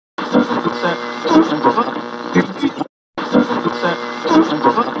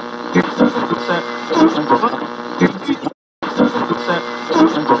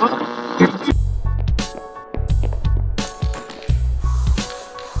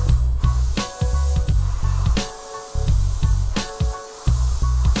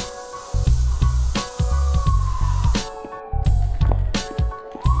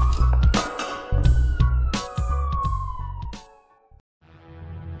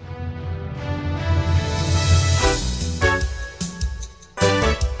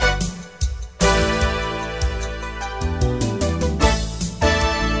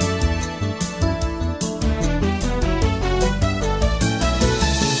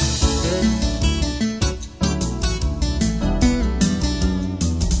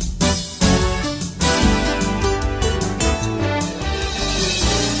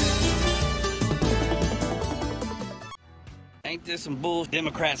Ain't this some bull?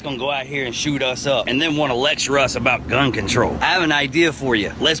 Democrats gonna go out here and shoot us up and then want to lecture us about gun control. I have an idea for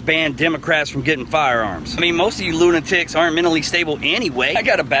you. Let's ban Democrats from getting firearms. I mean, most of you lunatics aren't mentally stable anyway. I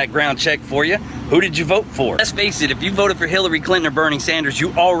got a background check for you. Who did you vote for? Let's face it, if you voted for Hillary Clinton or Bernie Sanders,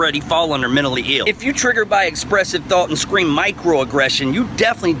 you already fall under mentally ill. If you trigger by expressive thought and scream microaggression, you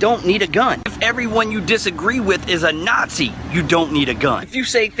definitely don't need a gun. If everyone you disagree with is a Nazi, you don't need a gun. If you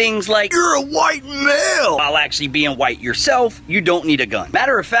say things like, "You're a white male," while actually being white yourself, you don't need a gun.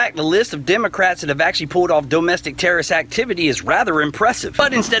 Matter of fact, the list of Democrats that have actually pulled off domestic terrorist activity is rather impressive.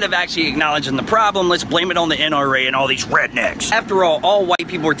 But instead of actually acknowledging the problem, let's blame it on the NRA and all these rednecks. After all white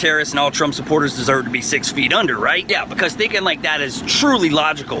people are terrorists and all Trump supporters deserve to be 6 feet under, right? Yeah, because thinking like that is truly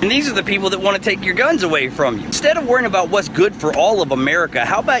logical. And these are the people that want to take your guns away from you. Instead of worrying about what's good for all of America,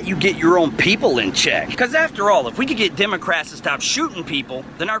 how about you get your own people in check? Because after all, if we could get Democrats to stop shooting people,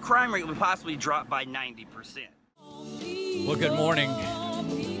 then our crime rate would possibly drop by 90%. Well, good morning.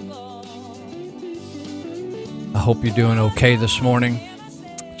 I hope you're doing okay this morning.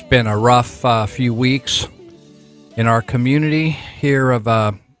 It's been a rough few weeks in our community here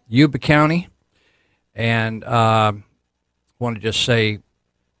of Yuba County. And want to just say,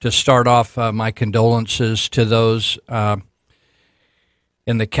 to start off, my condolences to those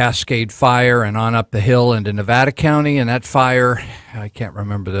in the Cascade Fire and on up the hill into Nevada County. And that fire, I can't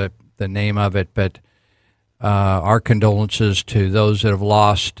remember the name of it, but our condolences to those that have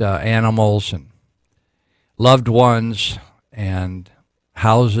lost animals and loved ones and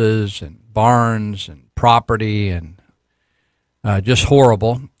houses and barns and property, and just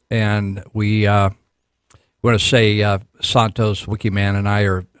horrible. And we want to say Santos Wikiman and I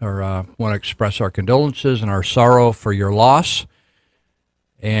want to express our condolences and our sorrow for your loss.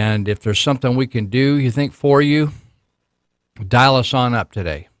 And if there's something we can do, you think, for you, dial us on up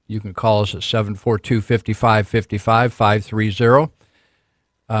today. You can call us at 742-5555, 530.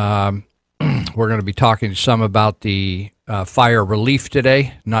 We're going to be talking some about the fire relief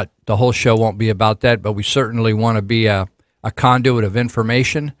today. Not the whole show won't be about that, but we certainly want to be a conduit of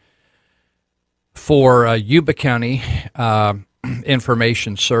information for Yuba County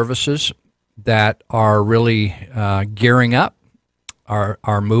information services that are really gearing up,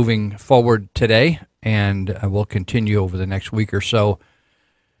 are moving forward today, and will continue over the next week or so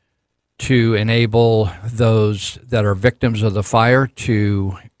to enable those that are victims of the fire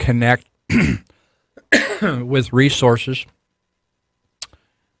to connect with resources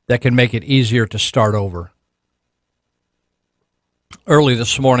that can make it easier to start over. Early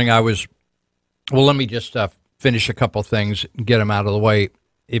this morning, let me just finish a couple things and get them out of the way.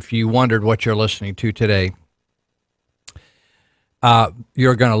 If you wondered what you're listening to today,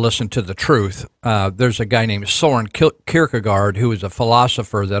 you're going to listen to the truth. There's a guy named Soren Kierkegaard, who is a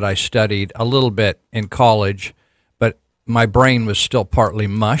philosopher that I studied a little bit in college, but my brain was still partly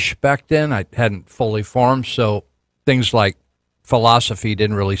mush back then. I hadn't fully formed, so things like philosophy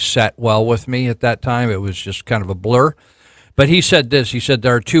didn't really set well with me at that time. It was just kind of a blur. But he said this. He said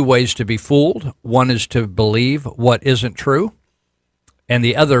there are two ways to be fooled. One is to believe what isn't true, and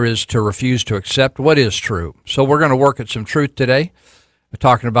the other is to refuse to accept what is true. So we're going to work at some truth today. We're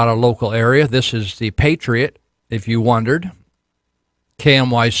talking about our local area. This is the Patriot, if you wondered,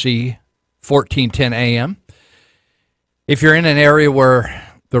 KMYC 1410 AM. If you're in an area where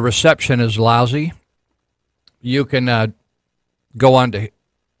the reception is lousy, you can go onto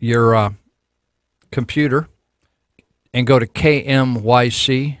your computer and go to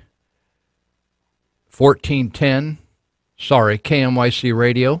KMYC 1410,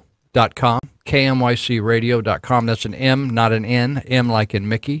 KMYCradio.com, KMYCradio.com. That's an M, not an N, M like in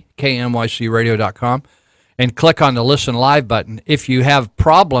Mickey, KMYCradio.com, and click on the Listen Live button. If you have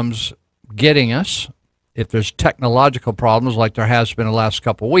problems getting us, if there's technological problems like there has been the last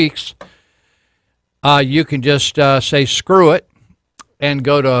couple of weeks, you can just say screw it and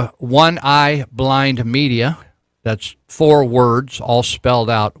go to One Eye Blind Media. That's 4 words, all spelled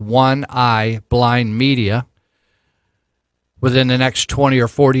out, One Eye Blind Media. Within the next 20 or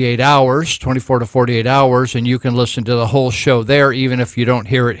 48 hours, 24 to 48 hours, and you can listen to the whole show there, even if you don't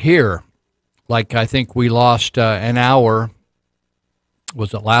hear it here. Like I think we lost an hour,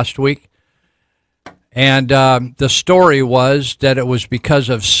 was it last week? And the story was that it was because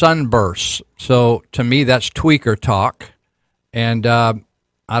of sunbursts. So to me, that's tweaker talk. And I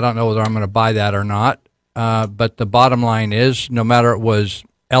don't know whether I'm going to buy that or not. But the bottom line is, no matter it was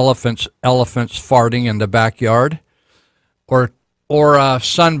elephants farting in the backyard, or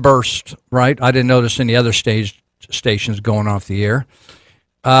sunburst, right? I didn't notice any other stations going off the air.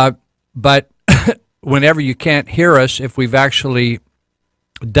 But whenever you can't hear us, if we've actually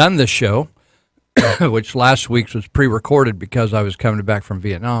done the show, which last week's was pre-recorded because I was coming back from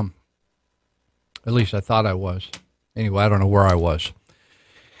Vietnam. At least I thought I was. Anyway, I don't know where I was.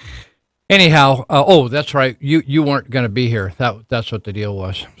 Anyhow, oh, that's right. You weren't going to be here. That's what the deal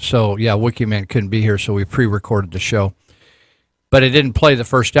was. So, yeah, Wikiman couldn't be here, so we pre-recorded the show. But it didn't play the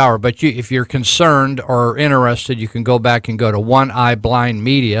first hour. But if you're concerned or interested, you can go back and go to One Eye Blind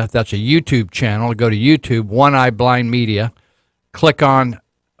Media. That's a YouTube channel. Go to YouTube, One Eye Blind Media. Click on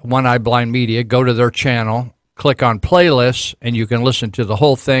One Eye Blind Media. Go to their channel. Click on playlists, and you can listen to the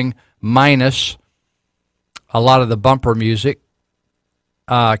whole thing minus a lot of the bumper music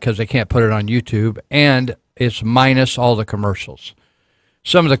because they can't put it on YouTube. And it's minus all the commercials.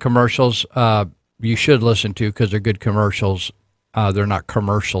 Some of the commercials you should listen to because they're good commercials. They're not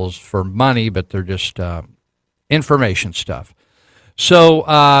commercials for money, but they're just information stuff.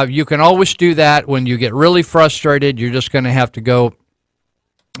 So you can always do that. When you get really frustrated, you're just going to have to go,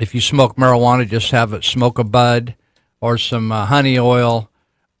 if you smoke marijuana, just have it, smoke a bud or some honey oil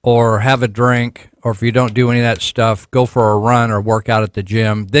or have a drink. Or if you don't do any of that stuff, go for a run or work out at the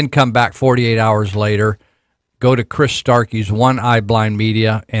gym. Then come back 48 hours later, go to Chris Starkey's One Eye Blind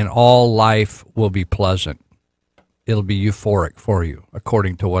Media, and all life will be pleasant. It'll be euphoric for you,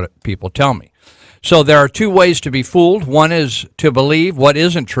 according to what people tell me. So there are 2 ways to be fooled. One is to believe what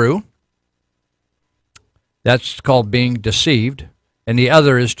isn't true. That's called being deceived. And the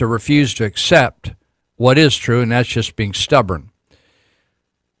other is to refuse to accept what is true, and that's just being stubborn.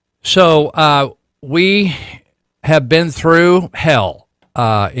 So we have been through hell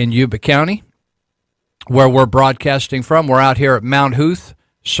in Yuba County, where we're broadcasting from. We're out here at Mount Huth,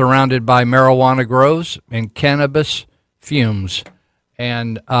 surrounded by marijuana groves and cannabis fumes.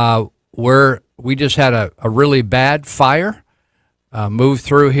 And we just had a really bad fire move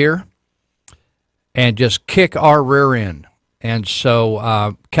through here and just kick our rear end. And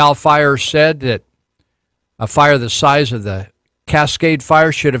so CAL FIRE said that a fire the size of the Cascade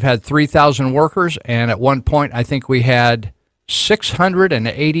Fire should have had 3,000 workers, and at one point I think we had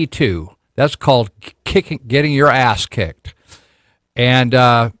 682. That's called getting your ass kicked. And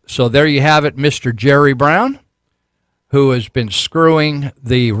so there you have it, Mr. Jerry Brown, who has been screwing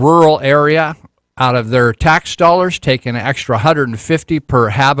the rural area out of their tax dollars, taking an extra $150 per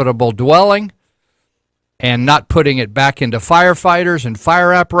habitable dwelling, and not putting it back into firefighters and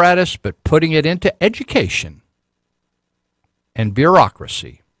fire apparatus, but putting it into education and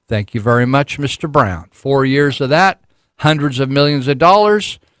bureaucracy. Thank you very much, Mr. Brown. 4 years of that, hundreds of millions of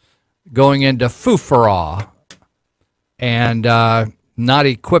dollars going into foo-for-all and not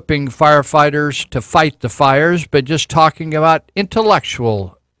equipping firefighters to fight the fires, but just talking about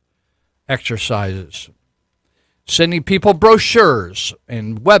intellectual exercises, sending people brochures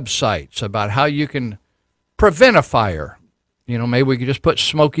and websites about how you can prevent a fire. You know, maybe we could just put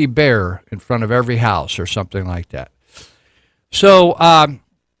Smokey Bear in front of every house or something like that. So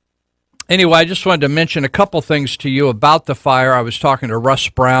anyway, I just wanted to mention a couple things to you about the fire. I was talking to Russ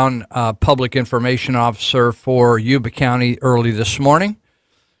Brown, Public Information Officer for Yuba County, early this morning.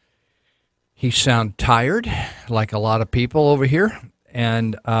 He sounded tired, like a lot of people over here.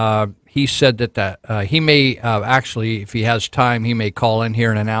 And he said that he may actually, if he has time, he may call in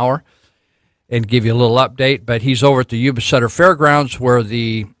here in an hour and give you a little update. But he's over at the Yuba Sutter Fairgrounds, where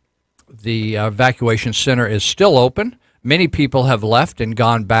the evacuation center is still open. Many people have left and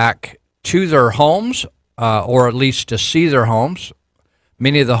gone back to their homes, or at least to see their homes.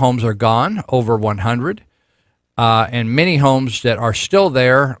 Many of the homes are gone, over 100. And many homes that are still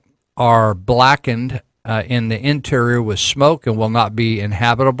there are blackened in the interior with smoke and will not be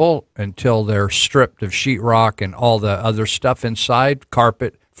inhabitable until they're stripped of sheetrock and all the other stuff inside,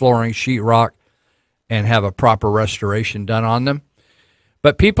 carpet, flooring, sheetrock, and have a proper restoration done on them.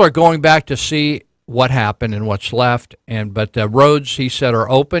 But people are going back to see what happened and what's left. But the roads, he said, are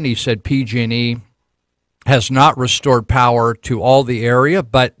open. He said PG&E has not restored power to all the area,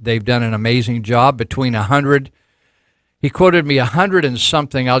 but they've done an amazing job. Between 100, he quoted me 100 and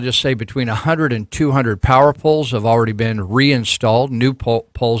something, I'll just say between 100 and 200 power poles have already been reinstalled. New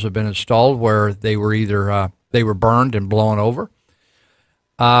poles have been installed where they were either they were burned and blown over.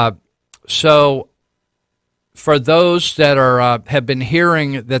 So for those that are have been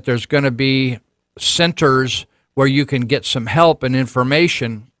hearing that there's going to be centers where you can get some help and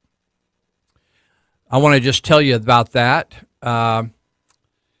information, I want to just tell you about that.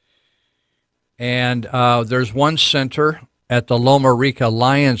 And there's one center at the Loma Rica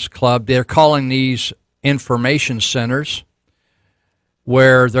Lions Club. They're calling these information centers,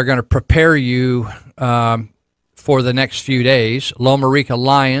 where they're going to prepare you for the next few days. Loma Rica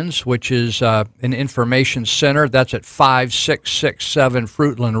Lions, which is an information center, that's at 5667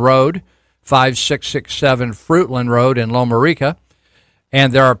 Fruitland Road, 5667 Fruitland Road in Loma Rica.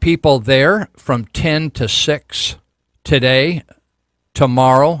 And there are people there from 10 to 6 today,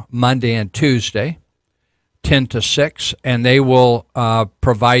 tomorrow, Monday and Tuesday, 10 to 6, and they will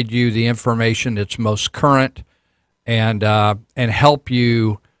provide you the information that's most current and help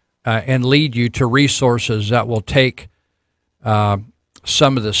you and lead you to resources that will take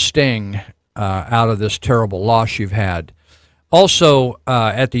some of the sting out of this terrible loss you've had. Also,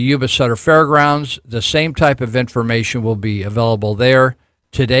 at the Yuba Sutter Fairgrounds, the same type of information will be available there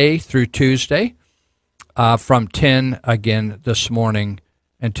today through Tuesday, from 10 again this morning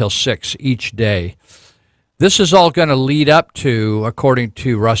until 6 each day. This is all going to lead up to, according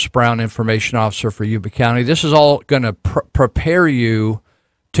to Russ Brown, Information Officer for Yuba County, this is all going to prepare you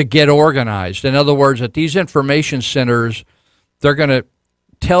to get organized. In other words, at these information centers, they're going to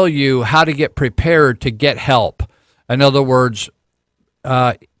tell you how to get prepared to get help. In other words,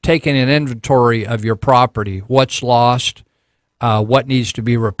 taking an inventory of your property, what's lost, what needs to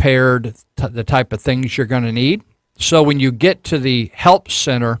be repaired, the type of things you're going to need. So when you get to the help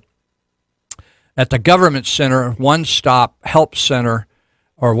center, at the government center, one-stop help center,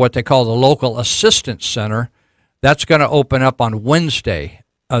 or what they call the local assistance center, that's going to open up on Wednesday,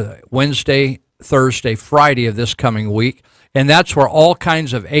 Thursday, Friday of this coming week. And that's where all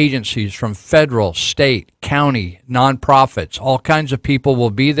kinds of agencies from federal, state, county, nonprofits, all kinds of people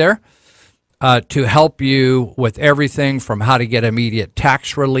will be there to help you with everything from how to get immediate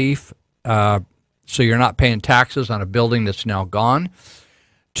tax relief, so you're not paying taxes on a building that's now gone,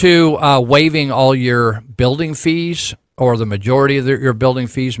 to waiving all your building fees, or the majority of your building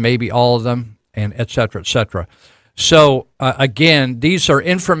fees, maybe all of them, and et cetera, et cetera. So, again, these are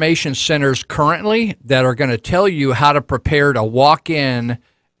information centers currently that are going to tell you how to prepare to walk in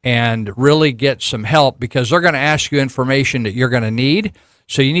and really get some help, because they're going to ask you information that you're going to need.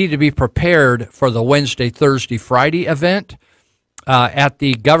 So you need to be prepared for the Wednesday, Thursday, Friday event at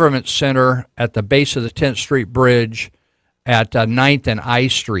the Government Center at the base of the 10th Street Bridge at 9th and I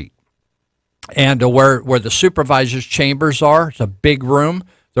Street. And where the supervisor's chambers are, it's a big room.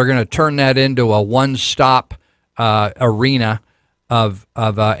 They're going to turn that into a one-stop arena of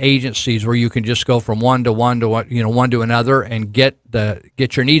agencies where you can just go from one to one to another and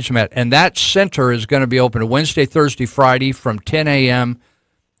get your needs met. And that center is going to be open Wednesday, Thursday, Friday from 10 a.m.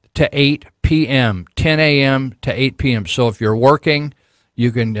 to 8 p.m. 10 a.m. to 8 p.m. So if you're working,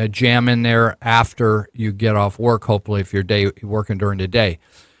 you can jam in there after you get off work, hopefully, if you're working during the day.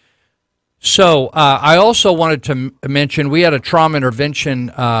 So I also wanted to mention we had a trauma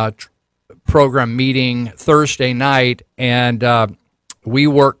intervention program meeting Thursday night, and we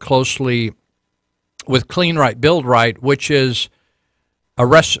work closely with Clean Right, Build Right, which is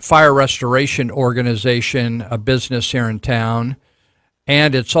a fire restoration organization, a business here in town.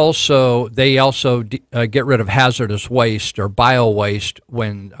 And it's also, they also get rid of hazardous waste or bio waste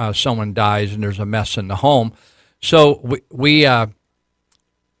when someone dies and there's a mess in the home. So we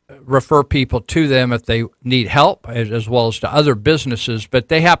refer people to them if they need help, as well as to other businesses. But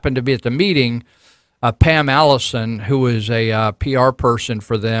they happened to be at the meeting. Pam Allison, who is a PR person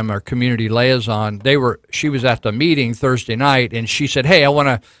for them, or community liaison, she was at the meeting Thursday night, and she said, "Hey, I want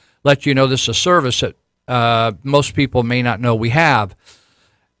to let you know this is a service that most people may not know we have."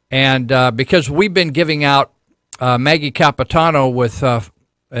 And because we've been giving out Maggie Capitano,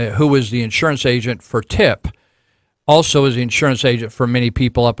 who is the insurance agent for TIP, also is the insurance agent for many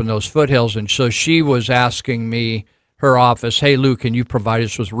people up in those foothills. And so she was asking me, her office, "Hey, Lou, can you provide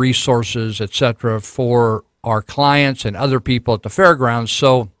us with resources, et cetera, for our clients and other people at the fairgrounds?"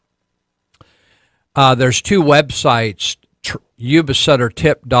 So there's two websites,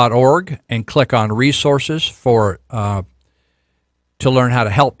 yubasuttertip.org, and click on resources to learn how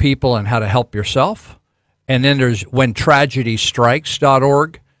to help people and how to help yourself. And then there's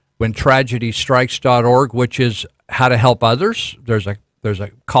whentragedystrikes.org, whentragedystrikes.org, which is how to help others. There's a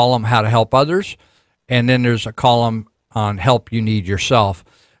column, how to help others, and then there's a column on help you need yourself.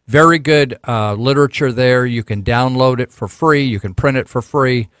 Very good literature there. You can download it for free. You can print it for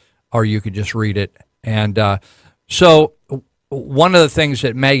free, or you could just read it. And so one of the things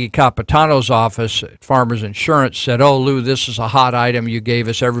that Maggie Capitano's office at Farmers Insurance said, oh, Lou, this is a hot item you gave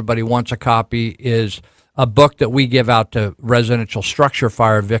us. Everybody wants a copy, is a book that we give out to residential structure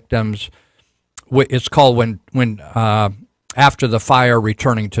fire victims. It's called When After the Fire,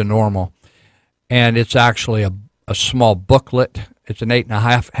 Returning to Normal. And it's actually a small booklet. It's an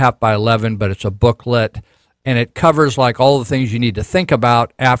 8.5 by 11, but it's a booklet. And it covers like all the things you need to think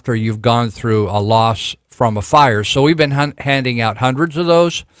about after you've gone through a loss from a fire. So we've been handing out hundreds of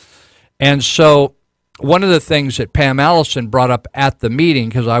those. And so one of the things that Pam Allison brought up at the meeting,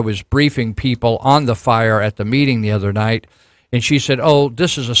 because I was briefing people on the fire at the meeting the other night, and she said, oh,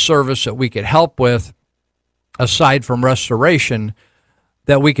 this is a service that we could help with, aside from restoration,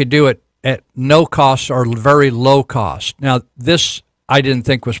 that we could do it at no cost or very low cost. Now, this I didn't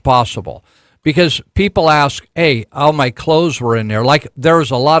think was possible, because people ask, hey, all my clothes were in there. Like, there was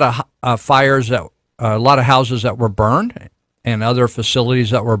a lot of fires, that a lot of houses that were burned and other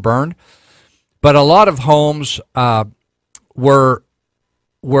facilities that were burned. But a lot of homes were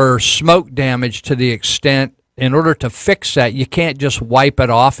smoke damaged to the extent, in order to fix that, you can't just wipe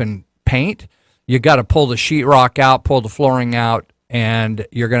it off and paint. You got to pull the sheetrock out, pull the flooring out, and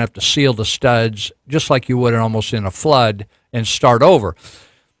you're going to have to seal the studs, just like you would almost in a flood, and start over.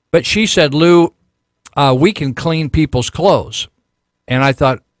 But she said, Lou, we can clean people's clothes. And I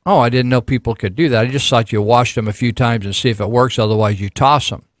thought, oh, I didn't know people could do that. I just thought you washed them a few times and see if it works, otherwise you toss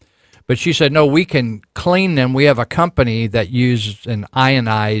them. But she said, no, we can clean them. We have a company that uses an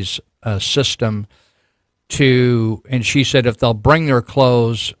ionized system to, and she said if they'll bring their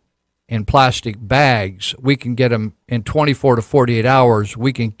clothes in plastic bags, we can get them in 24 to 48 hours,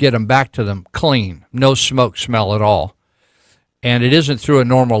 we can get them back to them clean, no smoke smell at all. And it isn't through a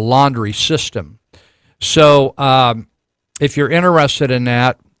normal laundry system. So if you're interested in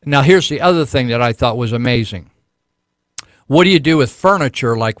that, now here's the other thing that I thought was amazing. What do you do with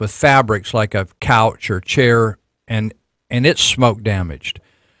furniture, like with fabrics, like a couch or chair, and it's smoke damaged?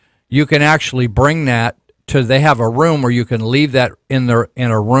 You can actually bring that to, they have a room where you can leave that in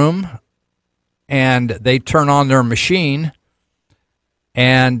a room, and they turn on their machine,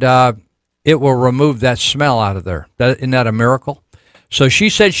 and it will remove that smell out of there. Isn't that a miracle? So she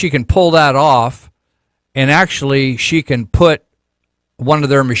said she can pull that off, and actually she can put one of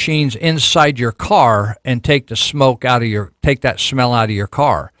their machines inside your car and take the smoke out of take that smell out of your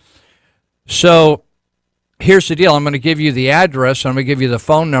car. So here's the deal. I'm going to give you the address. I'm going to give you the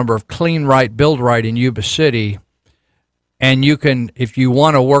phone number of Clean Right, Build Right in Yuba City. And you can, if you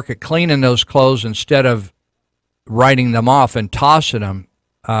want to work at cleaning those clothes instead of writing them off and tossing them,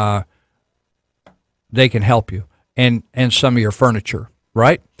 they can help you, and some of your furniture,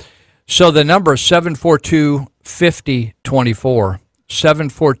 right? So the number is 742-5024,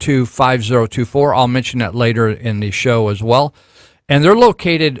 742-5024. I'll mention that later in the show as well. And they're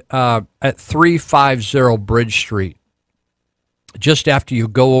located at 350 Bridge Street, just after you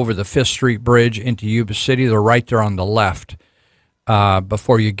go over the 5th Street Bridge into Yuba City. They're right there on the left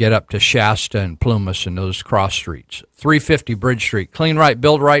before you get up to Shasta and Plumas and those cross streets. 350 Bridge Street. Clean Right,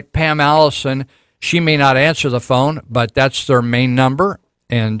 Build Right. Pam Allison, she may not answer the phone, but that's their main number,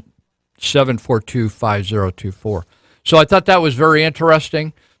 and 742-5024. So I thought that was very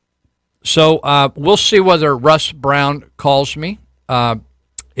interesting. So we'll see whether Russ Brown calls me.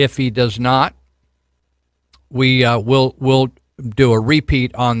 If he does not, we'll do a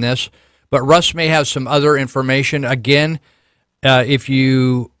repeat on this. But Russ may have some other information. Again, if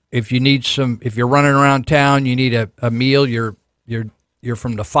you need some, if you're running around town, you need a meal. You're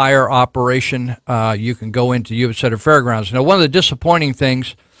from the fire operation. You can go into Yuba Sutter Fairgrounds. Now, one of the disappointing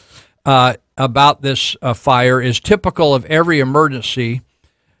things about this fire is typical of every emergency.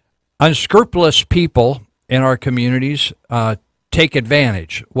 Unscrupulous people in our communities take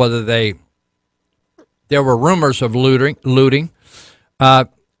advantage, whether there were rumors of looting,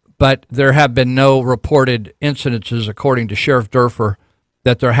 but there have been no reported incidences, according to Sheriff Durfer,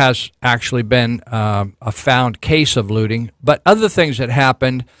 that there has actually been a found case of looting. But other things that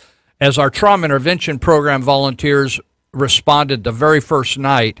happened, as our trauma intervention program volunteers responded the very first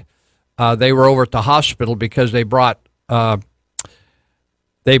night, they were over at the hospital because they brought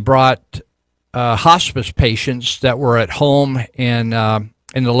hospice patients that were at home in the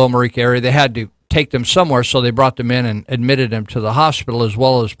Lomarique area. They had to take them somewhere, so they brought them in and admitted them to the hospital, as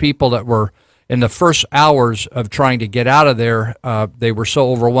well as people that were in the first hours of trying to get out of there, they were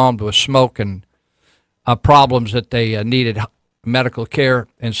so overwhelmed with smoke and problems that they needed medical care.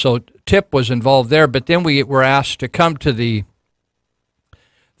 And so TIP was involved there. But then we were asked to come to the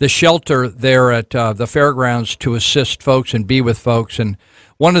shelter there at the fairgrounds to assist folks and be with folks. And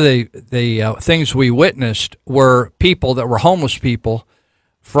one of the things we witnessed were people that were homeless people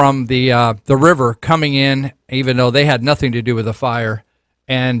from the river coming in, even though they had nothing to do with the fire,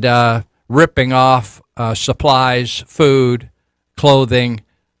 and ripping off supplies, food, clothing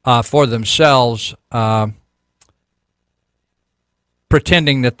for themselves,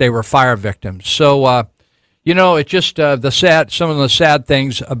 pretending that they were fire victims. So, you know, it's just some of the sad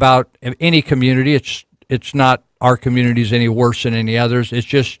things about any community. It's not our community's any worse than any others. It's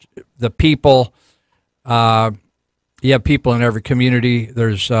just the people. You have people in every community.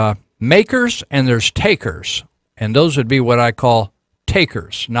 There's makers and there's takers, and those would be what I call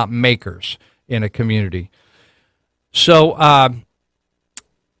takers, not makers, in a community. So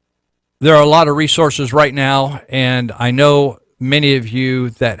there are a lot of resources right now, and I know many of you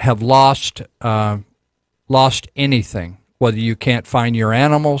that have lost anything, whether you can't find your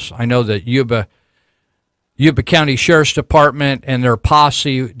animals. I know that Yuba County Sheriff's Department and their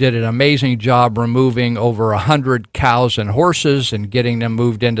posse did an amazing job removing over 100 cows and horses and getting them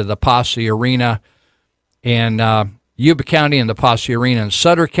moved into the posse arena. And Yuba County and the posse arena in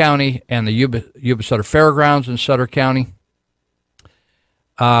Sutter County and the Yuba Sutter Fairgrounds in Sutter County.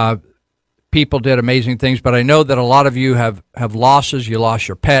 People did amazing things, but I know that a lot of you have losses. You lost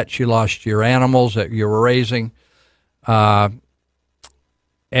your pets, you lost your animals that you were raising, and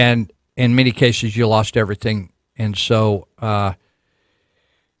in many cases you lost everything. And so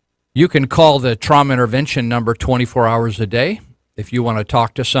you can call the trauma intervention number 24 hours a day if you want to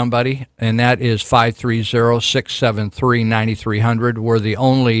talk to somebody, and that is 530-673-9300. We're the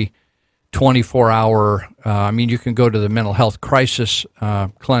only 24-hour, I mean, you can go to the mental health crisis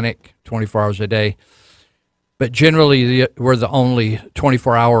clinic 24 hours a day, but generally we're the only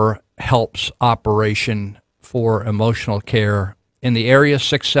 24-hour helps operation for emotional care in the area.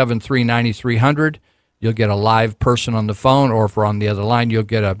 673-9300. You'll get a live person on the phone, or if we're on the other line, you'll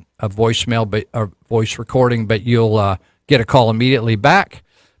get a voicemail, but a voice recording, but you'll get a call immediately back,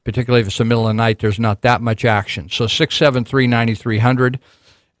 particularly if it's the middle of the night. There's not that much action. So 673-9300.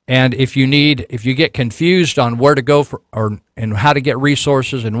 And if you get confused on where to go and how to get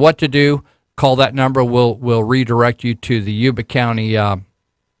resources and what to do, call that number. We'll redirect you to the Yuba County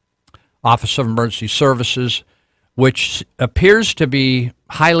Office of Emergency Services, which appears to be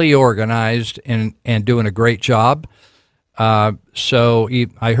highly organized and doing a great job. So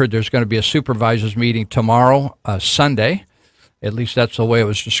I heard there's going to be a supervisors meeting tomorrow, Sunday. At least that's the way it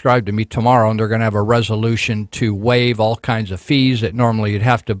was described to me, tomorrow, and they're going to have a resolution to waive all kinds of fees that normally you'd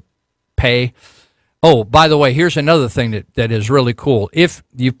have to pay. Oh, by the way, here's another thing that is really cool. If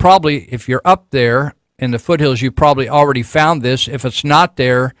you're up there in the foothills, you probably already found this. If it's not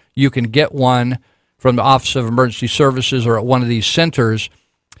there, you can get one from the Office of Emergency Services or at one of these centers.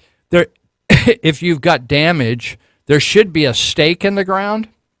 There, if you've got damage, there should be a stake in the ground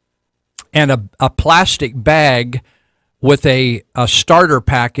and a plastic bag with a starter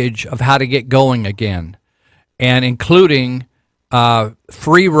package of how to get going again, and including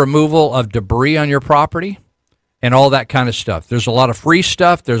free removal of debris on your property and all that kind of stuff. There's a lot of free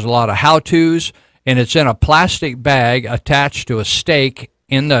stuff. There's a lot of how-tos, and it's in a plastic bag attached to a stake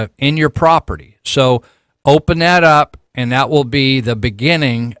in your property. So open that up, and that will be the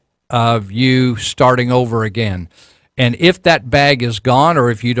beginning of you starting over again. And if that bag is gone, or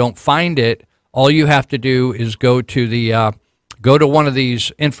if you don't find it, all you have to do is go to one of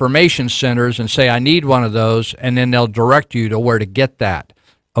these information centers and say, I need one of those, and then they'll direct you to where to get that.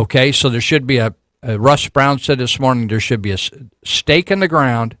 Okay, so there should be Russ Brown said this morning, there should be a stake in the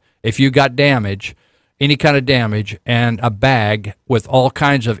ground if you got damage, any kind of damage, and a bag with all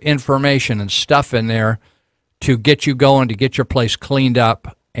kinds of information and stuff in there to get you going, to get your place cleaned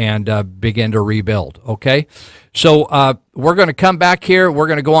up and begin to rebuild, okay? So we're going to come back here. We're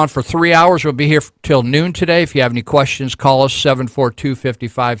going to go on for 3 hours. We'll be here till noon today. If you have any questions, call us,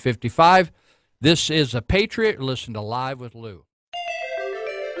 742-5555. This is A Patriot. Listen to Live with Lou.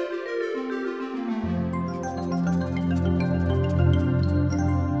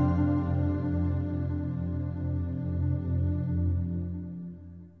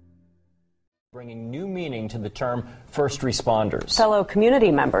 Bringing new meaning to the term first responders. Fellow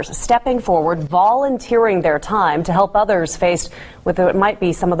community members stepping forward, volunteering their time to help others faced with what might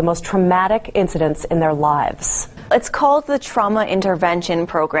be some of the most traumatic incidents in their lives. It's called the Trauma Intervention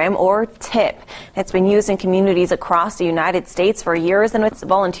Program, or TIP. It's been used in communities across the United States for years, and its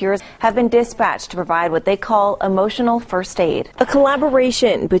volunteers have been dispatched to provide what they call emotional first aid. A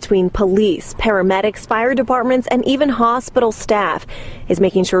collaboration between police, paramedics, fire departments, and even hospital staff is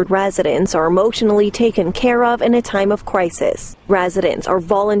making sure residents are emotionally taken care of in a time of crisis. Residents are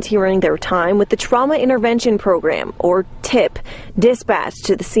volunteering their time with the Trauma Intervention Program, or TIP, dispatched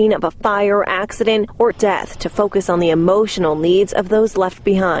to the scene of a fire, accident, or death to focus on the emotional needs of those left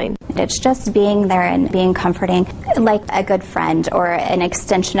behind. It's just being there and being comforting, like a good friend or an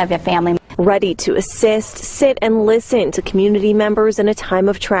extension of your family. Ready to assist, sit, and listen to community members in a time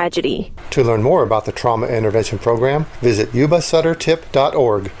of tragedy. To learn more about the Trauma Intervention Program, visit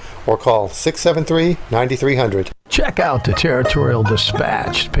yubasuttertip.org or call 673-9300. Check out the Territorial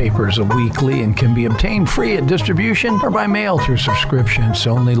Dispatch. The paper is a weekly and can be obtained free at distribution or by mail through subscription. It's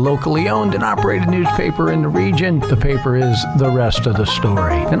the only locally owned and operated newspaper in the region. The paper is the rest of the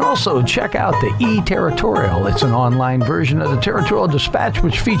story. And also check out the E-Territorial. It's an online version of the Territorial Dispatch,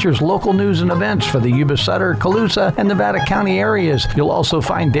 which features local news and events for the Yuba, Sutter, Colusa, and Nevada County areas. You'll also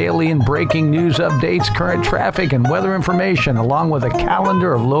find daily and breaking news updates, current traffic, and weather information, along with a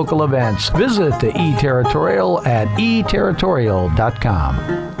calendar of local events. Visit the E-Territorial at eterritorial.com.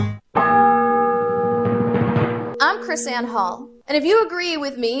 I'm Chris Ann Hall, and if you agree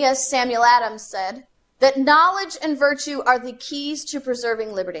with me, as Samuel Adams said, that knowledge and virtue are the keys to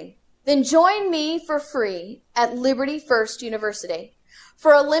preserving liberty, then join me for free at Liberty First University.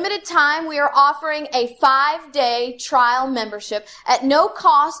 For a limited time, we are offering a 5-day trial membership at no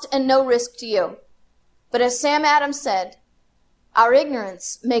cost and no risk to you. But as Sam Adams said, our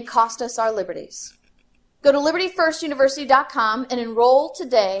ignorance may cost us our liberties. Go to libertyfirstuniversity.com and enroll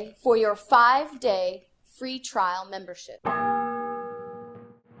today for your 5-day free trial membership.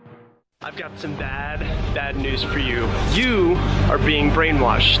 I've got some bad news for you. You are being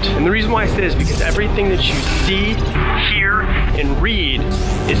brainwashed. And the reason why I say this is because everything that you see, hear, and read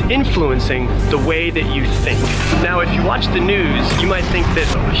is influencing the way that you think. Now, if you watch the news, you might think that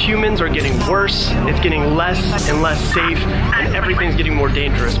humans are getting worse, it's getting less and less safe, and everything's getting more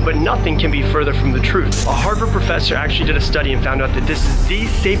dangerous. But nothing can be further from the truth. A Harvard professor actually did a study and found out that this is the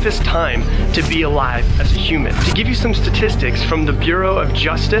safest time to be alive as a human. To give you some statistics from the Bureau of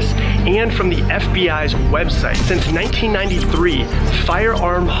Justice and from the FBI's website, since 1993,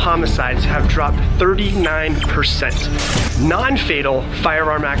 firearm homicides have dropped 39%. Non-fatal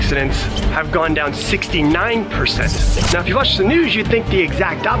firearm accidents have gone down 69%. Now, if you watch the news, you'd think the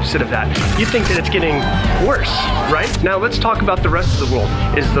exact opposite of that. You'd think that it's getting worse, right? Now, let's talk about the rest of the world.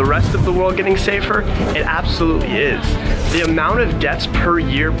 Is the rest of the world getting safer? It absolutely is. The amount of deaths per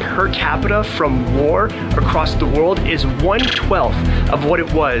year per capita from war across the world is 1/12 of what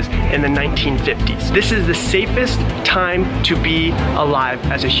it was in the 1950s. This is the safest time to be alive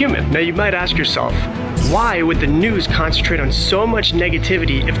as a human. Now, you might ask yourself, why would the news concentrate on so much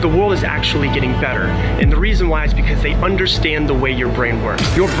negativity if the world is actually getting better? And the reason why is because they understand the way your brain works.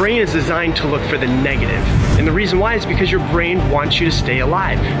 Your brain is designed to look for the negative. And the reason why is because your brain wants you to stay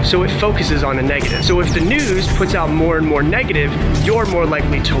alive. So it focuses on the negative. So if the news puts out more and more negative, you're more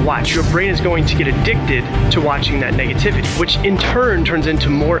likely to watch. Your brain is going to get addicted to watching that negativity, which in turn turns into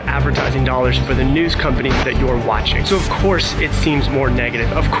more advertising dollars for the news companies that you're watching. So of course it seems more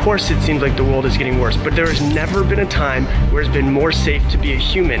negative. Of course it seems like the world is getting worse. But there has never been a time where it's been more safe to be a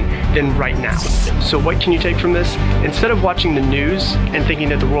human than right now. So what can you take from this? Instead of watching the news and thinking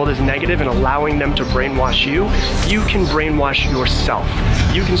that the world is negative and allowing them to brainwash you, you can brainwash yourself.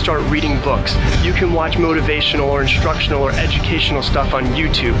 You can start reading books. You can watch motivational or instructional or educational stuff on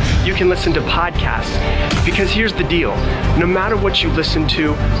YouTube. You can listen to podcasts. Because here's the deal. No matter what you listen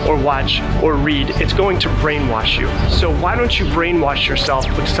to or watch or read, it's going to brainwash you. So why don't you brainwash yourself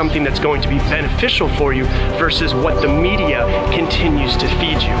with something that's going to be beneficial for you versus what the media continues to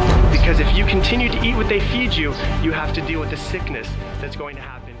feed you? Because if you continue to eat what they feed you, you have to deal with the sickness that's going to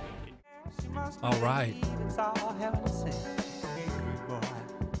happen. All right.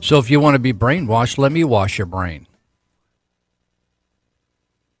 So if you want to be brainwashed, let me wash your brain.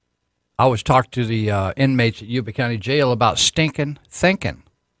 I was talking to the inmates at Yuba County Jail about stinking thinking.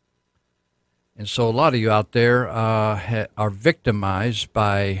 And so a lot of you out there are victimized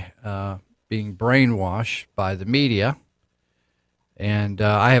by being brainwashed by the media. And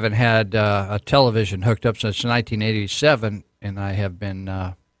I haven't had a television hooked up since 1987, and I have been,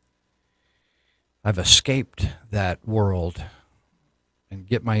 I've escaped that world and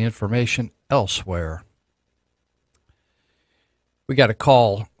get my information elsewhere. We got a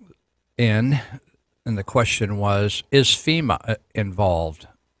call in, and the question was, is FEMA involved?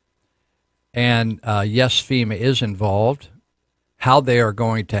 And yes, FEMA is involved. How they are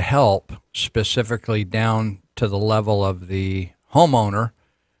going to help, specifically down to the level of the homeowner,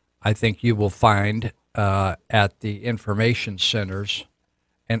 I think you will find at the information centers,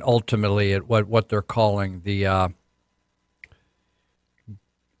 and ultimately at what they're calling the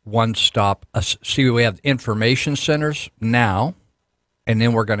one-stop. See, we have information centers now, and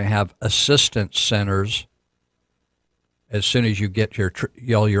then we're going to have assistance centers as soon as you get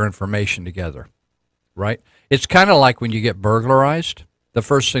all your information together, right? It's kind of like when you get burglarized. The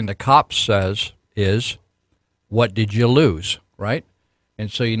first thing the cop says is, what did you lose, right? And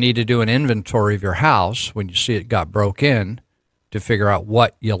so you need to do an inventory of your house when you see it got broke in to figure out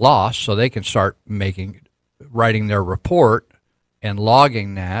what you lost, so they can start writing their report and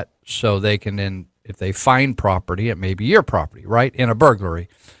logging that, so they can then, if they find property, it may be your property, right, in a burglary.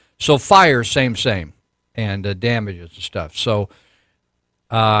 So fire, same, and damages and stuff. So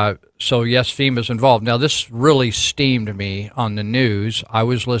yes, FEMA's involved. Now, this really steamed me on the news. I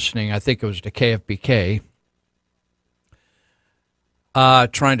was listening, I think it was to KFBK,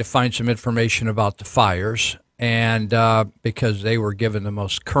 trying to find some information about the fires, and because they were given the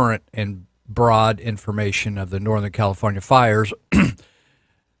most current and broad information of the Northern California fires,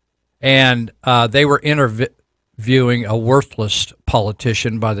 and they were interviewing a worthless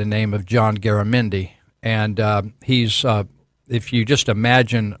politician by the name of John Garamendi, and he's, if you just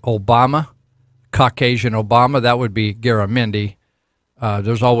imagine Obama, Caucasian Obama, that would be Garamendi.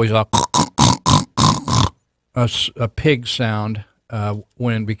 There's always a pig sound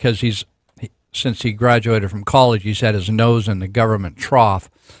because since he graduated from college, he's had his nose in the government trough.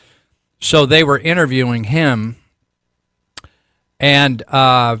 So they were interviewing him, and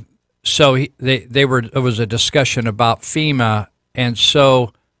so it was a discussion about FEMA, and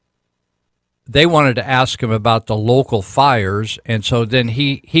so they wanted to ask him about the local fires, and so then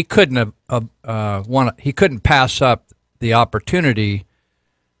he couldn't he couldn't pass up the opportunity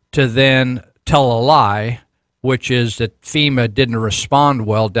to then tell a lie, which is that FEMA didn't respond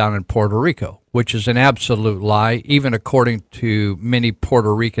well down in Puerto Rico, which is an absolute lie, even according to many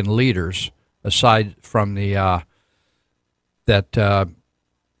Puerto Rican leaders, aside from the that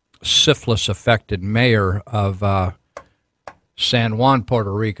syphilis-affected mayor of San Juan,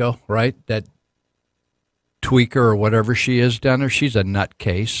 Puerto Rico, right? That tweaker or whatever she is down there, she's a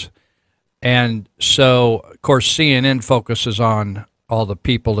nutcase. And so, of course, CNN focuses on all the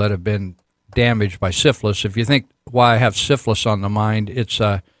people that have been damaged by syphilis. If you think why I have syphilis on the mind, it's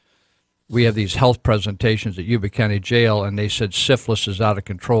we have these health presentations at Yuba County Jail, and they said syphilis is out of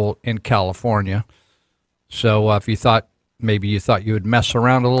control in California. So if you thought you would mess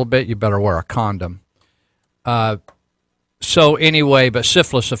around a little bit, you better wear a condom. So anyway, but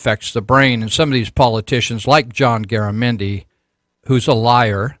syphilis affects the brain, and some of these politicians, like John Garamendi, who's a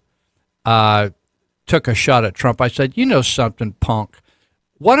liar, took a shot at Trump. I said, you know something, punk,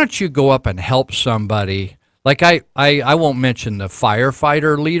 why don't you go up and help somebody? Like I won't mention the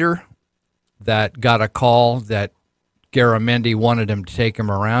firefighter leader that got a call that Garamendi wanted him to take him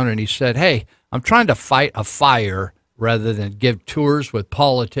around, and he said, hey, I'm trying to fight a fire rather than give tours with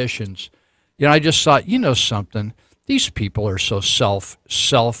politicians. You know, I just thought, you know something, these people are so selfish,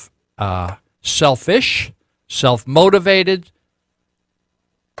 self-motivated.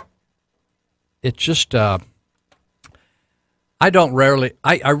 It's just, I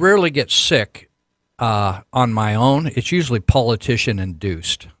rarely get sick on my own. It's usually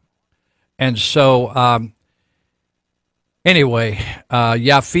politician-induced. And so, anyway,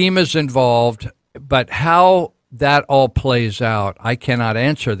 yeah, FEMA's involved, but how that all plays out, I cannot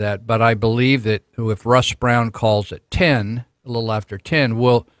answer that, but I believe that if Russ Brown calls at 10, a little after 10,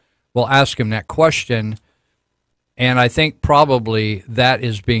 we'll ask him that question, and I think probably that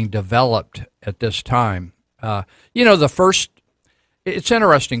is being developed at this time. You know, it's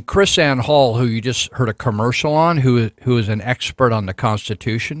interesting, Chris Ann Hall, who you just heard a commercial on, who is an expert on the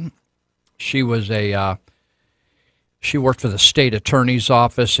Constitution. She was she worked for the state attorney's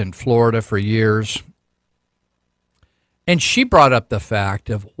office in Florida for years. And she brought up the fact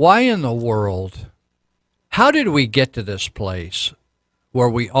of why in the world, how did we get to this place where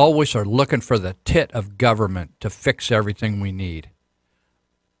we always are looking for the tit of government to fix everything we need?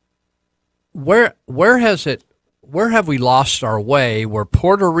 Where have we lost our way where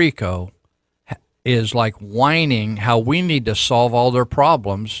Puerto Rico is like whining how we need to solve all their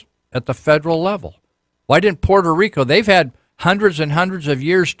problems at the federal level? Why didn't Puerto Rico, they've had hundreds and hundreds of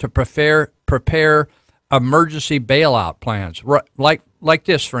years to prepare emergency bailout plans, like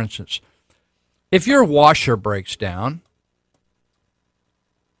this, for instance. If your washer breaks down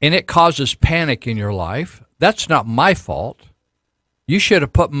and it causes panic in your life, that's not my fault. you should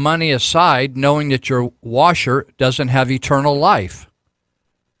have put money aside knowing that your washer doesn't have eternal life.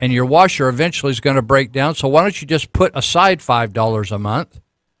 And your washer eventually is going to break down. So why don't you just put aside $5 a month?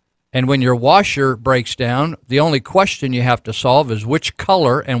 And when your washer breaks down, the only question you have to solve is which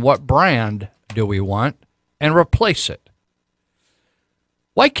color and what brand do we want, and replace it.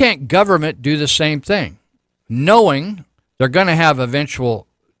 Why can't government do the same thing? Knowing they're going to have eventual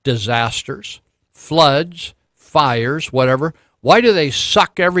disasters, floods, fires, whatever. Why do they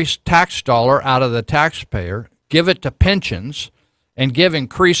suck every tax dollar out of the taxpayer, give it to pensions, and give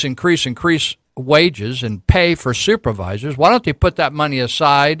increase wages and pay for supervisors? Why don't they put that money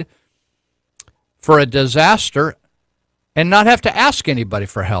aside for a disaster and not have to ask anybody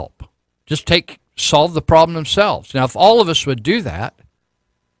for help? Just solve the problem themselves. Now, if all of us would do that,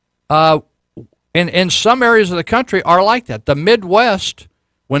 in some areas of the country are like that. The Midwest,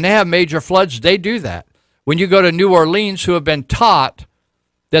 when they have major floods, they do that. When you go to New Orleans, who have been taught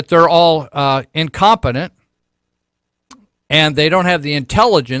that they're all incompetent and they don't have the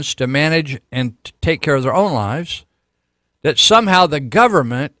intelligence to manage and to take care of their own lives, that somehow the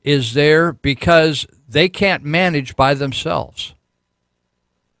government is there because they can't manage by themselves.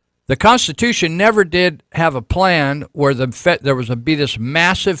 The Constitution never did have a plan where there was to be this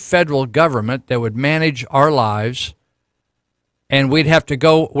massive federal government that would manage our lives, and we'd have to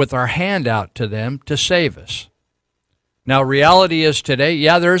go with our hand out to them to save us. Now, reality is today,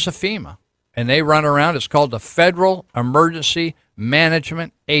 yeah, there's a FEMA, and they run around. It's called the Federal Emergency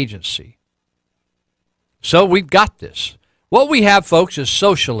Management Agency. So we've got this. What we have, folks, is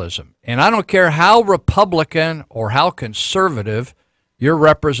socialism. And I don't care how Republican or how conservative your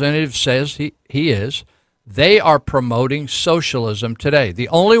representative says he is, they are promoting socialism today. The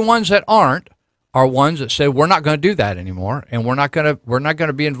only ones that aren't are ones that say we're not going to do that anymore, and we're not going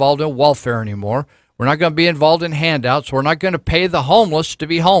to be involved in welfare anymore. We're not going to be involved in handouts. We're not going to pay the homeless to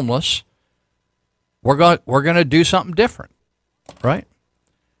be homeless. We're going to do something different, right?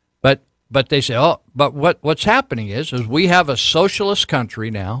 But they say, oh, but what's happening is we have a socialist country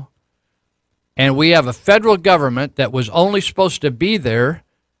now, and we have a federal government that was only supposed to be there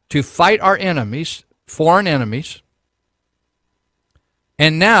to fight our enemies, foreign enemies.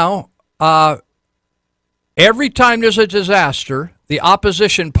 And now, every time there's a disaster, the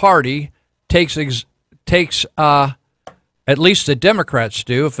opposition party takes at least the Democrats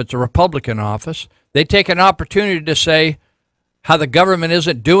do, if it's a Republican office, they take an opportunity to say how the government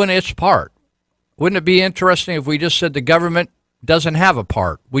isn't doing its part. Wouldn't it be interesting if we just said the government doesn't have a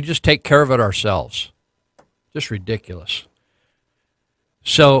part? We just take care of it ourselves. Just ridiculous.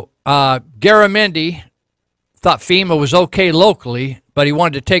 So Garamendi thought FEMA was okay locally, but he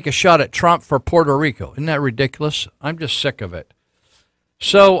wanted to take a shot at Trump for Puerto Rico. Isn't that ridiculous? I'm just sick of it.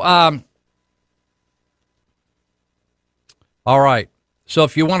 So, all right. So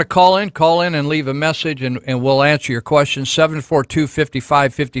if you want to call in and leave a message, and we'll answer your questions.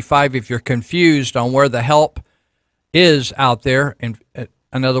 742-5555 if you're confused on where the help is out there. In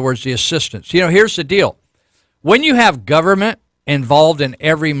other words, the assistance. You know, here's the deal. When you have government involved in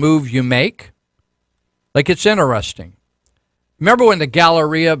every move you make, like, it's interesting. Remember when the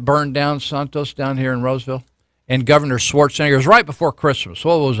Galleria burned down Santos down here in Roseville? And Governor Schwarzenegger, it was right before Christmas.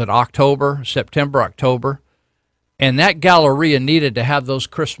 What was it, September, October? And that Galleria needed to have those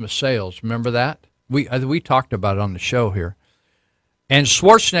Christmas sales. Remember that? We talked about it on the show here. And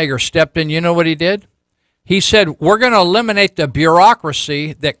Schwarzenegger stepped in. You know what he did? He said, we're going to eliminate the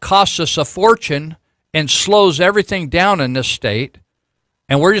bureaucracy that costs us a fortune and slows everything down in this state,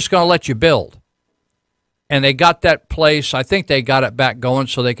 and we're just going to let you build. And they got that place, I think they got it back going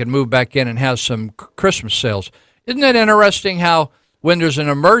so they could move back in and have some Christmas sales. Isn't it interesting how when there's an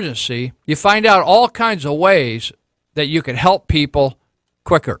emergency, you find out all kinds of ways that you can help people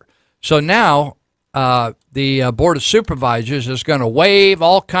quicker. So now the Board of Supervisors is going to waive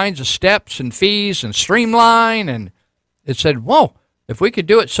all kinds of steps and fees and streamline. And it said, whoa, if we could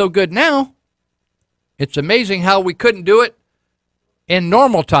do it so good now, it's amazing how we couldn't do it in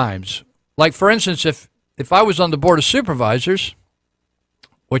normal times. Like, for instance, if I was on the Board of Supervisors,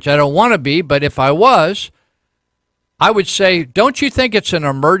 which I don't want to be, but if I was, I would say, don't you think it's an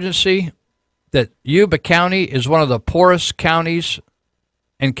emergency that Yuba County is one of the poorest counties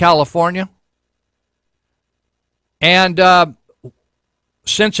in California? And why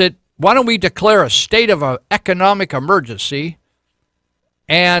don't we declare a state of an economic emergency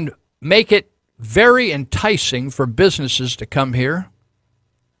and make it very enticing for businesses to come here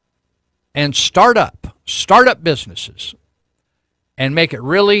and start up businesses and make it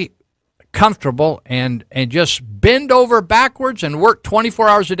really comfortable and just bend over backwards and work 24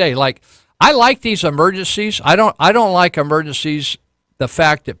 hours a day. Like, I like these emergencies. I don't like emergencies the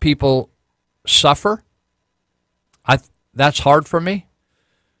fact that people suffer. That's hard for me.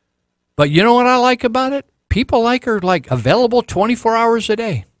 But you know what I like about it? People are available 24 hours a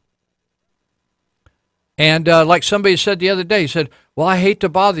day. And like somebody said the other day, he said, well, I hate to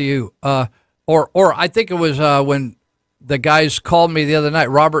bother you. Or I think it was when the guys called me the other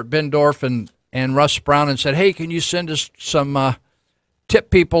night, Robert Bendorf and Russ Brown, and said, hey, can you send us some tip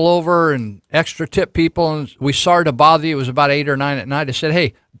people over and extra tip people? And we sorry to bother you. It was about 8 or 9 at night. I said,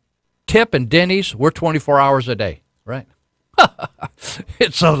 hey, tip and Denny's, we're 24 hours a day, right?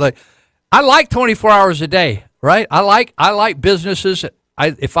 It's so like, I like 24 hours a day, right? I like businesses.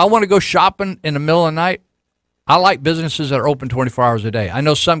 If I want to go shopping in the middle of the night, I like businesses that are open 24 hours a day. I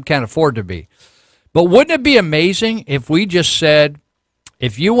know some can't afford to be. But wouldn't it be amazing if we just said,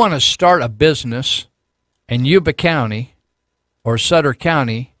 if you want to start a business in Yuba County or Sutter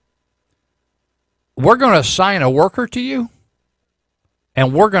County, we're going to assign a worker to you,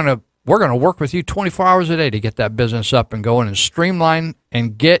 and we're going to work with you 24 hours a day to get that business up and going and streamline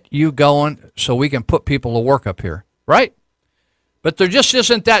and get you going so we can put people to work up here, right? But there just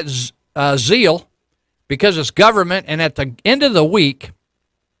isn't that zeal because it's government, and at the end of the week,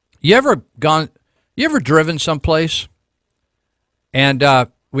 you ever driven someplace and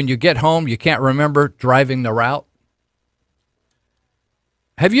when you get home, you can't remember driving the route?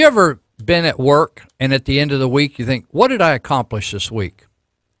 Have you ever been at work and at the end of the week you think, what did I accomplish this week?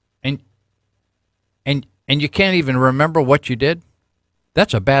 And you can't even remember what you did?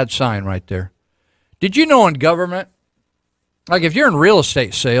 That's a bad sign right there. Did you know in government, like if you're in real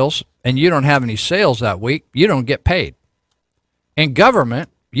estate sales and you don't have any sales that week, you don't get paid. In government,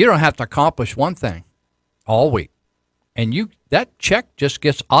 you don't have to accomplish one thing all week. And that check just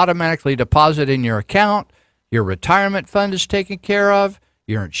gets automatically deposited in your account. Your retirement fund is taken care of.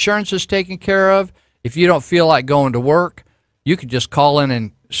 Your insurance is taken care of. If you don't feel like going to work, you could just call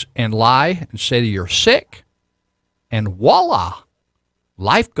in and lie and say that you're sick, and voila,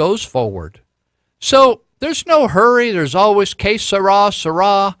 life goes forward. So there's no hurry. There's always que sera,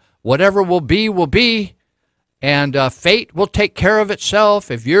 sera. Whatever will be, and fate will take care of itself.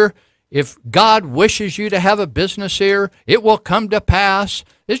 If God wishes you to have a business here, it will come to pass.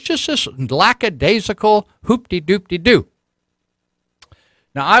 It's just this lackadaisical hoop-de-doop-de-doo.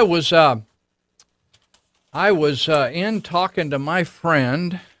 Now, I was in talking to my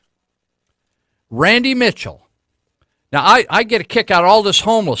friend Randy Mitchell. Now I get a kick out of all this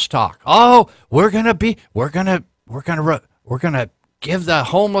homeless talk. Oh, we're gonna give the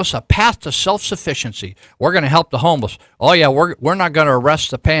homeless a path to self-sufficiency. We're gonna help the homeless. Oh yeah, we're not gonna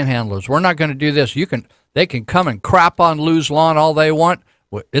arrest the panhandlers. We're not gonna do this. They can come and crap on Lou's lawn all they want.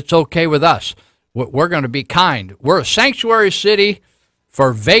 It's okay with us. We're gonna be kind. We're a sanctuary city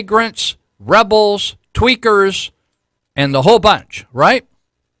for vagrants, rebels, tweakers, and the whole bunch, right?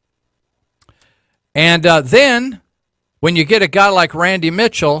 And then when you get a guy like Randy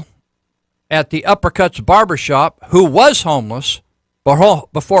Mitchell at the Uppercuts Barbershop, who was homeless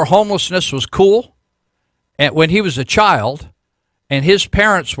before homelessness was cool, and when he was a child, and his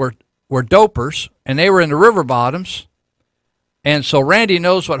parents were dopers, and they were in the river bottoms, and so Randy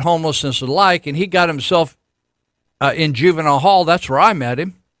knows what homelessness is like, and he got himself in juvenile hall. That's where I met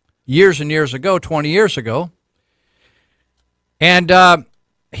him years and years ago, 20 years ago. And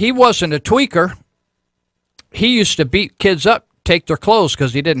he wasn't a tweaker. He used to beat kids up, take their clothes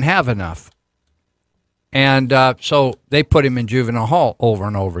because he didn't have enough. And so they put him in juvenile hall over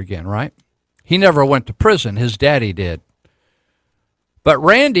and over again, right? He never went to prison. His daddy did. But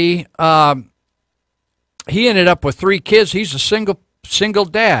Randy, he ended up with 3 kids. He's a single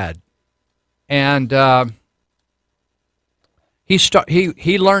dad. And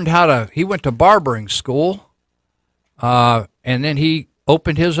he learned he went to barbering school, and then he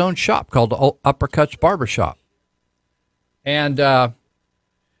opened his own shop called the Uppercuts Barbershop. And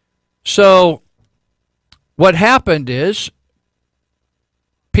so what happened is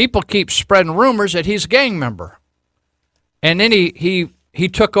people keep spreading rumors that he's a gang member. And then he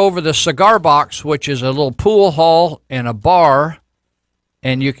took over the cigar box, which is a little pool hall and a bar,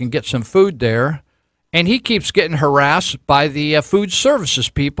 and you can get some food there. And he keeps getting harassed by the food services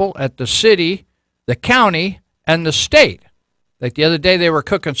people at the city, the county, and the state. Like the other day, they were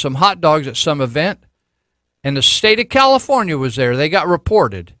cooking some hot dogs at some event, and the state of California was there. They got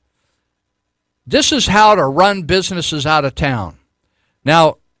reported. This is how to run businesses out of town.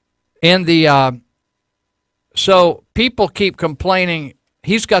 Now, so people keep complaining.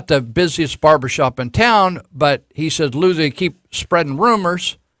 He's got the busiest barbershop in town, but he says, Lou, they keep spreading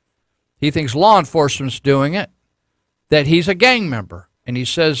rumors. He thinks law enforcement's doing it, that he's a gang member. And he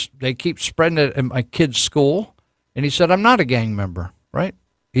says they keep spreading it at my kid's school. And he said, I'm not a gang member. right?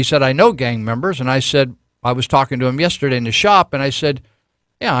 He said, I know gang members. And I said, I was talking to him yesterday in the shop, and I said,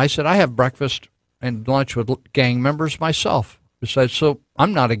 yeah, I said, I have breakfast and lunch with gang members myself. Besides, so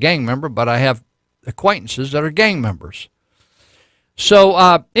I'm not a gang member, but I have acquaintances that are gang members.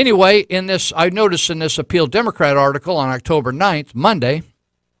 So anyway, I noticed in this Appeal Democrat article on October 9th, Monday,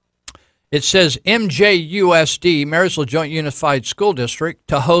 it says MJUSD, Marysville Joint Unified School District,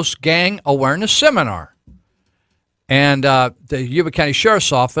 to host gang awareness seminar. And the Yuba County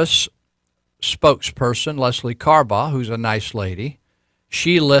Sheriff's Office spokesperson, Leslie Carbaugh, who's a nice lady,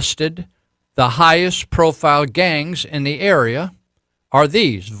 she listed the highest profile gangs in the area are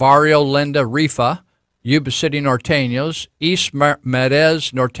these: Barrio Linda Rifa, Yuba City Norteños, East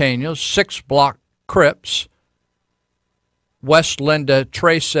Mendez Norteños, 6 Block Crips, West Linda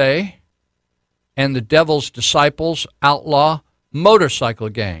Trace, and the Devil's Disciples Outlaw Motorcycle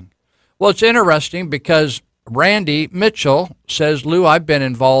Gang. Well, it's interesting because Randy Mitchell says, Lou, I've been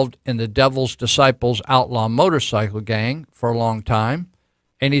involved in the Devil's Disciples Outlaw Motorcycle Gang for a long time.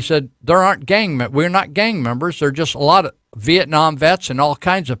 And he said, we're not gang members. They're just a lot of Vietnam vets and all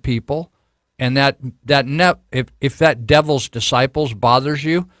kinds of people. And if that Devil's Disciples bothers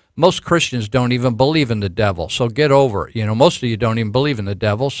you, most Christians don't even believe in the devil. So get over it. You know, most of you don't even believe in the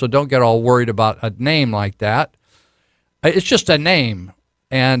devil. So don't get all worried about a name like that. It's just a name.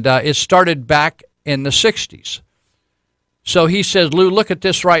 And it started back in the 60s. So he says, Lou, look at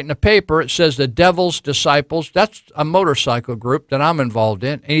this right in the paper. It says the Devil's Disciples. That's a motorcycle group that I'm involved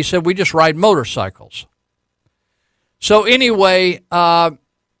in. And he said, we just ride motorcycles. So anyway,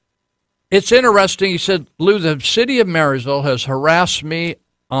 it's interesting. He said, Lou, the city of Marysville has harassed me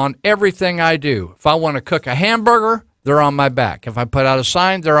on everything I do. If I want to cook a hamburger, they're on my back. If I put out a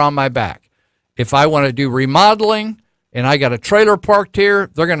sign, they're on my back. If I want to do remodeling and I got a trailer parked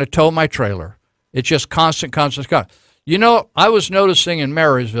here, they're going to tow my trailer. It's just constant. You know, I was noticing in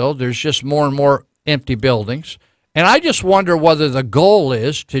Marysville, there's just more and more empty buildings. And I just wonder whether the goal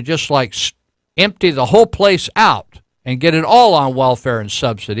is to just like empty the whole place out and get it all on welfare and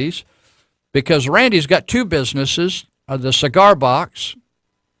subsidies. Because Randy's got 2 businesses, the cigar box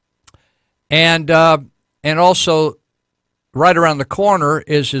and also right around the corner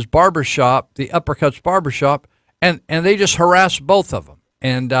is his barbershop, the Uppercuts Barbershop, and they just harass both of them.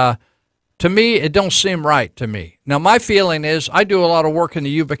 And to me, it don't seem right to me. Now, my feeling is I do a lot of work in the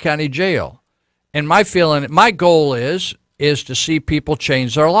Yuba County Jail, and my goal is to see people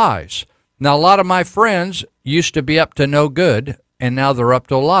change their lives. Now, a lot of my friends used to be up to no good, and now they're up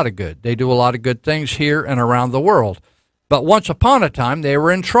to a lot of good. They do a lot of good things here and around the world. But once upon a time, they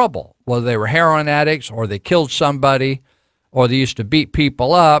were in trouble, whether they were heroin addicts or they killed somebody or they used to beat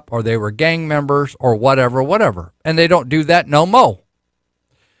people up or they were gang members or whatever. And they don't do that no more.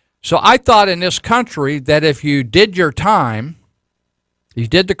 So I thought in this country that if you did your time, you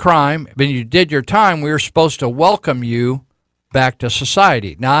did the crime, but you did your time, we were supposed to welcome you back to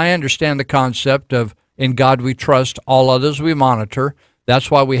society. Now, I understand the concept of in God we trust, all others we monitor.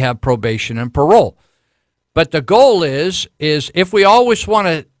 That's why we have probation and parole. But the goal is if we always want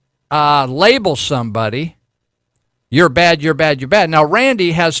to label somebody, you're bad, you're bad, you're bad. Now,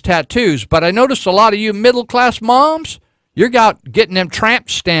 Randy has tattoos, but I noticed a lot of you middle-class moms, you're getting them tramp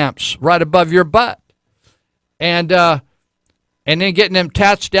stamps right above your butt. And then getting them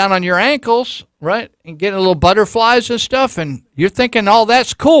tats down on your ankles, right? And getting little butterflies and stuff, and you're thinking all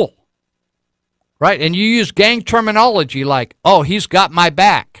that's cool. Right? And you use gang terminology like, oh, he's got my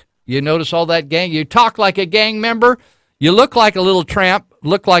back. You notice all that gang? You talk like a gang member. You look like a little tramp,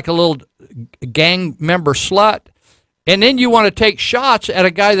 look like a little gang member slut. And then you want to take shots at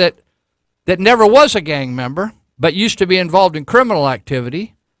a guy that never was a gang member, but used to be involved in criminal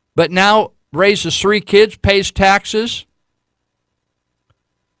activity, but now raises 3 kids, pays taxes,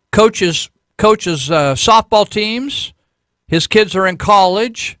 coaches softball teams. His kids are in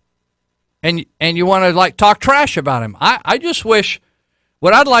college. And you want to like talk trash about him. I just wish,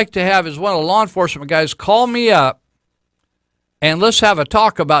 what I'd like to have is one of the law enforcement guys call me up and let's have a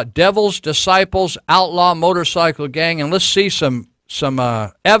talk about Devil's Disciples Outlaw Motorcycle Gang, and let's see some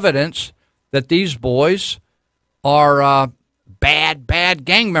evidence that these boys are bad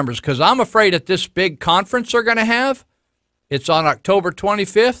gang members. Because I'm afraid at this big conference they're going to have, it's on October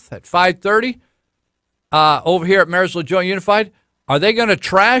 25th at 5:30 over here at Marysville Joint Unified. Are they going to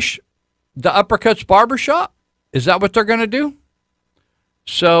trash the Uppercuts Barbershop? Is that what they're going to do?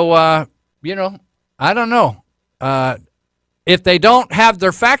 So, you know, I don't know. If they don't have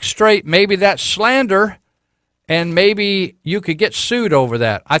their facts straight, maybe that's slander, and maybe you could get sued over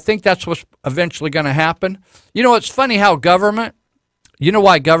that. I think that's what's eventually going to happen. You know, it's funny how government, You know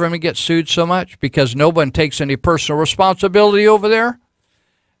why government gets sued so much? Because no one takes any personal responsibility over there.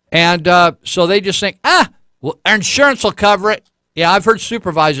 And so they just think, well, our insurance will cover it. Yeah, I've heard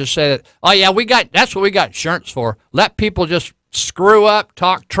supervisors say that. Oh, yeah, that's what we got insurance for. Let people just screw up,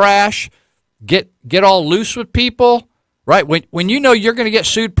 talk trash, get all loose with people. Right? When you know you're going to get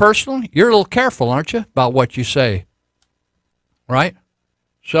sued personally, you're a little careful, aren't you, about what you say? Right?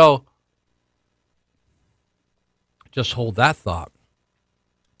 So just hold that thought.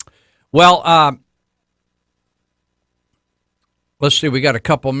 Well, let's see. We got a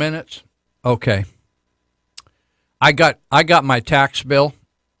couple minutes. Okay. I got my tax bill,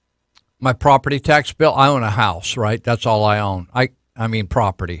 my property tax bill. I own a house, right? That's all I own. I mean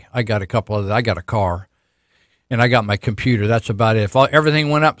property. I got a car, and I got my computer. That's about it. If everything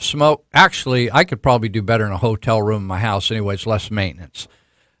went up smoke, actually, I could probably do better in a hotel room in my house anyway. It's less maintenance.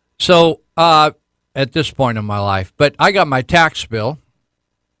 So at this point in my life, but I got my tax bill.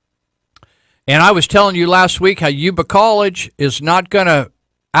 And I was telling you last week how Yuba College is not going to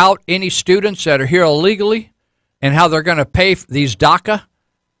out any students that are here illegally, and how they're going to pay for these DACA,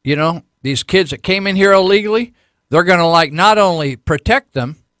 these kids that came in here illegally. They're going to not only protect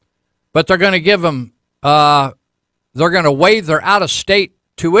them, but they're going to give them, they're going to waive their out-of-state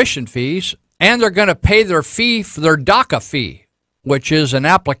tuition fees, and they're going to pay their fee for their DACA fee, which is an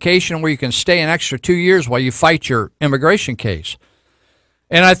application where you can stay an extra 2 years while you fight your immigration case.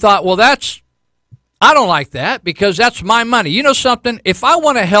 And I thought, well, I don't like that because that's my money. You know something? If I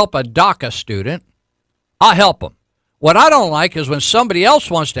want to help a DACA student, I'll help them. What I don't like is when somebody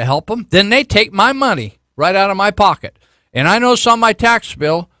else wants to help them, then they take my money right out of my pocket. And I know some of my tax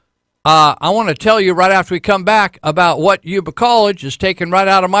bill. I want to tell you right after we come back about what Yuba College is taking right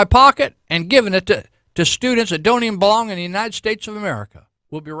out of my pocket and giving it to students that don't even belong in the United States of America.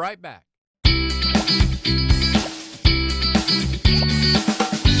 We'll be right back.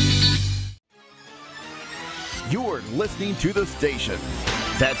 You're listening to the station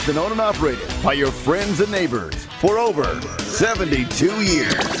that's been owned and operated by your friends and neighbors for over 72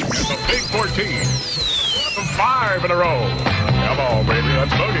 years. It's a big 14. 5 in a row. Come on, baby.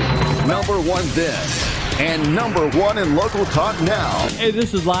 Let's boogie. Number one then, and number one in local talk now. Hey,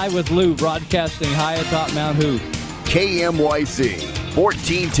 this is Live with Lou, broadcasting high atop Mount Hoop. KMYC,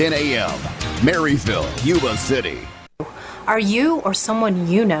 1410 AM, Marysville, Yuba City. Are you or someone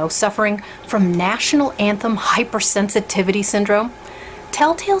you know suffering from national anthem hypersensitivity syndrome?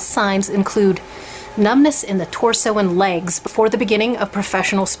 Telltale signs include numbness in the torso and legs before the beginning of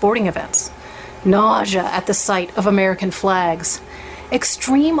professional sporting events, nausea at the sight of American flags,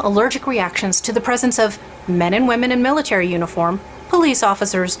 extreme allergic reactions to the presence of men and women in military uniform, police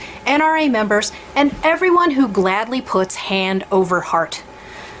officers, NRA members, and everyone who gladly puts hand over heart.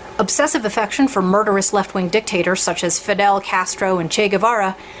 Obsessive affection for murderous left-wing dictators such as Fidel Castro and Che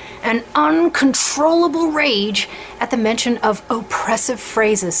Guevara, and uncontrollable rage at the mention of oppressive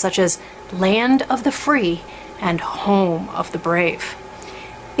phrases such as land of the free and home of the brave.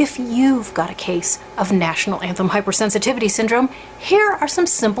 If you've got a case of national anthem hypersensitivity syndrome, here are some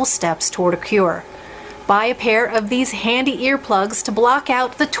simple steps toward a cure. Buy a pair of these handy earplugs to block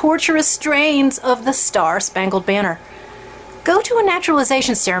out the torturous strains of the Star-Spangled Banner. Go to a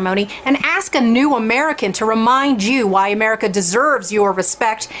naturalization ceremony and ask a new American to remind you why America deserves your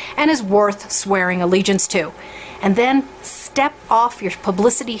respect and is worth swearing allegiance to. And then step off your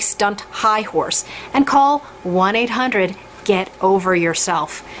publicity stunt high horse and call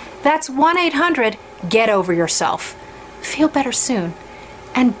 1-800-GET-OVER-YOURSELF. That's 1-800-GET-OVER-YOURSELF. Feel better soon,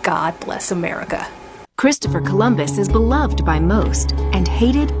 and God bless America. Christopher Columbus is beloved by most and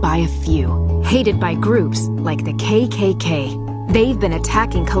hated by a few. Hated by groups like the KKK. They've been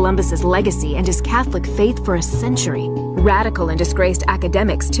attacking Columbus's legacy and his Catholic faith for a century. Radical and disgraced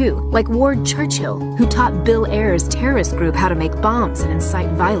academics, too, like Ward Churchill, who taught Bill Ayer's terrorist group how to make bombs and incite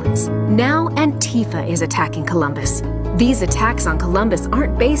violence. Now Antifa is attacking Columbus. These attacks on Columbus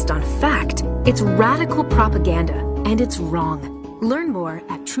aren't based on fact. It's radical propaganda, and it's wrong. Learn more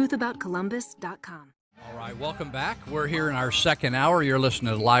at truthaboutcolumbus.com. All right, welcome back. We're here in our second hour. You're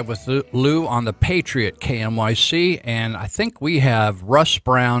listening to Live with Lou on the Patriot KMYC, and I think we have Russ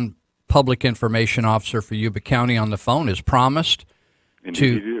Brown, Public Information Officer for Yuba County, on the phone, as promised. Indeed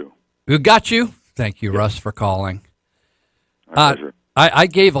you do. Who got you? Thank you, Russ, for calling. My pleasure. I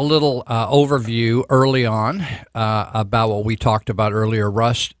gave a little overview early on about what we talked about earlier.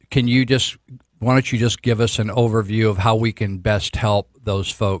 Russ, why don't you just give us an overview of how we can best help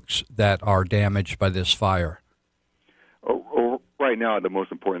those folks that are damaged by this fire? Right now, the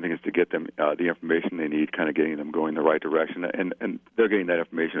most important thing is to get them the information they need, kind of getting them going in the right direction, and they're getting that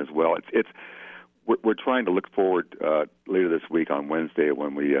information as well. we're trying to look forward later this week on Wednesday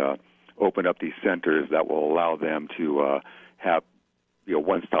when we open up these centers that will allow them to have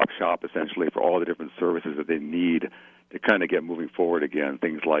one-stop shop essentially for all the different services that they need to kind of get moving forward again.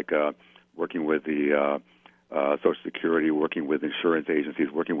 Things like working with the Social Security, working with insurance agencies,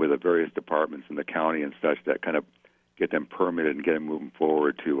 working with the various departments in the county and such that kind of get them permitted and get them moving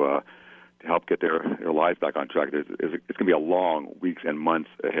forward to help get their lives back on track. It's going to be a long weeks and months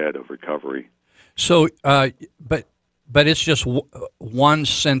ahead of recovery. So, but it's just one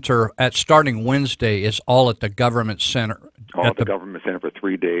center starting Wednesday is all at the government center. All at the government center for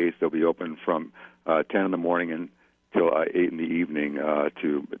 3 days. They'll be open from 10 in the morning until 8 in the evening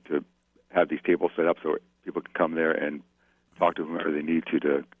to have these tables set up so people can come there and talk to whomever they need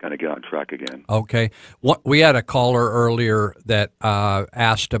to kind of get on track again. Okay. We had a caller earlier that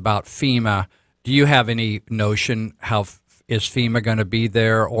asked about FEMA. Do you have any notion how is FEMA going to be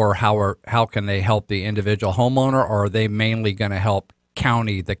there, or how can they help the individual homeowner, or are they mainly going to help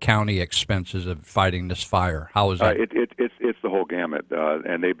the county expenses of fighting this fire? How is that? It's the whole gamut,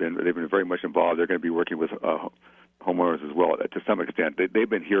 and they've been very much involved. They're going to be working with homeowners as well to some extent. They've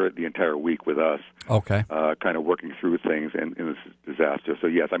been here the entire week with us. Okay. Kind of working through things in this disaster. So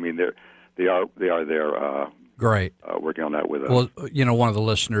yes, I mean they are there. Great. Working on that with us. Well, one of the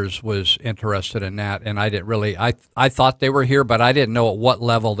listeners was interested in that, and I didn't really. I thought they were here, but I didn't know at what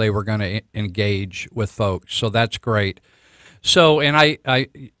level they were going to engage with folks. So that's great. So, and I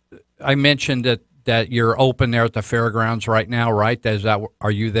mentioned that you're open there at the fairgrounds right now, right? Are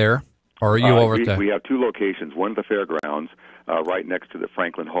you there, or are you over at the? We have two locations. One at the fairgrounds, right next to the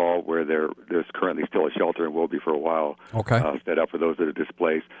Franklin Hall, where there's currently still a shelter and will be for a while. Okay. Set up for those that are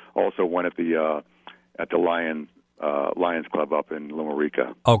displaced. Also, one at the Lions Club up in Loma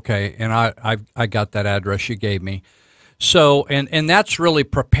Rica. Okay, and I got that address you gave me. So, and that's really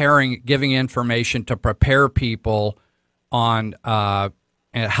giving information to prepare people on how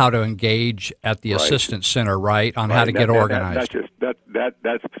to engage at the assistance center, right? On how to get organized.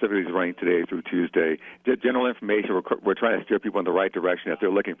 That specifically is running today through Tuesday. General information. We're trying to steer people in the right direction if they're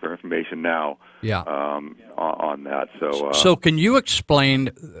looking for information now. Yeah. On that. So can you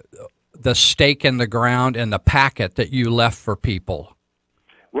explain the stake in the ground and the packet that you left for people?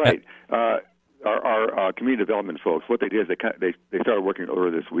 Right. Our community development folks, what they did is they started working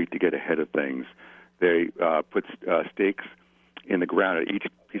earlier this week to get ahead of things. They put stakes in the ground at each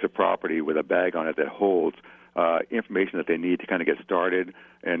piece of property with a bag on it that holds information that they need to kind of get started,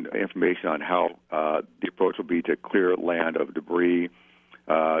 and information on how the approach will be to clear land of debris,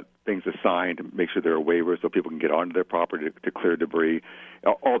 things assigned to make sure there are waivers so people can get onto their property to clear debris.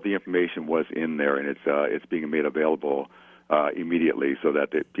 All the information was in there, and it's being made available immediately so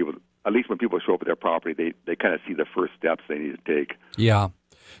that people, at least when people show up at their property, they kind of see the first steps they need to take. Yeah.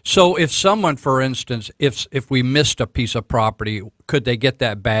 So if someone, for instance, if we missed a piece of property, could they get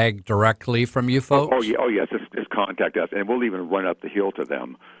that bag directly from you folks? Oh yes, just contact us, and we'll even run up the hill to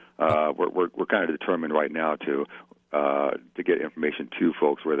them. We're kind of determined right now to get information to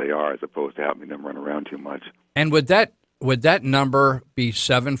folks where they are, as opposed to having them run around too much. And would that number be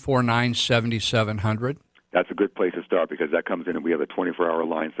 749-7700? That's a good place to start, because that comes in and we have a 24-hour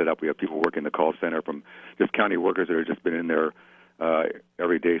line set up. We have people working the call center from just county workers that have just been in there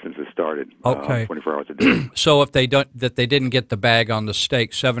every day since it started. Okay. 24 hours a day. So if they didn't get the bag on the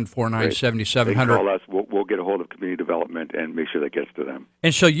stake, 749-7700. They call us. We'll get a hold of community development and make sure that gets to them.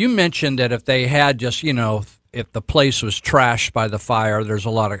 And so you mentioned that if they had just, if the place was trashed by the fire, there's a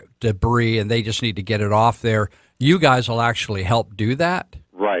lot of debris and they just need to get it off there, you guys will actually help do that?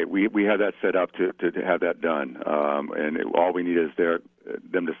 Right. We have that set up to have that done. And all we need is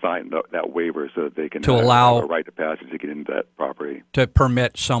them to sign that waiver so that they can allow have a right to passage to get into that property. To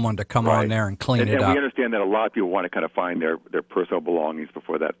permit someone to come on there and clean it up. And we understand that a lot of people want to kind of find their personal belongings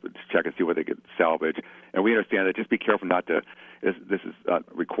before that, to check and see what they could salvage. And we understand that. Just be careful not to, this is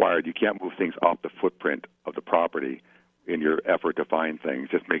required. You can't move things off the footprint of the property in your effort to find things.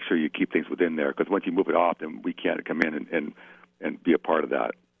 Just make sure you keep things within there, because once you move it off, then we can't come in and be a part of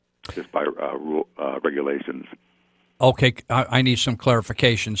that just by regulations. Okay, I need some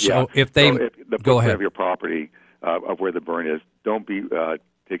clarification. So if the go ahead of your property of where the burn is, don't bring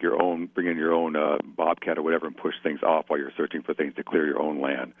in your own bobcat or whatever and push things off while you're searching for things to clear your own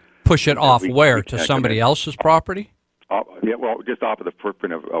land. Push it off where? To somebody else's property? Just off of the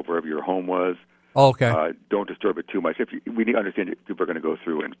footprint of wherever your home was. Okay. Don't disturb it too much. We need to understand people are going to go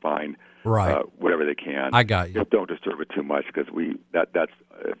through and find whatever they can. I got you. Just don't disturb it too much, because that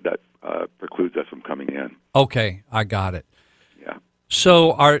precludes us from coming in. Okay, I got it. Yeah.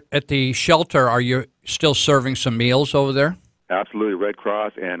 So at the shelter, are you still serving some meals over there? Absolutely. Red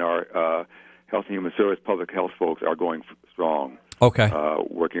Cross and our Health and Human Service, public health folks are going strong. Okay.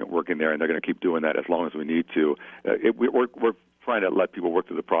 Working there, and they're going to keep doing that as long as we need to. We're trying to let people work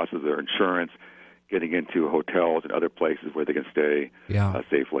through the process of their insurance, getting into hotels and other places where they can stay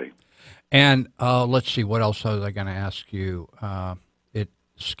safely. And let's see, what else was I going to ask you? It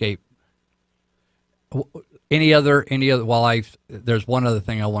escaped. Any other? Well, there's one other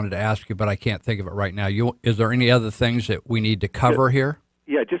thing I wanted to ask you, but I can't think of it right now. Is there any other things that we need to cover here?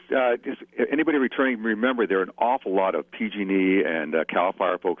 Yeah, just anybody returning, remember there are an awful lot of PG&E and CAL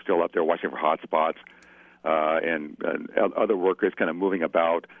FIRE folks still up there watching for hot spots, and other workers kind of moving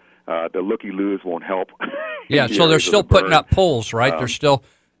about. The looky-loos won't help. Yeah, so they're still putting up poles, right?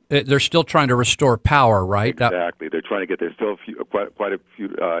 They're still trying to restore power, right? Exactly. They're trying to get. There's still quite a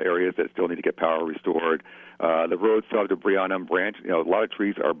few areas that still need to get power restored. The roads still have debris on them. A lot of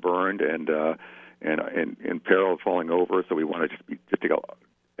trees are burned and in peril of falling over. So we want to just take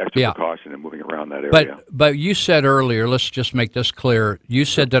extra precaution in moving around that area. But you said earlier, let's just make this clear. You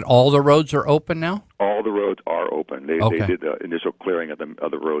said that all the roads are open now? All the roads are open. They did the initial clearing of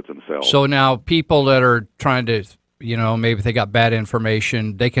the roads themselves. So now people that are trying to, maybe they got bad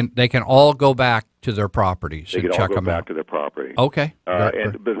information, they can all go back to their properties and check them out. They can all go back to their property. Okay. But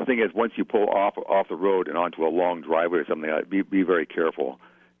the thing is, once you pull off the road and onto a long driveway or something like that, be very careful.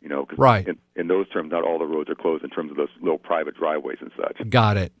 Because in those terms, not all the roads are closed in terms of those little private driveways and such.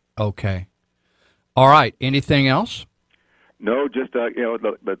 Got it. Okay. All right. Anything else? No, just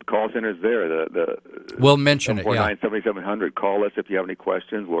the call center's there. We'll mention it. 749-7700. Call us if you have any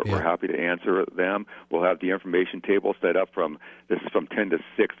questions. We're happy to answer them. We'll have the information table set up from 10 to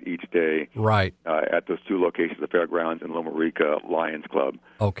 6 each day. Right. At those two locations, the fairgrounds and Loma Rica Lions Club.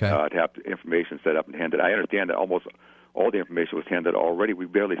 Okay. To have the information set up and handed. I understand that almost all the information was handed already. We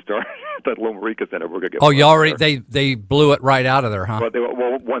barely started at that Loma Rica Center. We're going to get. Oh, you already they blew it right out of there, huh?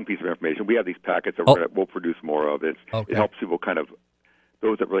 Well, one piece of information. We have these packets that we'll produce more of. It helps people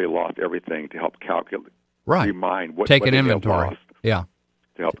those that really lost everything, to help calculate, remind what take an they inventory. Lost, yeah.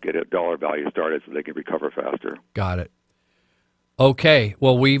 To help get a dollar value started so they can recover faster. Got it. Okay.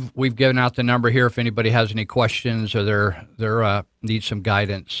 Well, we've given out the number here if anybody has any questions or they're need some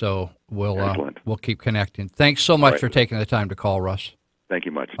guidance. So we'll keep connecting. Thanks so much for taking the time to call, Russ. Thank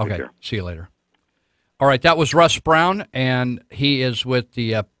you much. Okay. Take care. See you later. All right. That was Russ Brown, and he is with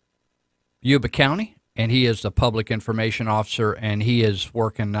the Yuba County, and he is the public information officer, and he is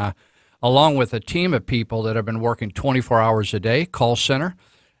working along with a team of people that have been working 24 hours a day, call center,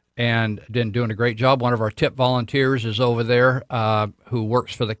 and been doing a great job. One of our TIP volunteers is over there who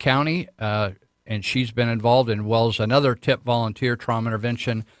works for the county, and she's been involved, and Wells, another TIP volunteer, trauma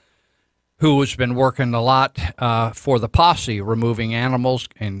intervention, who has been working a lot for the posse, removing animals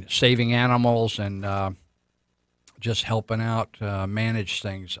and saving animals and just helping out manage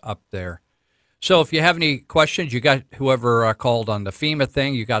things up there. So if you have any questions, you got whoever called on the FEMA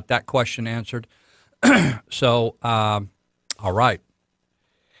thing, you got that question answered. So, all right.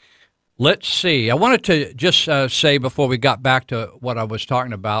 Let's see. I wanted to just say before we got back to what I was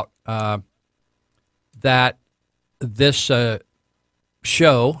talking about that this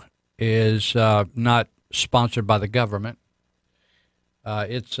show is not sponsored by the government.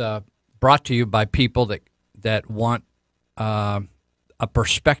 It's brought to you by people that want a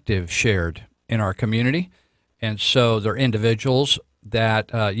perspective shared in our community. And so they're individuals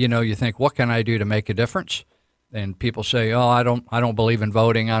that, you think, what can I do to make a difference? And people say, oh, I don't believe in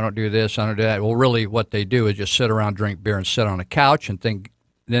voting. I don't do this. I don't do that. Well, really what they do is just sit around, drink beer, and sit on a couch and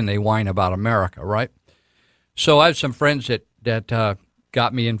then they whine about America, right? So I have some friends that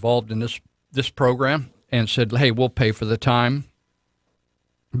got me involved in this program and said, hey, we'll pay for the time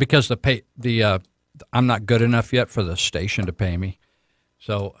because I'm not good enough yet for the station to pay me.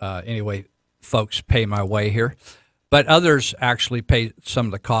 So anyway, folks pay my way here. But others actually pay some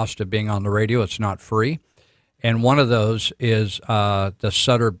of the cost of being on the radio. It's not free. And one of those is the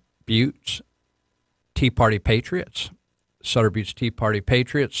Sutter Buttes Tea Party Patriots. Sutter Buttes Tea Party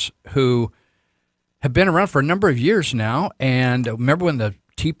Patriots, who have been around for a number of years now. And remember when the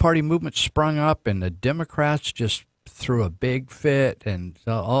Tea Party movement sprung up and the Democrats just threw a big fit and,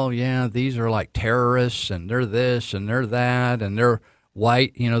 oh, yeah, these are like terrorists and they're this and they're that and they're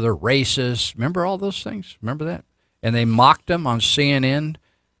white, they're racist. Remember all those things? Remember that? And they mocked them on CNN,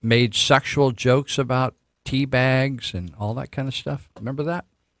 made sexual jokes about tea bags and all that kind of stuff. Remember that?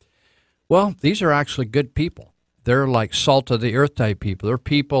 Well, these are actually good people. They're like salt of the earth type people. They're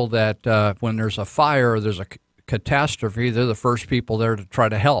people that when there's a fire or there's a catastrophe, they're the first people there to try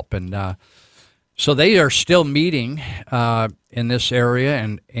to help. And so they are still meeting in this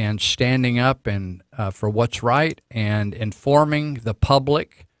area and standing up and for what's right and informing the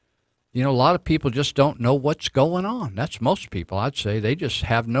public a lot of people just don't know what's going on. That's most people, I'd say. They just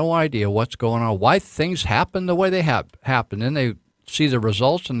have no idea what's going on, why things happen the way they happen. Then they see the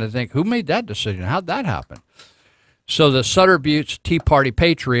results and they think, who made that decision? How'd that happen? So the Sutter Buttes Tea Party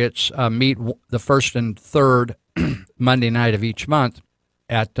Patriots meet the first and third Monday night of each month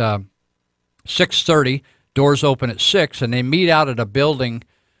at 6:30. Doors open at 6, and they meet out at a building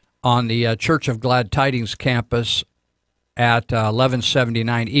on the Church of Glad Tidings campus at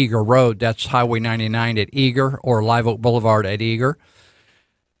 1179 Eager Road. That's Highway 99 at Eager, or Live Oak Boulevard at Eager.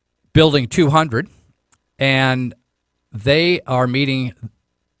 Building 200. And they are meeting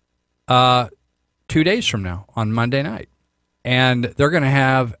 2 days from now on Monday night. And they're going to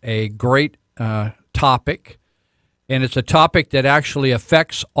have a great topic. And it's a topic that actually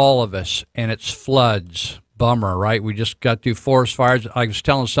affects all of us, and it's floods. Bummer, right? We just got through forest fires. I was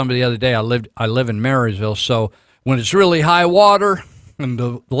telling somebody the other day, I live in Marysville, so when it's really high water and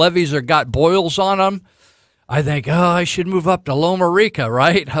the levees are got boils on them, I think, I should move up to Loma Rica,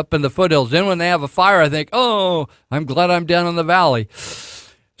 right? Up in the foothills. Then when they have a fire, I think, I'm glad I'm down in the valley.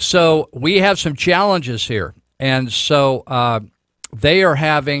 So we have some challenges here. And so they are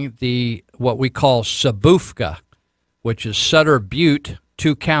having what we call Sabufka, which is Sutter Butte,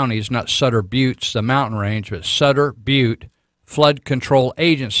 2 counties, not Sutter Buttes, the mountain range, but Sutter Butte Flood Control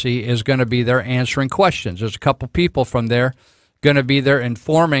Agency is going to be there answering questions. There's a couple people from there going to be there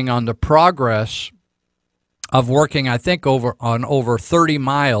informing on the progress of working, I think, on over 30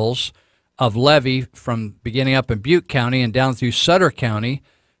 miles of levee from beginning up in Butte County and down through Sutter County,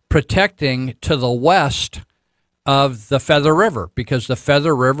 protecting to the west of the Feather River, because the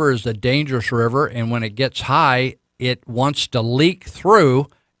Feather River is a dangerous river, and when it gets high, it wants to leak through,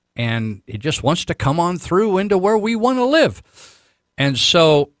 and it just wants to come on through into where we want to live. And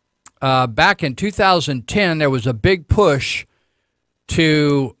so back in 2010, there was a big push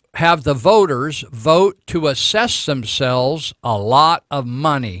to have the voters vote to assess themselves a lot of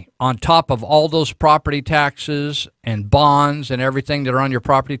money on top of all those property taxes and bonds and everything that are on your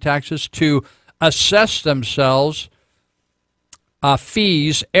property taxes, to assess themselves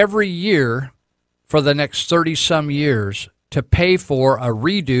fees every year for the next 30-some years to pay for a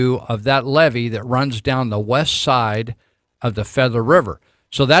redo of that levee that runs down the west side of the Feather River.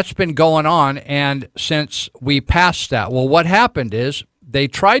 So that's been going on, and since we passed that, well, what happened is they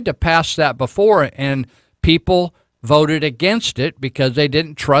tried to pass that before, and people voted against it because they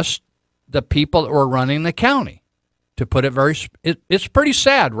didn't trust the people that were running the county. To put it it's pretty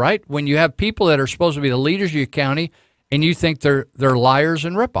sad, right? When you have people that are supposed to be the leaders of your county, and you think they're liars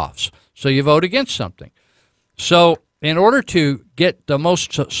and ripoffs. So you vote against something. So in order to get the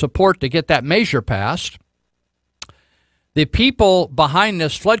most support to get that measure passed, the people behind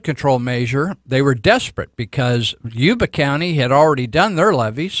this flood control measure, they were desperate because Yuba County had already done their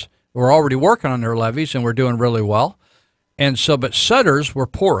levees, were already working on their levees, and were doing really well. And so, but Sutter's were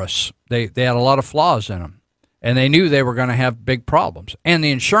porous. They had a lot of flaws in them. And they knew they were going to have big problems. And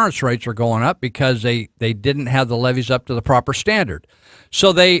the insurance rates are going up because they didn't have the levees up to the proper standard.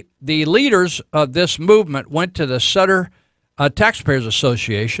 So the leaders of this movement went to the Sutter Taxpayers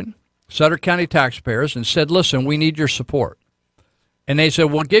Association, Sutter County taxpayers, and said, listen, we need your support. And they said,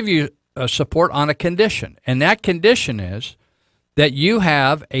 we'll give you support on a condition. And that condition is that you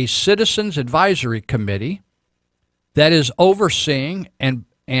have a Citizens Advisory Committee that is overseeing and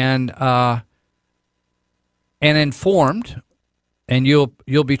informed, and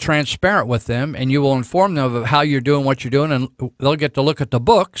you'll be transparent with them, and you will inform them of how you're doing what you're doing, and they'll get to look at the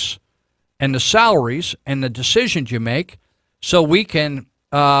books and the salaries and the decisions you make, so we can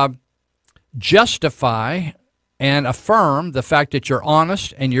justify and affirm the fact that you're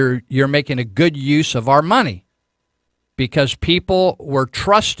honest and you're making a good use of our money, because people were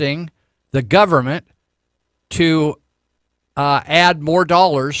trusting the government to add more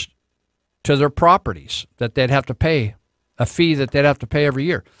dollars to their properties that they'd have to pay, a fee that they'd have to pay every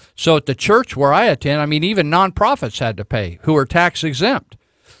year. So at the church where I attend, I mean, even nonprofits had to pay who are tax exempt.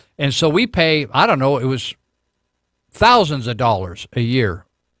 And so we pay, I don't know, it was thousands of dollars a year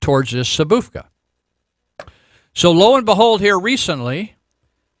towards this Sabufka. So lo and behold, here recently,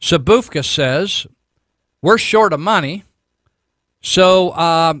 Sabufka says, we're short of money, so,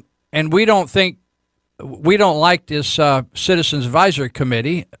 and we don't like this Citizens Advisory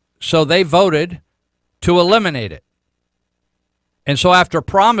Committee, so they voted to eliminate it. And so after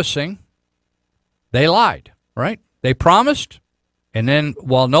promising, they lied, right? They promised, and then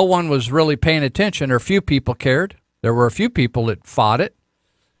while no one was really paying attention, or few people cared, there were a few people that fought it,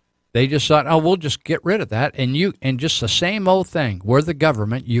 They just thought, oh, we'll just get rid of that. And just the same old thing. We're the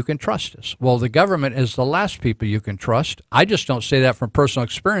government. You can trust us. Well, the government is the last people you can trust. I just don't say that from personal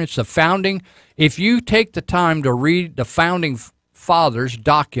experience. If you take the time to read the founding fathers'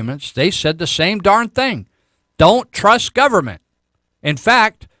 documents, they said the same darn thing. Don't trust government. In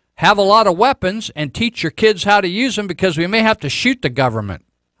fact, have a lot of weapons and teach your kids how to use them because we may have to shoot the government,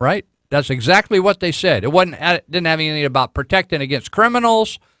 right? That's exactly what they said. It didn't have anything about protecting against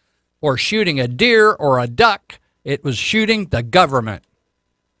criminals or shooting a deer or a duck. It was shooting the government.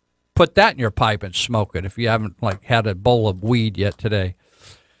 Put that in your pipe and smoke it if you haven't had a bowl of weed yet today.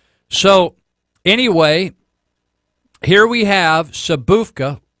 So anyway, here we have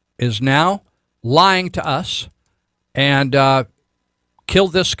Sabufka is now lying to us and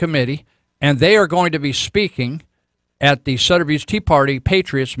killed this committee, and they are going to be speaking at the Sutter Butte Tea Party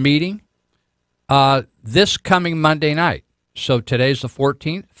Patriots meeting this coming Monday night. So today's the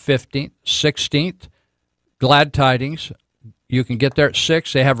 14th, 15th, 16th. Glad tidings. You can get there at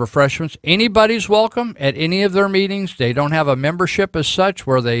 6. They have refreshments. Anybody's welcome at any of their meetings. They don't have a membership as such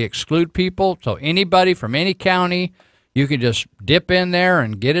where they exclude people. So anybody from any county, you can just dip in there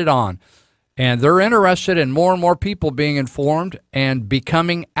and get it on. And they're interested in more and more people being informed and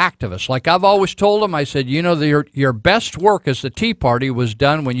becoming activists. Like I've always told them, I said, you know, your best work as the Tea Party was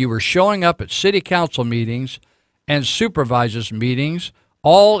done when you were showing up at city council meetings and supervisors meetings,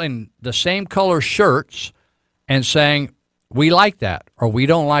 all in the same color shirts, and saying, we like that, or we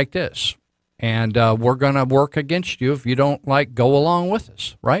don't like this, and we're going to work against you if you don't go along with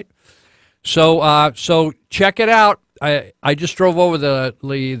us, right? So check it out. I just drove over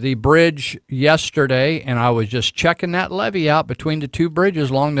the bridge yesterday, and I was just checking that levee out between the two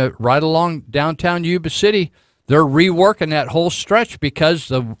bridges right along downtown Yuba City. They're reworking that whole stretch because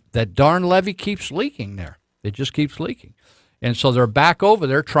that darn levee keeps leaking there. It just keeps leaking. And so they're back over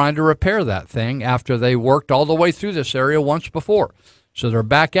there trying to repair that thing after they worked all the way through this area once before. So they're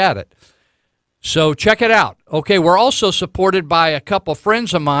back at it. So check it out. Okay, we're also supported by a couple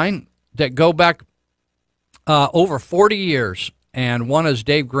friends of mine that go back over 40 years. And one is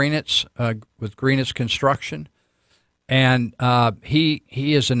Dave Greenitz with Greenitz Construction. And he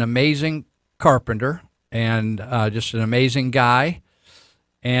is an amazing carpenter and just an amazing guy.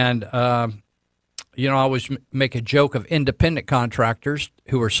 And you know, I always make a joke of independent contractors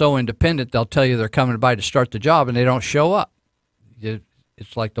who are so independent, they'll tell you they're coming by to start the job, and they don't show up.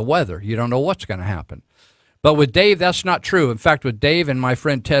 It's like the weather. You don't know what's going to happen. But with Dave, that's not true. In fact, with Dave and my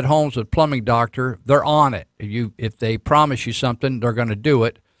friend Ted Holmes with Plumbing Doctor, they're on it. If they promise you something, they're going to do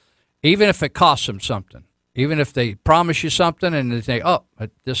it, even if it costs them something. Even if they promise you something and they say, oh,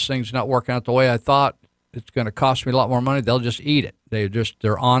 this thing's not working out the way I thought, it's going to cost me a lot more money, they'll just eat it.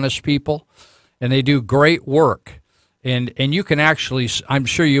 They're honest people. And they do great work. And you can actually, I'm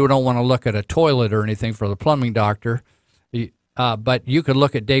sure you don't want to look at a toilet or anything for the Plumbing Doctor, but you could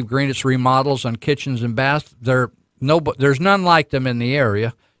look at Dave Greenitz remodels on kitchens and baths. There's none like them in the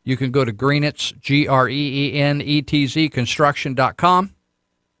area. You can go to Greenitz, Greenetz, construction.com,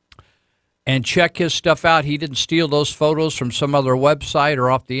 and check his stuff out. He didn't steal those photos from some other website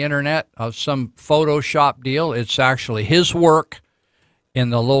or off the internet of some Photoshop deal. It's actually his work in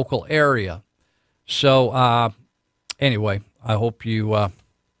the local area. So anyway, I hope you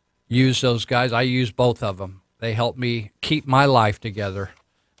use those guys. I use both of them. They help me keep my life together.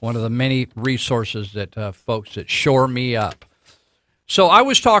 One of the many resources that folks that shore me up. So I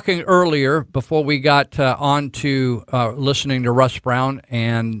was talking earlier before we got on to listening to Russ Brown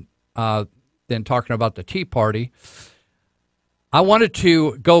and then talking about the Tea Party. I wanted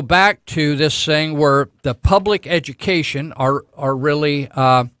to go back to this thing where the public education are really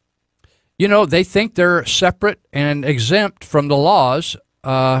you know, they think they're separate and exempt from the laws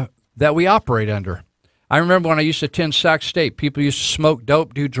that we operate under. I remember when I used to attend Sac State, people used to smoke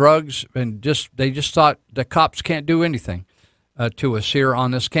dope, do drugs, and they just thought the cops can't do anything to us here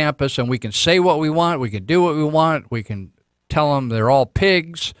on this campus, and we can say what we want, we can do what we want, we can tell them they're all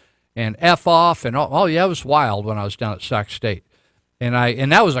pigs and F off, and oh yeah, it was wild when I was down at Sac State.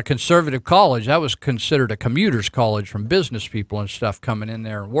 And that was a conservative college. That was considered a commuter's college from business people and stuff coming in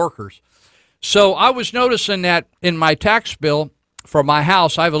there and workers. So I was noticing that in my tax bill for my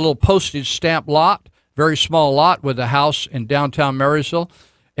house, I have a little postage stamp lot, very small lot with a house in downtown Marysville.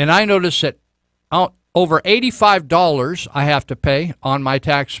 And I noticed that over $85 I have to pay on my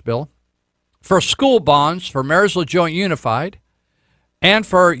tax bill for school bonds for Marysville Joint Unified and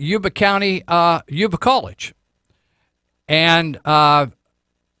for Yuba County, Yuba College. And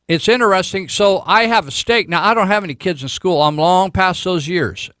it's interesting. So I have a stake. Now, I don't have any kids in school. I'm long past those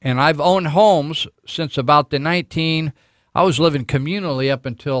years. And I've owned homes since about the I was living communally up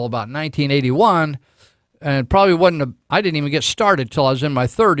until about 1981, and probably I didn't even get started till I was in my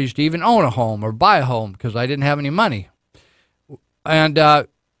 30s to even own a home or buy a home because I didn't have any money. And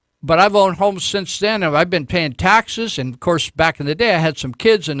but I've owned homes since then, and I've been paying taxes. And, of course, back in the day, I had some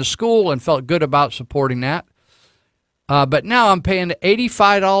kids in the school and felt good about supporting that. But now I'm paying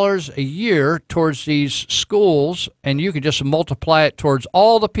 $85 a year towards these schools, and you can just multiply it towards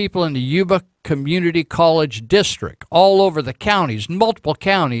all the people in the Yuba Community College District, all over the counties, multiple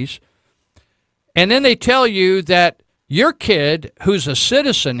counties. And then they tell you that your kid, who's a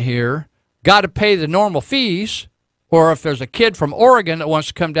citizen here, got to pay the normal fees. Or if there's a kid from Oregon that wants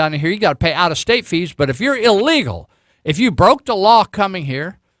to come down here, you got to pay out-of-state fees. But if you're illegal, if you broke the law coming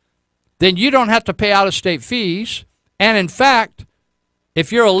here, then you don't have to pay out-of-state fees. And in fact,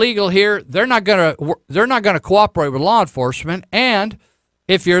 if you're illegal here, they're not going to cooperate with law enforcement. And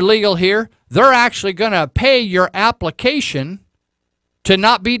if you're illegal here, they're actually going to pay your application to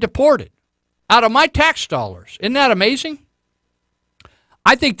not be deported out of my tax dollars. Isn't that amazing?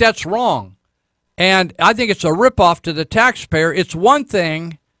 I think that's wrong. And I think it's a ripoff to the taxpayer. It's one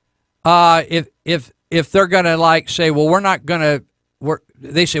thing if they're going to like say, well, we're not going to.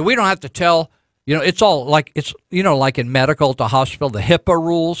 They say we don't have to tell. It's all like like in medical, to hospital, the HIPAA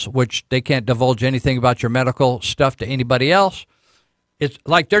rules, which they can't divulge anything about your medical stuff to anybody else. It's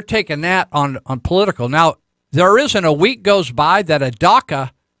like they're taking that on political. Now there isn't a week goes by that a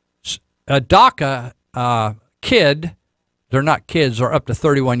DACA kid, they're not kids, they're up to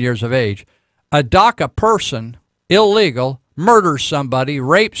 31 years of age. A DACA person, illegal, murders somebody,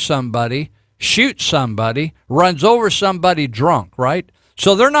 rapes somebody, shoots somebody, runs over somebody drunk, right?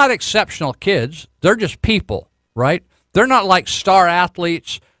 So they're not exceptional kids. They're just people, right? They're not like star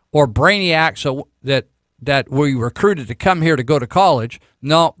athletes or brainiacs that we recruited to come here to go to college.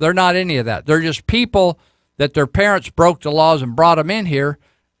 No, they're not any of that. They're just people that their parents broke the laws and brought them in here,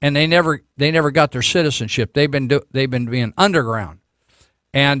 and they never got their citizenship. They've been being underground.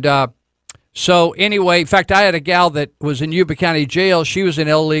 And so anyway, in fact, I had a gal that was in Yuba County Jail. She was an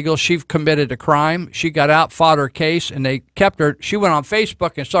illegal. She committed a crime. She got out, fought her case, and they kept her. She went on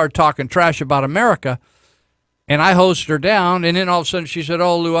Facebook and started talking trash about America, and I hosed her down. And then all of a sudden she said,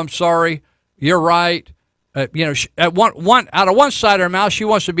 "Oh, Lou, I'm sorry. You're right." At one out of one side of her mouth, she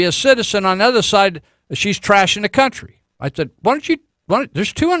wants to be a citizen. On the other side, she's trashing the country. I said,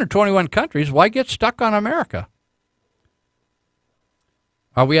 there's 221 countries. Why get stuck on America?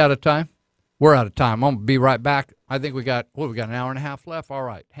 Are we out of time? We're out of time. I'm going to be right back. I think we got an hour and a half left. All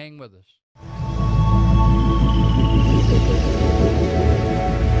right, hang with us.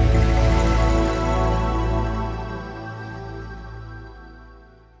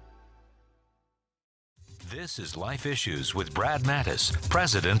 This is Life Issues with Brad Mattis,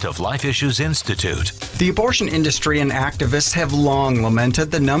 president of Life Issues Institute. The abortion industry and activists have long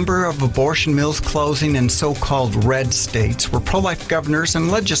lamented the number of abortion mills closing in so-called red states where pro-life governors and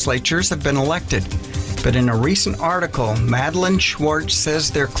legislatures have been elected. But in a recent article, Madeline Schwartz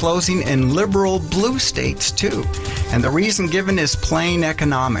says they're closing in liberal blue states too. And the reason given is plain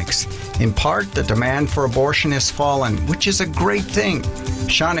economics. In part, the demand for abortion has fallen, which is a great thing.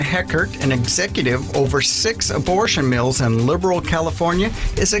 Shauna Heckert, an executive over 6 abortion mills in liberal California,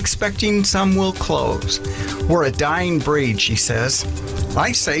 is expecting some will close. We're a dying breed, she says.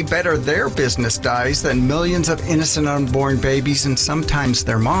 I say better their business dies than millions of innocent unborn babies and sometimes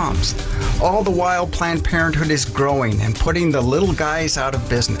their moms. All the while, Planned Parenthood is growing and putting the little guys out of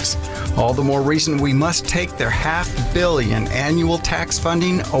business. All the more reason we must take their $500 million annual tax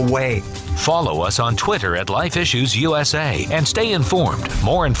funding away. Follow us on Twitter at Life Issues USA and stay informed,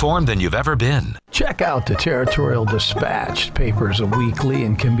 more informed than you've ever been. Check out the Territorial Dispatch. Papers are weekly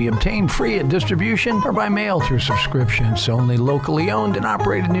and can be obtained free at distribution or by mail through subscription. It's the only locally owned and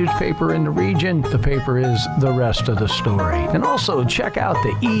operated newspaper in the region. The paper is the rest of the story. And also check out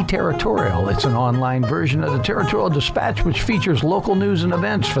the E-Territorial. It's an online version of the Territorial Dispatch which features local news and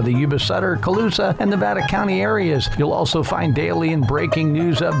events for the Yuba, Sutter, Colusa, and Nevada County areas. You'll also find daily and breaking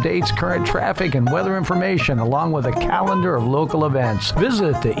news updates, current traffic, and weather information along with a calendar of local events.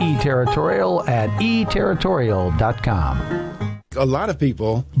 Visit the E-Territorial at eterritorial.com. A lot of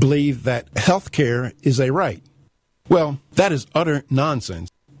people believe that health care is a right. Well, that is utter nonsense.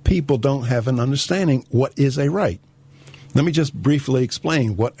 People don't have an understanding what is a right. Let me just briefly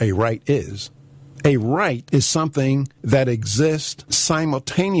explain what a right is. A right is something that exists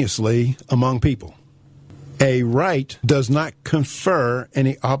simultaneously among people. A right does not confer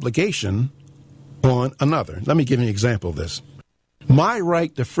any obligation on another. Let me give you an example of this. My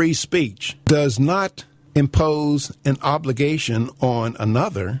right to free speech does not impose an obligation on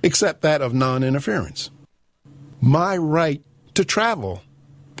another except that of non-interference. my right to travel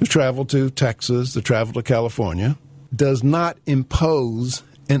to Texas, to travel to California, does not impose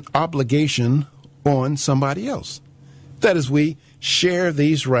an obligation on somebody else. That is, we share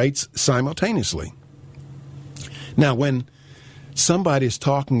these rights simultaneously. Now, when somebody is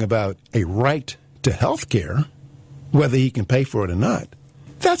talking about a right to health care, whether he can pay for it or not,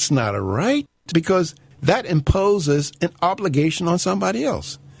 that's not a right, because that imposes an obligation on somebody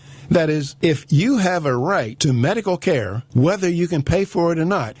else. That is, if you have a right to medical care, whether you can pay for it or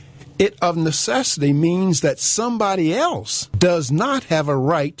not, it of necessity means that somebody else does not have a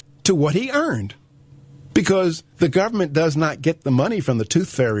right to what he earned. Because the government does not get the money from the Tooth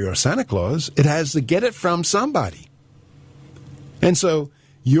Fairy or Santa Claus. It has to get it from somebody. And so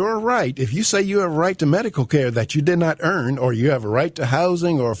you're right. If you say you have a right to medical care that you did not earn, or you have a right to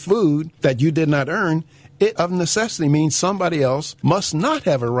housing or food that you did not earn, it of necessity means somebody else must not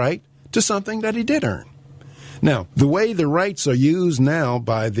have a right to something that he did earn. Now, the way the rights are used now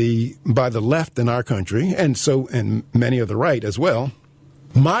by the left in our country, and many of the right as well,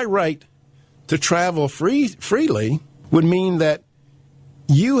 my right to travel freely would mean that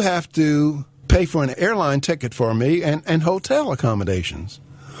you have to pay for an airline ticket for me and hotel accommodations.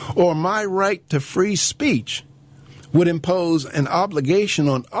 Or my right to free speech would impose an obligation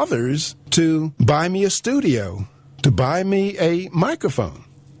on others to buy me a studio, to buy me a microphone.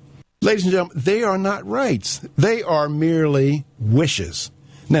 Ladies and gentlemen, they are not rights. They are merely wishes.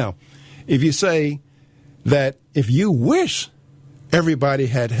 Now, if you say that if you wish everybody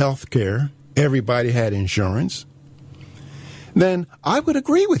had health care, everybody had insurance, then I would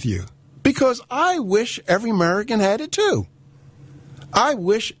agree with you, because I wish every American had it too. I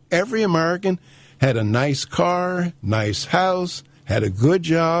wish every American had a nice car, nice house, had a good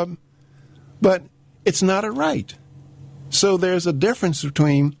job, but it's not a right. So there's a difference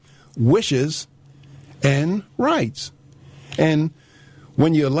between wishes and rights. And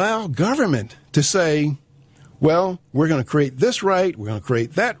when you allow government to say, well, we're going to create this right, we're going to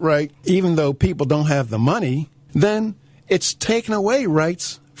create that right, even though people don't have the money, then it's taking away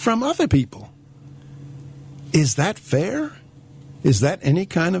rights from other people. Is that fair? Is that any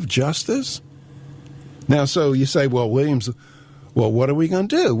kind of justice? Now, so you say, well, Williams, well, what are we going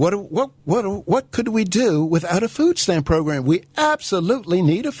to do? What could we do without a food stamp program? We absolutely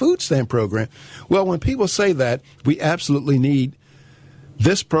need a food stamp program. Well, when people say that we absolutely need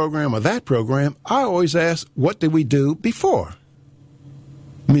this program or that program, I always ask, what did we do before?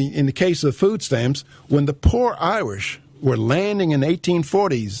 I mean, in the case of food stamps, when the poor Irish were landing in the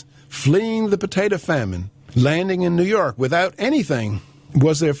 1840s, fleeing the potato famine, landing in New York without anything,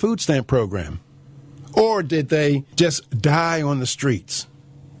 was there a food stamp program? Or did they just die on the streets?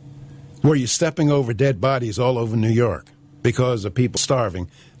 Were you stepping over dead bodies all over New York because of people starving?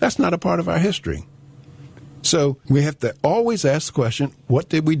 That's not a part of our history. So we have to always ask the question, what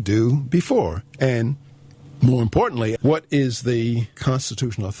did we do before? And more importantly, what is the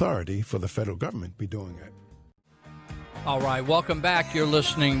constitutional authority for the federal government to be doing it? All right, welcome back. You're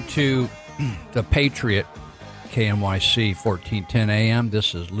listening to The Patriot, KNYC 1410 AM.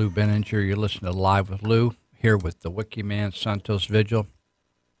 This is Lou Benninger. You're listening to Live with Lou, here with the Wiki Man, Santos Vigil.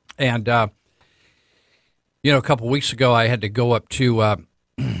 And, a couple weeks ago, I had to go up to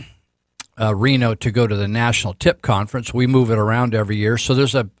Reno to go to the National TIP Conference. We move it around every year. So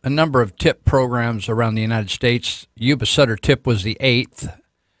there's a number of TIP programs around the United States. Yuba Sutter TIP was the 8th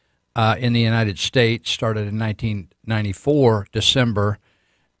in the United States, started in 1994, December.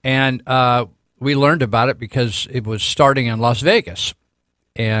 And we learned about it because it was starting in Las Vegas.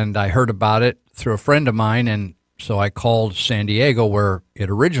 And I heard about it through a friend of mine, and so I called San Diego, where it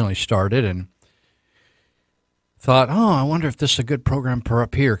originally started, and thought, I wonder if this is a good program for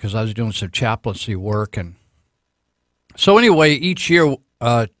up here, because I was doing some chaplaincy work. And so anyway, each year,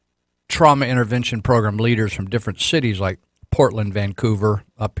 trauma intervention program leaders from different cities like Portland, Vancouver,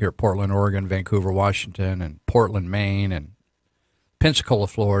 up here, Portland, Oregon, Vancouver, Washington, and Portland, Maine, and Pensacola,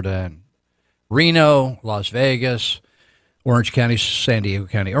 Florida, and Reno, Las Vegas, Orange County, San Diego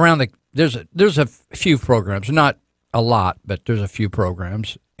County. There's a few programs, not a lot, but there's a few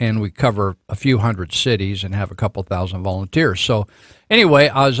programs, and we cover a few hundred cities and have a couple thousand volunteers. So anyway,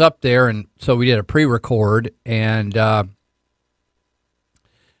 I was up there, and so we did a pre-record, and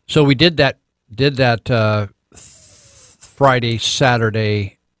so we did that Friday,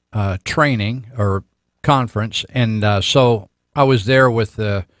 Saturday training or conference, and so I was there with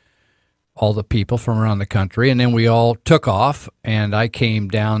all the people from around the country, and then we all took off, and I came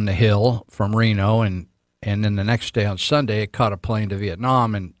down the hill from Reno, and then the next day on Sunday, I caught a plane to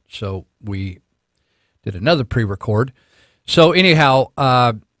Vietnam, and so we did another pre-record. So anyhow,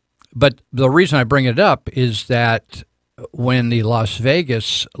 But the reason I bring it up is that when the Las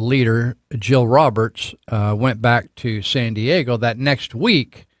Vegas leader, Jill Roberts, went back to San Diego, that next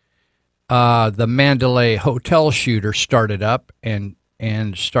week, the Mandalay hotel shooter started up and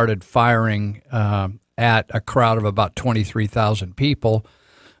started firing at a crowd of about 23,000 people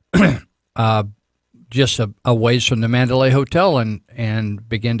just a ways from the Mandalay Hotel and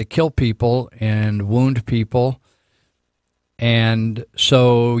began to kill people and wound people. And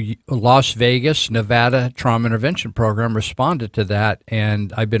so Las Vegas, Nevada Trauma Intervention Program responded to that.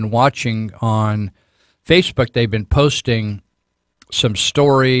 And I've been watching on Facebook, they've been posting some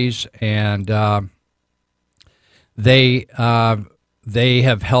stories, and they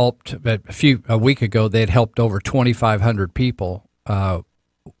have helped. A week ago, they had helped over 2,500 people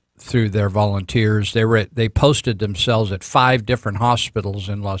through their volunteers. They posted themselves at 5 different hospitals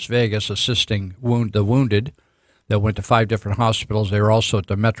in Las Vegas, assisting the wounded. They went to 5 different hospitals. They were also at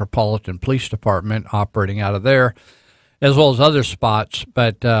the Metropolitan Police Department, operating out of there, as well as other spots.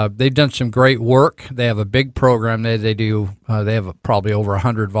 But they've done some great work. They have a big program. They have probably over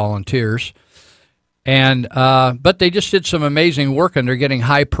 100 volunteers. And but they just did some amazing work, and they're getting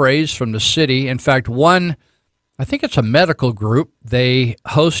high praise from the city. In fact, I think it's a medical group, they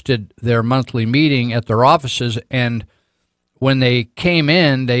hosted their monthly meeting at their offices, and when they came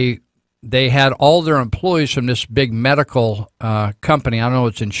in, they had all their employees from this big medical company, I don't know,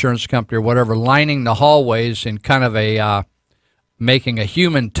 it's insurance company or whatever, lining the hallways in kind of making a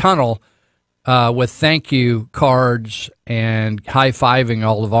human tunnel with thank you cards and high-fiving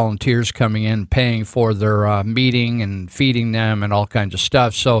all the volunteers coming in, paying for their meeting and feeding them and all kinds of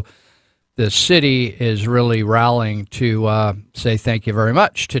stuff. So the city is really rallying to say thank you very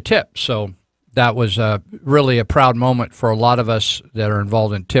much to TIP. So that was really a proud moment for a lot of us that are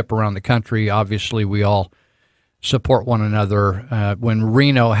involved in TIP around the country. Obviously, we all support one another. When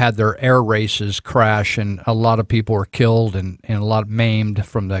Reno had their air races crash and a lot of people were killed and a lot maimed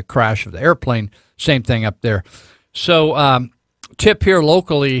from the crash of the airplane, same thing up there. So TIP here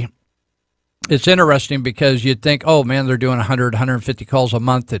locally, it's interesting because you'd think, oh, man, they're doing 100, 150 calls a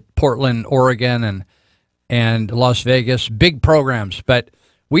month at Portland, Oregon, and Las Vegas, big programs. But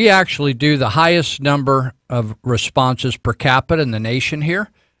we actually do the highest number of responses per capita in the nation here.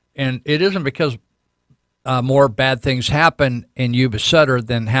 And it isn't because more bad things happen in Yuba Sutter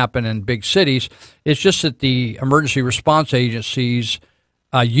than happen in big cities. It's just that the emergency response agencies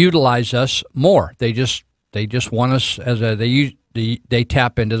utilize us more. They just want us they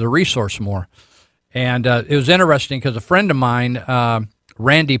tap into the resource more. And it was interesting because a friend of mine,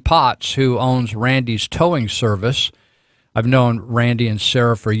 Randy Potts, who owns Randy's Towing Service, I've known Randy and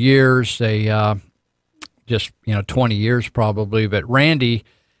Sarah for years. They 20 years probably. But Randy,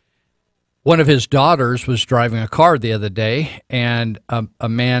 one of his daughters was driving a car the other day, and a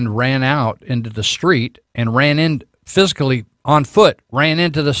man ran out into the street and ran in physically on foot, ran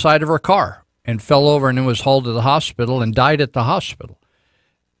into the side of her car and fell over and then was hauled to the hospital and died at the hospital.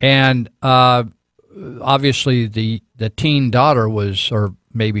 And obviously the teen daughter was, or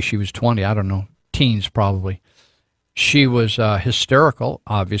maybe she was 20, I don't know, teens probably. She was hysterical,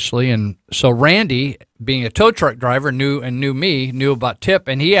 obviously. And so Randy, being a tow truck driver, knew about TIP.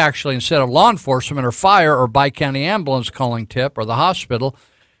 And he actually, instead of law enforcement or fire or bi-county ambulance calling TIP or the hospital,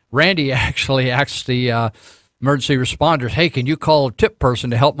 Randy actually asked the emergency responders, hey, can you call a TIP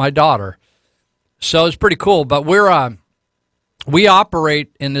person to help my daughter? So it's pretty cool. But we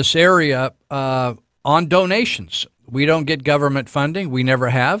operate in this area on donations. We don't get government funding. We never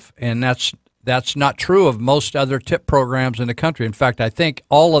have. And that's not true of most other TIP programs in the country. In fact, I think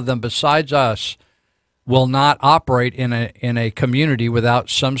all of them besides us will not operate in a community without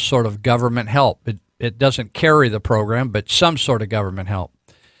some sort of government help. It doesn't carry the program, but some sort of government help.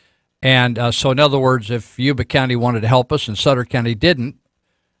 And so in other words, if Yuba County wanted to help us and Sutter County didn't,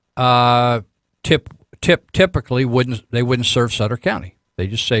 TIP typically wouldn't serve Sutter County. They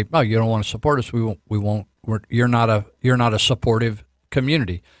just say, "Oh, you don't want to support us. We won't. You're not a supportive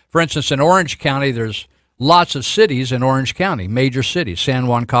community." For instance, in Orange County, there's lots of cities in Orange County, major cities: San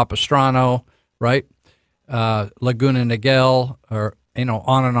Juan Capistrano, right, Laguna Niguel, or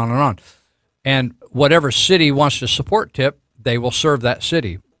on and on and on. And whatever city wants to support TIP, they will serve that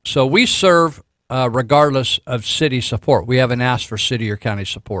city. So we serve regardless of city support. We haven't asked for city or county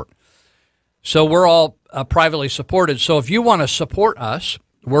support. So we're all privately supported. So if you want to support us,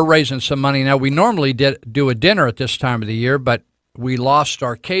 we're raising some money now. We normally do a dinner at this time of the year, but we lost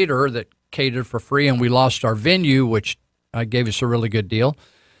our caterer that catered for free, and we lost our venue, which gave us a really good deal.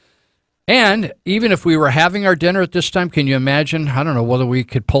 And even if we were having our dinner at this time, can you imagine? I don't know whether we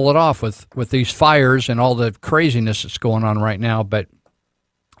could pull it off with these fires and all the craziness that's going on right now. But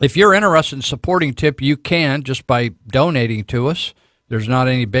if you're interested in supporting TIP, you can just by donating to us. There's not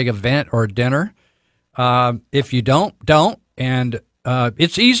any big event or dinner. If you don't. And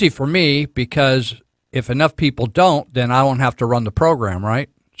it's easy for me because if enough people don't, then I won't have to run the program, right?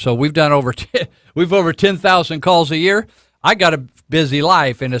 So we've done over 10,000 calls a year. I got a busy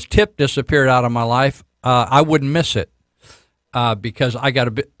life, and as TIP disappeared out of my life, I wouldn't miss it because I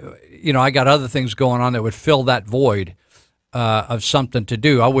got I got other things going on that would fill that void of something to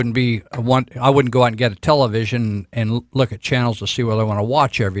do. I wouldn't go out and get a television and look at channels to see what I want to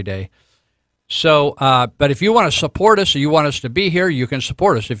watch every day. So, but if you want to support us or you want us to be here, you can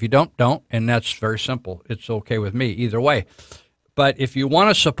support us. If you don't, and that's very simple. It's okay with me either way. But if you want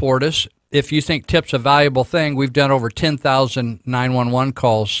to support us, if you think TIP's a valuable thing, we've done over 10,000 911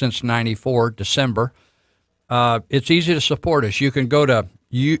 calls since '94, December. It's easy to support us. You can go to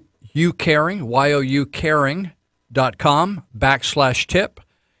youcaring, youcaring.com/tip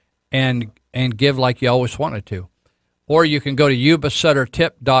and give like you always wanted to. Or you can go to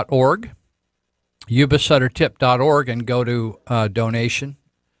yubasuttertip.org, yubasuttertip.org, and go to donation,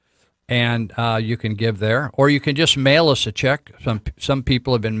 and you can give there. Or you can just mail us a check. Some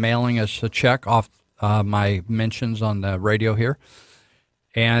people have been mailing us a check off my mentions on the radio here.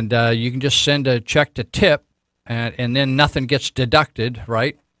 And you can just send a check to TIP, and then nothing gets deducted,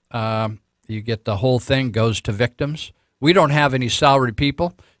 right? You get the whole thing goes to victims. We don't have any salaried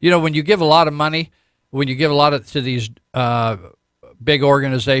people. You know, when you give a lot of money, when you give a lot to these big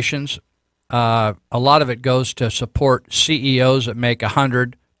organizations, a lot of it goes to support CEOs that make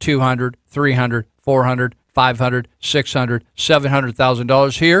 $100,000, $200,000, $300,000, $400,000, $500,000, $600,000,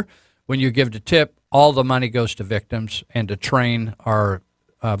 $700,000 here. When you give to TIP, all the money goes to victims and to train our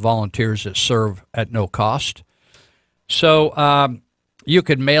volunteers that serve at no cost. So you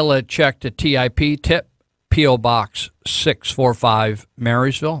could mail a check to TIP, P.O. Box 645,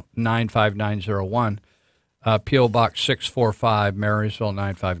 Marysville, 95901. P.O. Box 645, Marysville,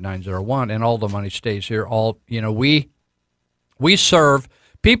 95901, and all the money stays here. We serve.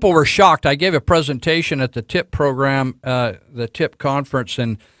 People were shocked. I gave a presentation at the TIP program, the TIP conference,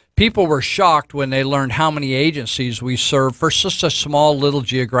 and people were shocked when they learned how many agencies we serve for just a small little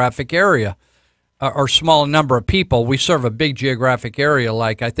geographic area. Or small number of people. We serve a big geographic area,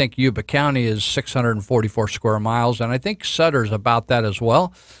 like I think Yuba County is 644 square miles, and I think Sutter's about that as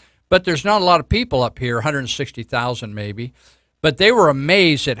well. But there's not a lot of people up here, 160,000 maybe. But they were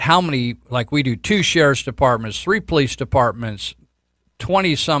amazed at how many, like we do 2 sheriff's departments, 3 police departments,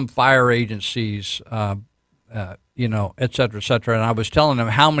 20-some fire agencies, et cetera, et cetera. And I was telling them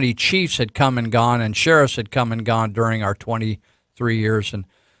how many chiefs had come and gone and sheriffs had come and gone during our 23 years. And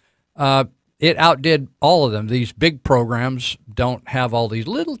it outdid all of them. These big programs don't have all these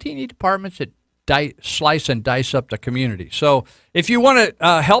little teeny departments that slice and dice up the community. So if you want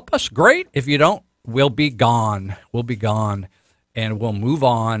to help us, great. If you don't, we'll be gone. We'll be gone, and we'll move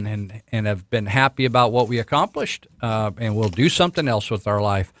on and have been happy about what we accomplished, and we'll do something else with our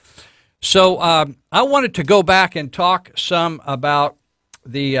life. So I wanted to go back and talk some about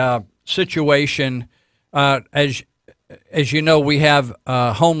the situation. As you know, we have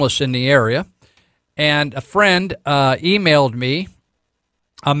homeless in the area, and a friend emailed me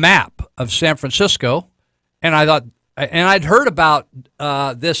a map of San Francisco, and I thought, and I'd heard about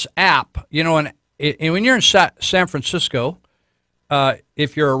this app, and when you're in San Francisco,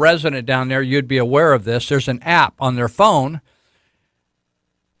 if you're a resident down there, you'd be aware of this. There's an app on their phone,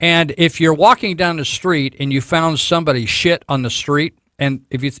 and if you're walking down the street and you found somebody shit on the street, and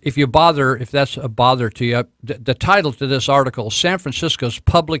if that's a bother to you, the title to this article, San Francisco's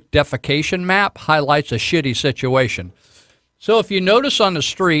Public Defecation Map highlights a shitty situation. So if you notice on the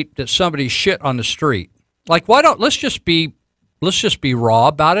street that somebody shit on the street, like let's just be raw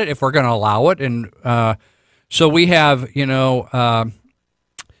about it if we're going to allow it. And so we have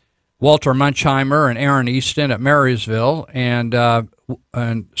Walter Munchheimer and Aaron Easton at Marysville, and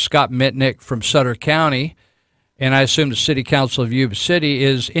Scott Mitnick from Sutter County. And I assume the City Council of Yuba City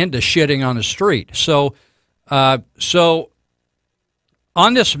is into shitting on the street. So on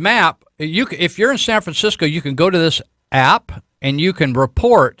this map, if you're in San Francisco, you can go to this app and you can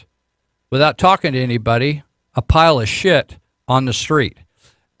report, without talking to anybody, a pile of shit on the street.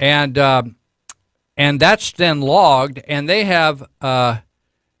 And that's then logged, and they have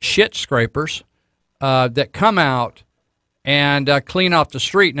shit scrapers that come out and clean off the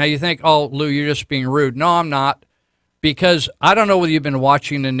street. Now you think, oh, Lou, you're just being rude. No, I'm not. Because I don't know whether you've been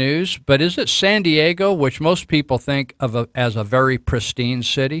watching the news, but is it San Diego, which most people think of as a very pristine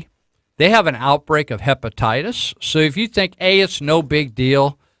city? They have an outbreak of hepatitis. So if you think, hey, it's no big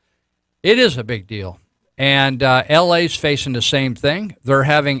deal, it is a big deal. And LA's facing the same thing. They're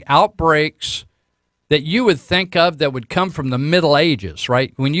having outbreaks that you would think of that would come from the Middle Ages,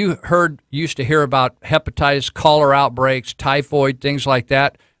 right? When you used to hear about hepatitis, cholera outbreaks, typhoid, things like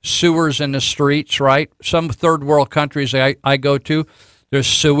that, sewers in the streets, right? Some third world countries I go to, there's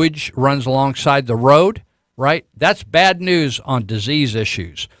sewage runs alongside the road, right? That's bad news on disease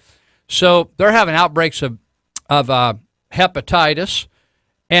issues. So they're having outbreaks of hepatitis.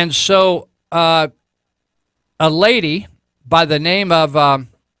 And so a lady by the name of,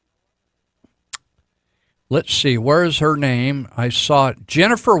 let's see, where's her name? I saw it.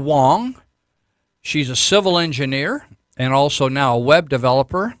 Jennifer Wong. She's a civil engineer and also now a web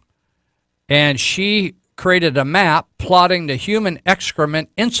developer. And she created a map plotting the human excrement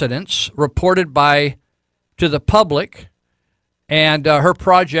incidents reported to the public. And her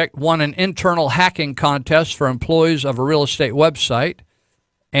project won an internal hacking contest for employees of a real estate website.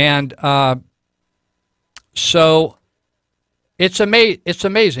 And so it's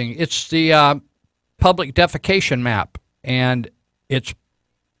amazing. It's the public defecation map, and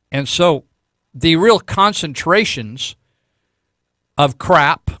so the real concentrations of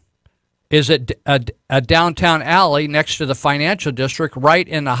crap is at a downtown alley next to the financial district, right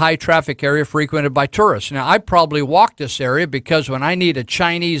in the high traffic area frequented by tourists. Now, I probably walk this area because when I need a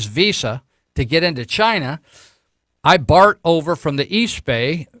Chinese visa to get into China, I BART over from the East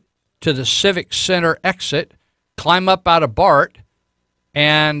Bay to the Civic Center exit, climb up out of BART,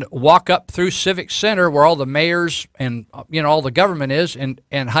 and walk up through Civic Center where all the mayors and all the government is, and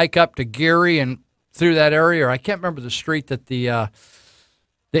hike up to Geary and through that area. Or I can't remember the street that the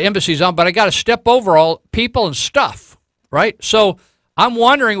embassy's on, but I got to step over all people and stuff, right? So I'm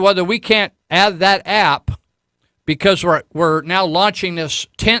wondering whether we can't add that app, because we're now launching this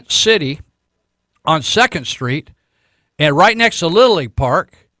tent city on 2nd Street and right next to Little League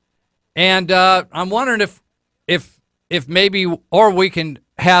Park, and I'm wondering if maybe, or we can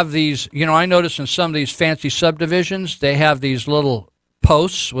have these, I notice in some of these fancy subdivisions, they have these little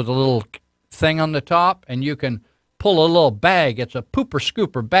posts with a little thing on the top, and you can pull a little bag. It's a pooper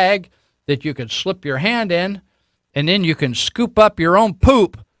scooper bag that you can slip your hand in, and then you can scoop up your own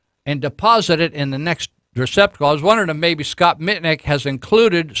poop and deposit it in the next receptacle. I was wondering if maybe Scott Mitnick has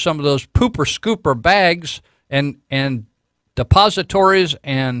included some of those pooper scooper bags and depositories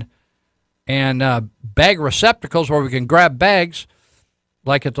and bag receptacles where we can grab bags,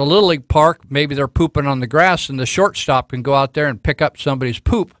 like at the Little League Park. Maybe they're pooping on the grass, and the shortstop can go out there and pick up somebody's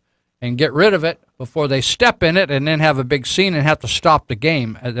poop and get rid of it before they step in it, and then have a big scene and have to stop the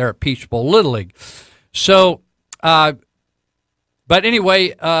game there at Peach Bowl Little League. So, but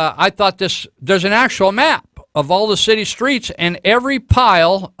anyway, I thought there's an actual map of all the city streets and every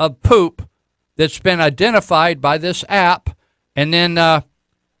pile of poop that's been identified by this app, and then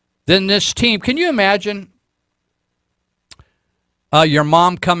this team. Can you imagine your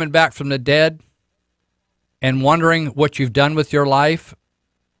mom coming back from the dead and wondering what you've done with your life?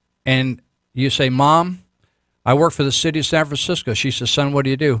 And you say, "Mom, I work for the city of San Francisco." She says, "Son, what do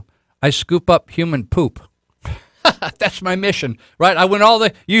you do?" "I scoop up human poop." That's my mission,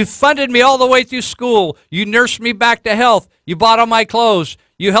 right? You funded me all the way through school. You nursed me back to health. You bought all my clothes.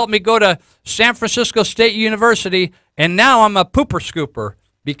 You helped me go to San Francisco State University. And now I'm a pooper scooper,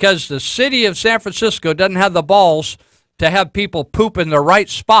 because the city of San Francisco doesn't have the balls to have people poop in the right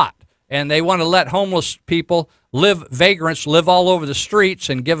spot. And they want to let homeless people vagrants live all over the streets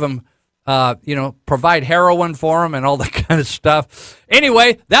and give them, provide heroin for them and all that kind of stuff.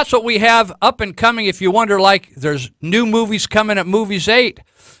 Anyway, that's what we have up and coming. If you wonder, there's new movies coming at Movies 8.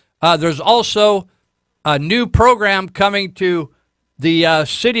 There's also a new program coming to the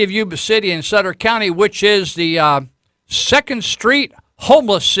city of Yuba City in Sutter County, which is the 2nd Street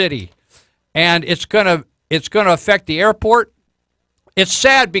Homeless City, and it's gonna affect the airport. It's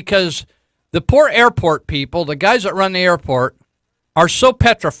sad because the poor airport people, the guys that run the airport, are so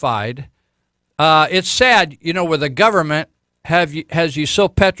petrified. It's sad, where the government has you so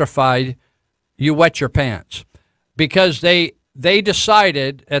petrified, you wet your pants, because they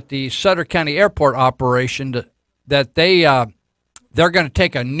decided at the Sutter County Airport operation that they're going to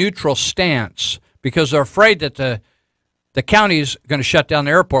take a neutral stance because they're afraid that the county's going to shut down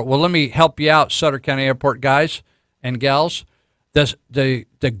the airport. Well, let me help you out, Sutter County Airport guys and gals.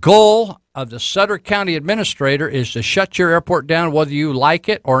 The goal of the Sutter County administrator is to shut your airport down, whether you like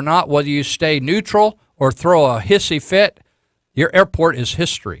it or not, whether you stay neutral or throw a hissy fit. Your airport is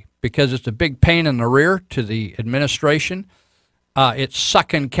history because it's a big pain in the rear to the administration. It's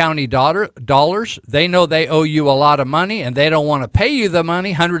sucking county dollars. They know they owe you a lot of money, and they don't want to pay you the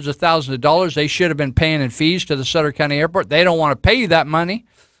money, hundreds of thousands of dollars they should have been paying in fees to the Sutter County Airport. They don't want to pay you that money.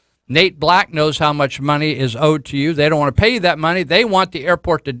 Nate Black knows how much money is owed to you. They don't want to pay you that money. They want the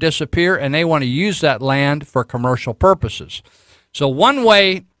airport to disappear, and they want to use that land for commercial purposes. So one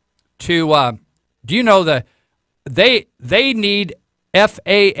way to, do you know that they need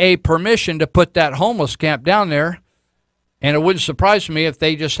FAA permission to put that homeless camp down there? And it wouldn't surprise me if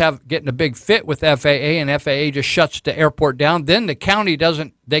they just getting a big fit with FAA and FAA just shuts the airport down. Then the county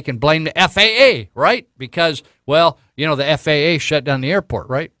they can blame the FAA, right? Because, well, you know, the FAA shut down the airport,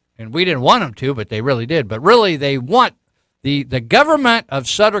 right? And we didn't want them to, but they really did. But really, they want, the government of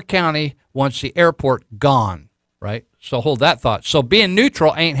Sutter County wants the airport gone, right? So hold that thought. So being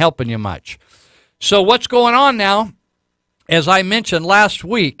neutral ain't helping you much. So what's going on now, as I mentioned last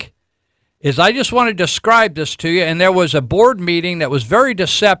week, is I just want to describe this to you. And there was a board meeting that was very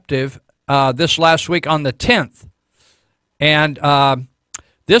deceptive this last week on the 10th. And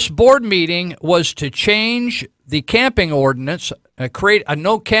this board meeting was to change the camping ordinance, create a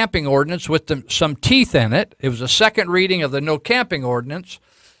no camping ordinance with some teeth in it. It was a second reading of the no camping ordinance.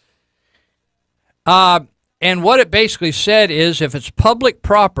 And what it basically said is if it's public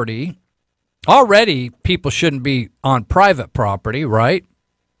property, already people shouldn't be on private property, right?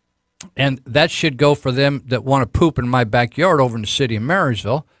 And that should go for them that want to poop in my backyard over in the city of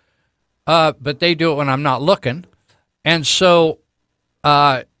Marysville. But they do it when I'm not looking. And so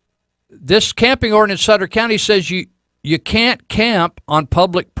this camping ordinance in Sutter County says you can't camp on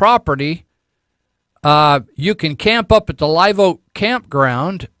public property. You can camp up at the Live Oak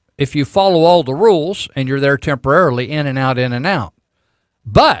campground if you follow all the rules and you're there temporarily, in and out, in and out.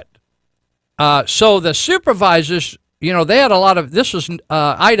 But so the supervisors, you know, they had a lot of, this was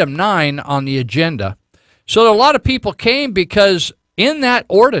item 9 on the agenda. So a lot of people came because in that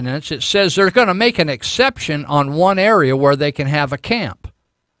ordinance, it says they're going to make an exception on one area where they can have a camp.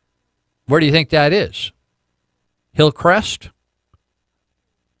 Where do you think that is? Hillcrest?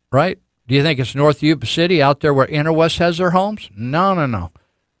 Right? Do you think it's North Yuba City out there where Interwest has their homes? No, no, no.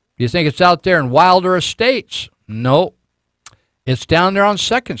 Do you think it's out there in Wilder Estates? No. It's down there on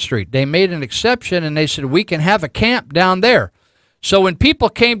 2nd Street. They made an exception, and they said, we can have a camp down there. So when people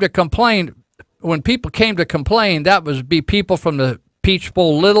came to complain, that would be people from the Peach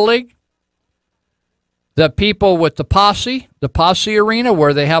Bowl Little League, the people with the Posse Arena,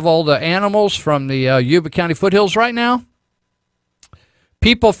 where they have all the animals from the Yuba County foothills right now,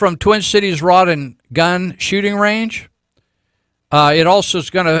 people from Twin Cities Rod and Gun Shooting Range. It also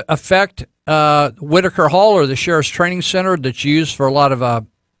is going to affect Whitaker Hall, or the Sheriff's Training Center, that's used for a lot of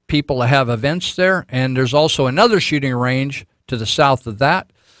people that have events there. And there's also another shooting range to the south of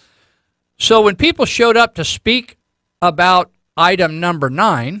that. So when people showed up to speak about item number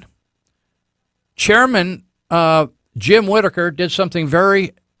 9, Chairman Jim Whitaker did something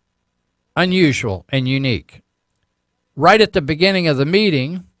very unusual and unique. Right at the beginning of the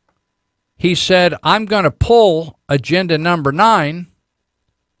meeting, he said, I'm going to pull agenda number 9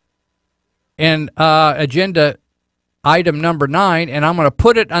 and agenda item number 9, and I'm going to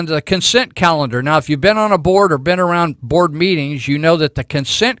put it under the consent calendar. Now, if you've been on a board or been around board meetings, you know that the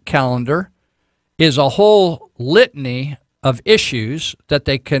consent calendar is a whole litany of issues that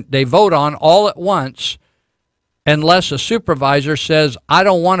they vote on all at once, unless a supervisor says, I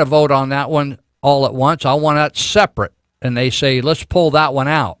don't want to vote on that one all at once. I want that separate. And they say, let's pull that one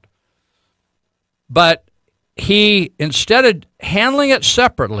out. But he, instead of handling it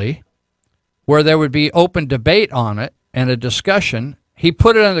separately, where there would be open debate on it and a discussion, he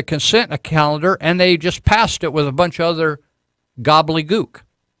put it on the consent calendar, and they just passed it with a bunch of other gobbledygook.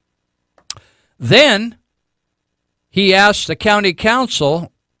 Then he asked the county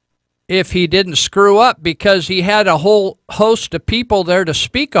council if he didn't screw up, because he had a whole host of people there to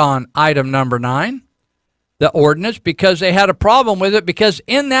speak on item number 9, the ordinance, because they had a problem with it, because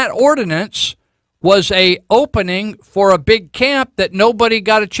in that ordinance was a opening for a big camp that nobody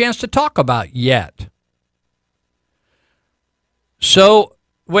got a chance to talk about yet. So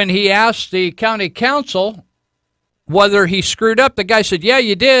when he asked the county council whether he screwed up, the guy said, yeah,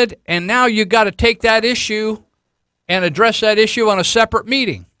 you did, and now you got to take that issue and address that issue on a separate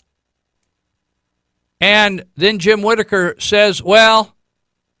meeting. And then Jim Whitaker says, well,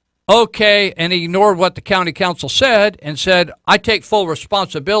 okay, and he ignored what the county council said and said, I take full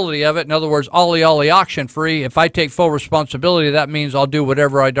responsibility of it. In other words, ollie auction free. If I take full responsibility, that means I'll do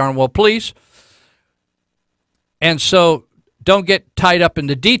whatever I darn well please. And so don't get tied up in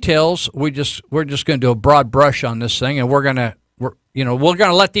the details. We're just going to do a broad brush on this thing, and we're going to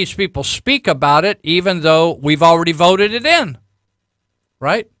let these people speak about it, even though we've already voted it in,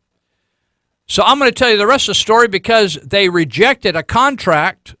 right? So I'm going to tell you the rest of the story, because they rejected a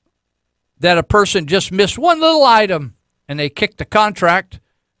contract that a person just missed one little item, and they kicked the contract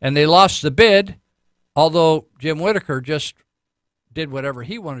And they lost the bid, although Jim Whittaker just did whatever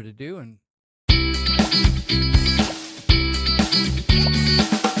he wanted to do. And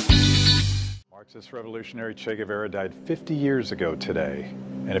Marxist revolutionary Che Guevara died 50 years ago today.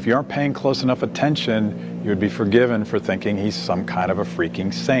 And if you aren't paying close enough attention, you would be forgiven for thinking he's some kind of a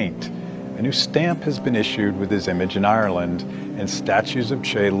freaking saint. A new stamp has been issued with his image in Ireland, and statues of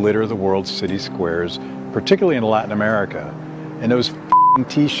Che litter the world's city squares, particularly in Latin America. And those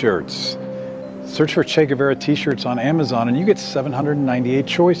t-shirts. Search for Che Guevara t-shirts on Amazon and you get 798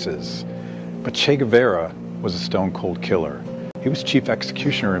 choices. But Che Guevara was a stone-cold killer. He was chief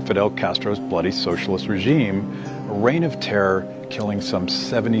executioner in Fidel Castro's bloody socialist regime, a reign of terror killing some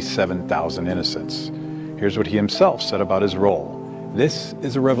 77,000 innocents. Here's what he himself said about his role. This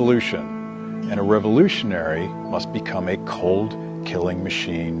is a revolution, and a revolutionary must become a cold killing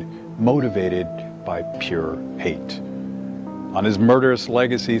machine motivated by pure hate. On his murderous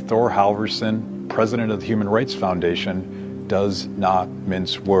legacy, Thor Halvorsen, president of the Human Rights Foundation, does not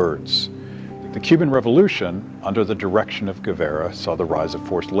mince words. The Cuban Revolution, under the direction of Guevara, saw the rise of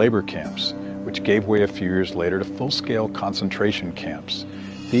forced labor camps, which gave way a few years later to full-scale concentration camps.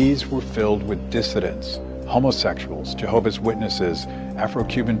 These were filled with dissidents, homosexuals, Jehovah's Witnesses,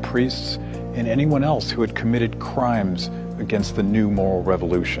 Afro-Cuban priests, and anyone else who had committed crimes against the new moral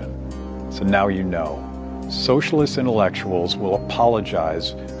revolution. So now you know. Socialist intellectuals will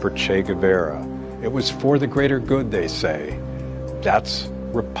apologize for Che Guevara. It was for the greater good, they say. That's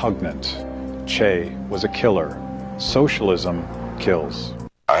repugnant. Che was a killer. Socialism kills.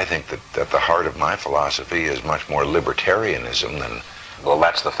 I think that at the heart of my philosophy is much more libertarianism than... Well,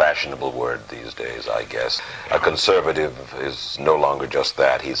 that's the fashionable word these days, I guess. A conservative is no longer just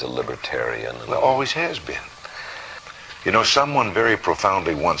that. He's a libertarian. Well, always has been. You know, someone very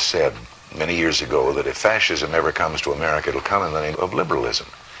profoundly once said many years ago that if fascism ever comes to America, it'll come in the name of liberalism.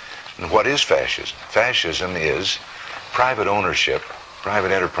 And what is fascism? Fascism is private ownership,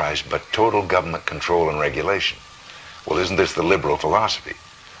 private enterprise, but total government control and regulation. Well, isn't this the liberal philosophy?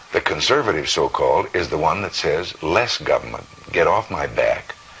 The conservative, so-called, is the one that says less government, get off my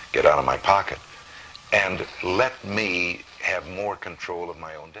back, get out of my pocket, and let me have more control of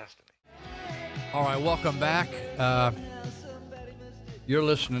my own destiny. all right, welcome back. You're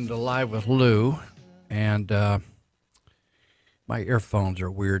listening to Live with Lou, and my earphones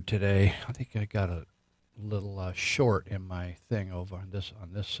are weird today. I think I got a little short in my thing over on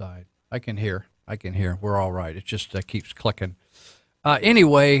this side. I can hear. We're all right. It just keeps clicking.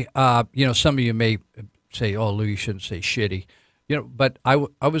 Anyway, some of you may say, "Oh, Lou, you shouldn't say shitty," But I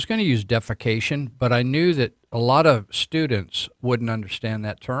was going to use defecation, but I knew that a lot of students wouldn't understand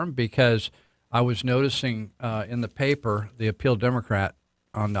that term because I was noticing in the paper, the Appeal Democrat,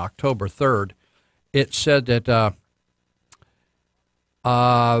 on October 3rd, it said that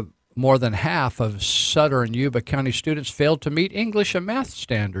more than half of Sutter and Yuba County students failed to meet English and math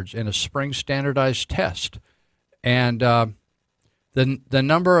standards in a spring standardized test. And the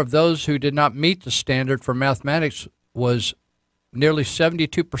number of those who did not meet the standard for mathematics was nearly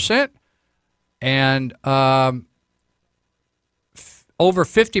 72%, and over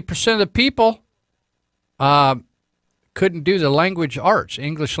 50% of the people couldn't do the language arts,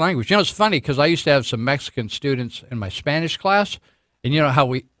 English language. It's funny because I used to have some Mexican students in my Spanish class, and how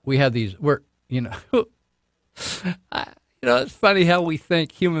we have these, it's funny how we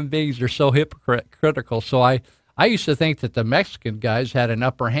think human beings are so hypocritical. So I used to think that the Mexican guys had an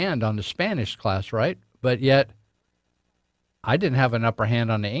upper hand on the Spanish class, right? But yet I didn't have an upper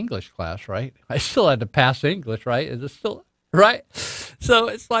hand on the English class, right? I still had to pass English, right? Is it still right? So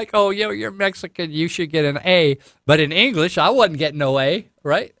it's like, oh, you're Mexican, you should get an A. But in English, I wasn't getting no A,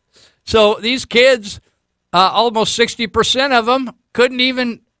 right? So these kids, almost 60% of them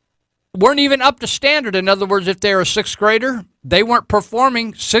weren't even up to standard. In other words, if they were a sixth grader, they weren't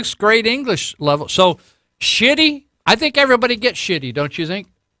performing sixth grade English level. So shitty, I think everybody gets shitty, don't you think?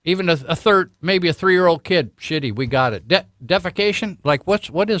 Even a third, maybe a 3-year-old kid, shitty, we got it. Defecation, like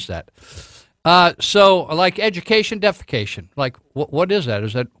what is that? So like education, defecation, like what is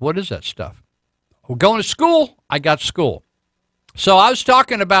that? What is that stuff? We're going to school. I got school. So I was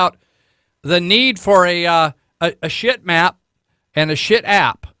talking about the need for a shit map and a shit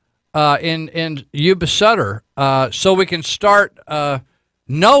app in Yuba Sutter, so we can start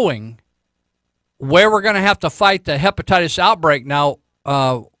knowing where we're going to have to fight the hepatitis outbreak. Now,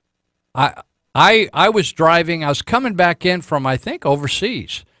 I was driving. I was coming back in from, I think,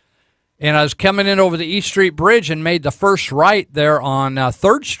 overseas. And I was coming in over the East Street Bridge and made the first right there on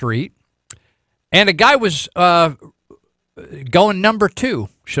 3rd Street. And a guy was going number 2.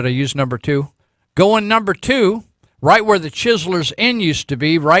 Should I use number 2? Going number 2, right where the Chiseler's Inn used to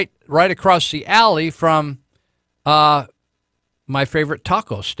be, right across the alley from my favorite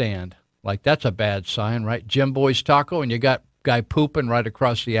taco stand. Like, that's a bad sign, right? Jim Boy's Taco, and you got guy pooping right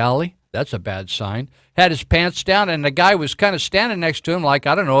across the alley. That's a bad sign. Had his pants down, and the guy was kind of standing next to him, like,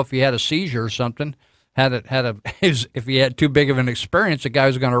 I don't know if he had a seizure or something. If he had too big of an experience, the guy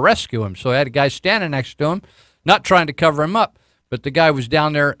was going to rescue him. So I had a guy standing next to him, not trying to cover him up, but the guy was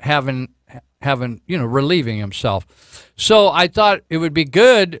down there having relieving himself. So I thought it would be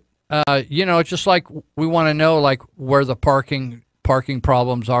good, it's just like we want to know, like, where the parking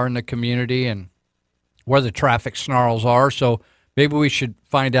problems are in the community and where the traffic snarls are. So maybe we should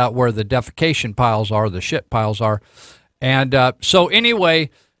find out where the defecation piles are, the shit piles are. And so anyway,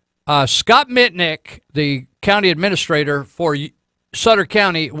 Scott Mitnick, the county administrator for Sutter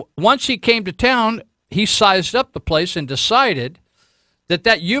County, once he came to town, he sized up the place and decided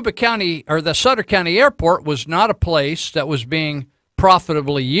that Yuba County or the Sutter County Airport was not a place that was being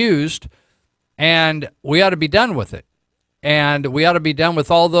profitably used, and we ought to be done with it. And we ought to be done with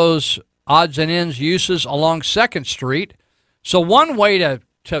all those odds and ends uses along 2nd Street. So one way to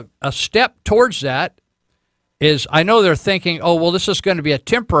a step towards that is, I know they're thinking, oh, well, this is going to be a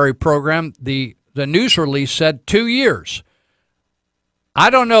temporary program. The news release said 2 years.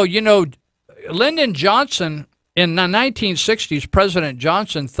 I don't know. Lyndon Johnson, in the 1960s, President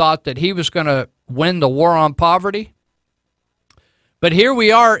Johnson thought that he was going to win the war on poverty. But here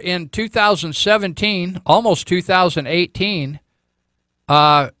we are in 2017, almost 2018.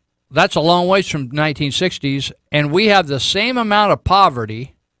 That's a long ways from 1960s, and we have the same amount of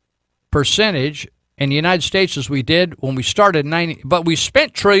poverty percentage in the United States as we did when we started but we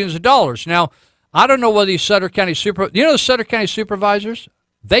spent trillions of dollars. Now, I don't know whether these Sutter County the Sutter County supervisors,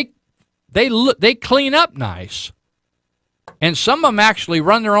 they clean up nice, and some of them actually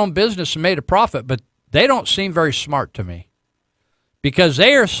run their own business and made a profit, but they don't seem very smart to me, because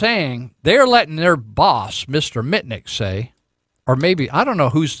they are saying, they're letting their boss, Mr. Mitnick, say, or maybe, I don't know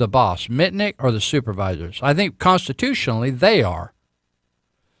who's the boss, Mitnick or the supervisors. I think constitutionally they are.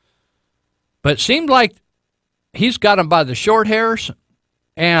 But it seemed like he's got them by the short hairs,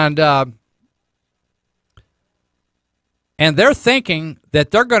 and they're thinking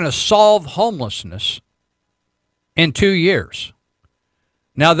that they're going to solve homelessness in 2 years.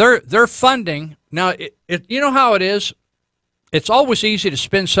 Now, they're funding. Now, you know how it is? It's always easy to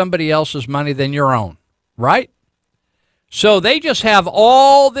spend somebody else's money than your own, right? So they just have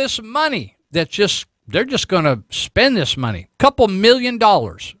all this money they're just going to spend this money, a couple $1 million,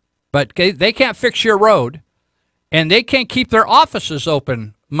 but they can't fix your road, and they can't keep their offices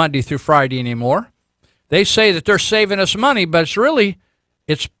open Monday through Friday anymore. They say that they're saving us money, but it's really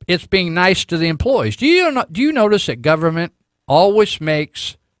it's being nice to the employees. Do you notice that government always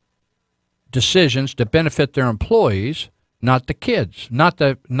makes decisions to benefit their employees, not the kids, not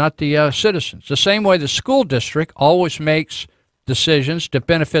the citizens? The same way the school district always makes decisions to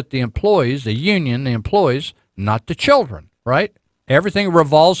benefit the employees, the union, the employees, not the children, right? Everything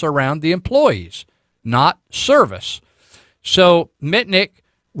revolves around the employees, not service. So Mitnick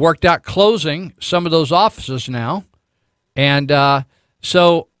worked out closing some of those offices now, and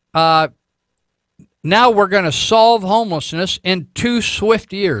so now we're going to solve homelessness in 2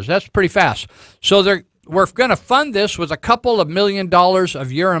 swift years. That's pretty fast. So we're going to fund this with a couple of $1 million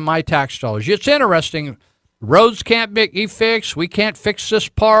of your and my tax dollars. It's interesting. Roads can't be fixed. We can't fix this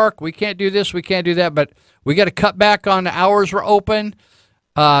park. We can't do this. We can't do that. But we got to cut back on the hours we're open.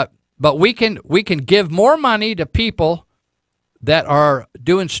 But we can give more money to people that are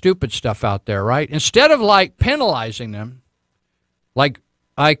doing stupid stuff out there, right? Instead of like penalizing them, like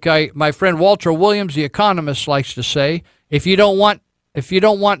my friend Walter Williams, the economist, likes to say, if you don't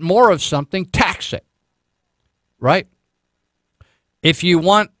want more of something, tax it, right? If you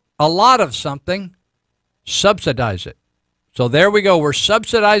want a lot of something, subsidize it. So there we go. We're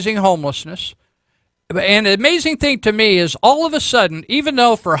subsidizing homelessness. And the amazing thing to me is all of a sudden, even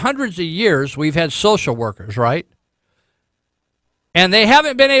though for hundreds of years we've had social workers, right? And they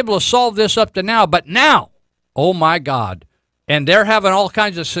haven't been able to solve this up to now, but now, oh my God. And they're having all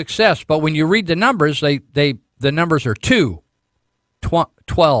kinds of success. But when you read the numbers, the numbers are 12.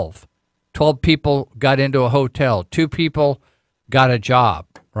 12 people got into a hotel. 2 people got a job,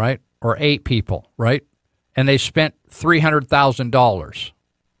 right? Or 8 people, right? And they spent $300,000.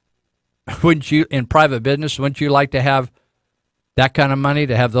 Wouldn't you, in private business, wouldn't you like to have that kind of money,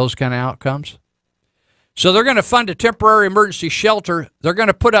 to have those kind of outcomes? So they're going to fund a temporary emergency shelter. They're going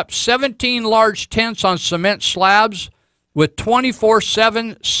to put up 17 large tents on cement slabs with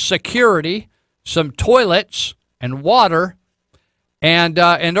 24/7 security, some toilets and water, and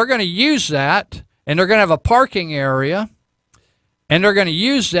they're going to use that. and they're going to have a parking area, and they're going to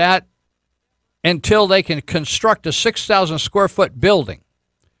use that until they can construct a 6,000 square foot building.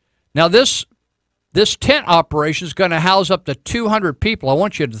 Now, this tent operation is going to house up to 200 people. I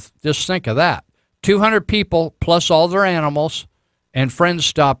want you to just think of that. 200 people plus all their animals and friends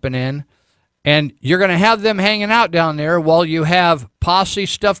stopping in. And you're going to have them hanging out down there while you have posse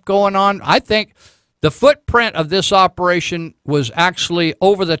stuff going on. I think the footprint of this operation was actually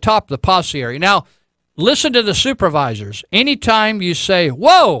over the top of the posse area. Now, listen to the supervisors. Anytime you say,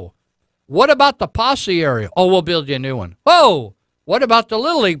 whoa, what about the posse area? Oh, we'll build you a new one. Whoa, what about the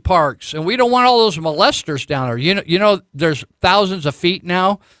Little League parks? And we don't want all those molesters down there. You know, there's thousands of feet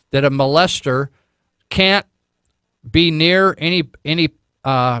now that a molester can't be near any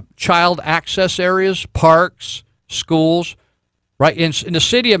child access areas, parks, schools, right? In the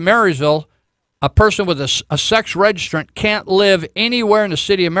city of Marysville, a person with a sex registrant can't live anywhere in the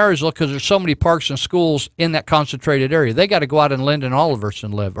city of Marysville because there's so many parks and schools in that concentrated area. They got to go out in Linden,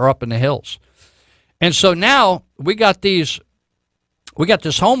 Oliverson live, or up in the hills. And so now we got this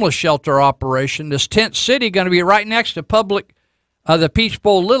homeless shelter operation, this tent city going to be right next to the Peach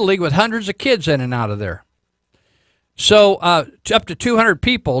Bowl Little League with hundreds of kids in and out of there. So up to 200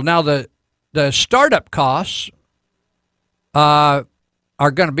 people. Now the startup costs are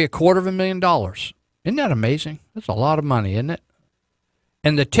going to be $250,000. Isn't that amazing? That's a lot of money, isn't it?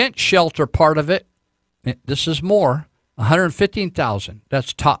 And the tent shelter part of it, this is more, $115,000.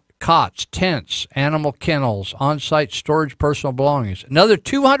 That's cots, tents, animal kennels, on-site storage, personal belongings. Another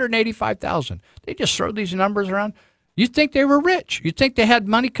 $285,000. They just throw these numbers around. You'd think they were rich. You'd think they had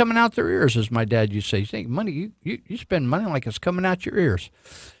money coming out their ears, as my dad used to say. You think money, you spend money like it's coming out your ears.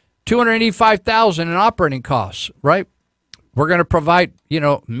 $285,000 in operating costs, right? We're going to provide,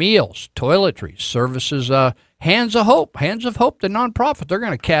 meals, toiletries, services, Hands of Hope, the nonprofit. They're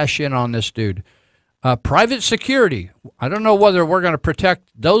going to cash in on this dude. Private security. I don't know whether we're going to protect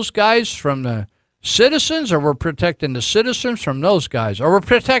those guys from the citizens, or we're protecting the citizens from those guys, or we're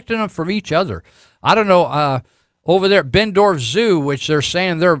protecting them from each other. I don't know. Over there at Bendorf Zoo, which they're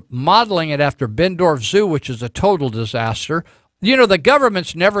saying they're modeling it after Bendorf Zoo, which is a total disaster. The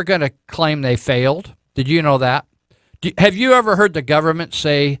government's never going to claim they failed. Did you know that? Have you ever heard the government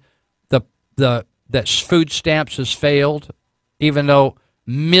say that food stamps has failed, even though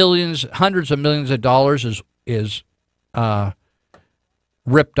hundreds of millions of dollars is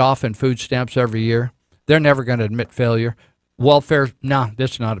ripped off in food stamps every year? They're never going to admit failure. Welfare, no,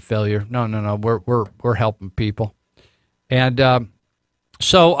 that's not a failure. No, we're helping people. And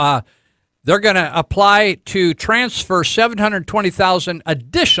so they're going to apply to transfer $720,000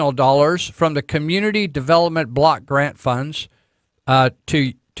 additional dollars from the Community Development Block Grant Funds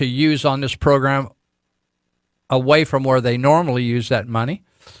to use on this program away from where they normally use that money.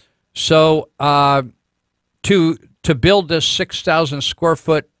 So to build this 6,000 square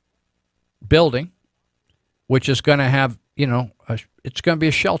foot building, which is going to have, it's going to be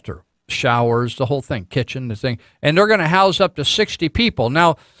a shelter, showers, the whole thing, kitchen, the thing. And they're going to house up to 60 people.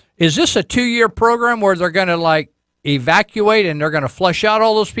 Now, is this a 2-year program where they're going to evacuate and they're going to flush out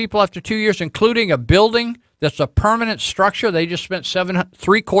all those people after 2 years, including a building that's a permanent structure they just spent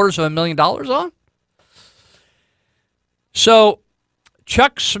 $750,000 on? So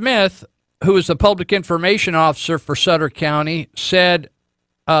Chuck Smith, who is the public information officer for Sutter County, said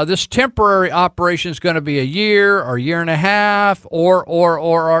this temporary operation is going to be a year or year and a half or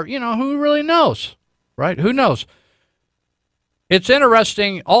who really knows, right? Who knows? It's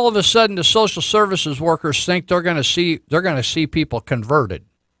interesting. All of a sudden, the social services workers think they're going to see people converted,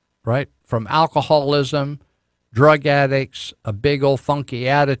 right? From alcoholism, drug addicts, a big old funky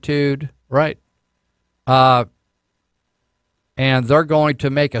attitude, right? And they're going to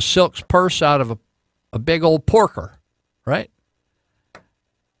make a silk purse out of a big old porker, right?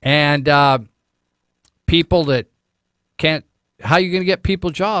 And people that can't, how are you going to get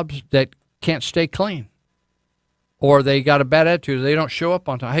people jobs that can't stay clean? Or they got a bad attitude, they don't show up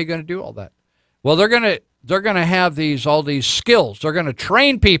on time. How are you going to do all that? Well, they're going to have all these skills. They're going to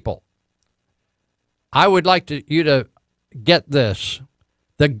train people. I would like you to get this.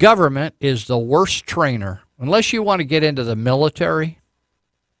 The government is the worst trainer. Unless you want to get into the military,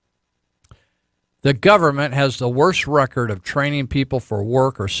 the government has the worst record of training people for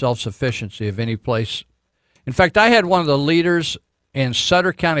work or self-sufficiency of any place. In fact, I had one of the leaders in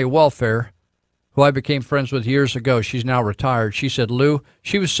Sutter County Welfare, who I became friends with years ago. She's now retired. She said, Lou,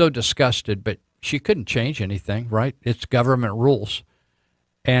 she was so disgusted, but she couldn't change anything, right? It's government rules.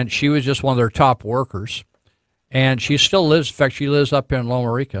 And she was just one of their top workers. And she still lives, in fact, she lives up here in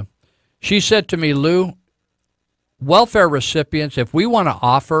Loma Rica. She said to me, Lou, welfare recipients, if we want to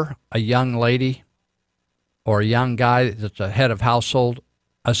offer a young lady or a young guy that's a head of household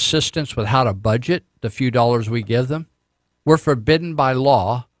assistance with how to budget the few dollars we give them, we're forbidden by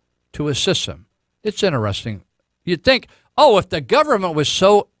law to assist them. It's interesting. You'd think, oh, if the government was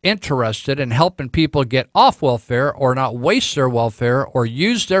so interested in helping people get off welfare or not waste their welfare or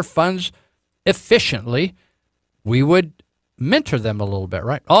use their funds efficiently, we would mentor them a little bit,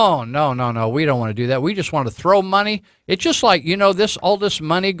 right? Oh, no, we don't want to do that. We just want to throw money. It's just like, all this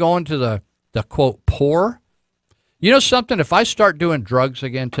money going to the quote, poor. You know something? If I start doing drugs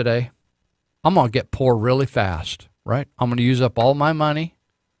again today, I'm going to get poor really fast, right? I'm going to use up all my money,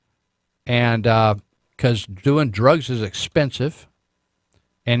 and because doing drugs is expensive,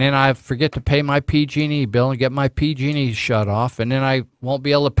 and then I forget to pay my PG&E bill and get my PG&E shut off, and then I won't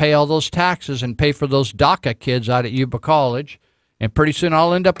be able to pay all those taxes and pay for those DACA kids out at Yuba College, and pretty soon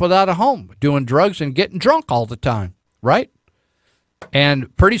I'll end up without a home, doing drugs and getting drunk all the time, right?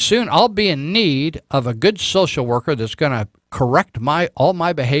 And pretty soon I'll be in need of a good social worker that's going to correct all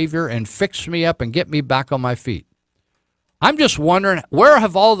my behavior and fix me up and get me back on my feet. I'm just wondering, where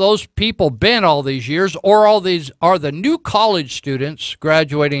have all those people been all these years, or are the new college students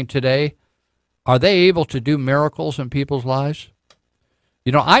graduating today, are they able to do miracles in people's lives?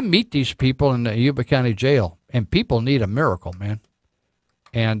 I meet these people in the Yuba County Jail, and people need a miracle, man.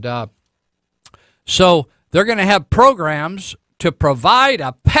 And so they're going to have programs to provide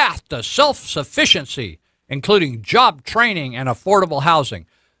a path to self-sufficiency, including job training and affordable housing.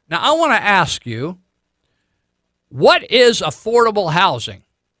 Now, I want to ask you, what is affordable housing?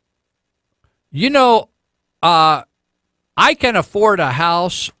 I can afford a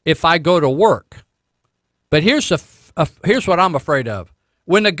house if I go to work. But here's what I'm afraid of.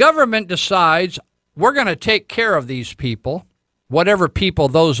 When the government decides we're going to take care of these people, whatever people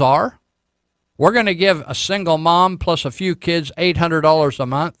those are, we're going to give a single mom plus a few kids $800 a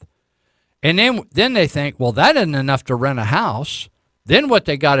month. And then they think, well, that isn't enough to rent a house. Then what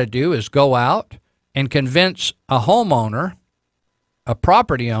they got to do is go out and convince a homeowner, a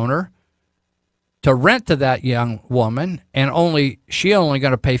property owner, to rent to that young woman, and she only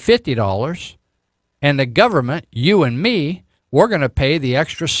going to pay $50, and the government, you and me, we're going to pay the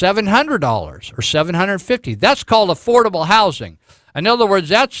extra $700 or $750. That's called affordable housing. In other words,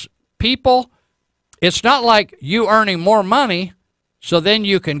 that's people. It's not like you earning more money so then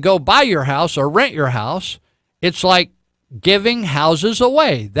you can go buy your house or rent your house. It's like giving houses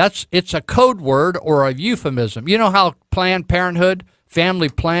away. It's a code word or a euphemism. You know how Planned Parenthood, family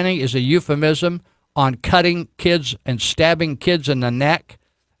planning, is a euphemism on cutting kids and stabbing kids in the neck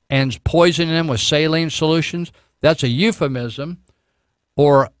and poisoning them with saline solutions? That's a euphemism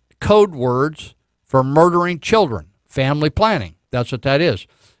or code words for murdering children. Family planning. That's what that is.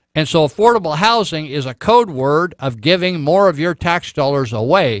 And so affordable housing is a code word of giving more of your tax dollars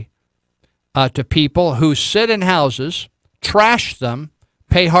away to people who sit in houses, trash them,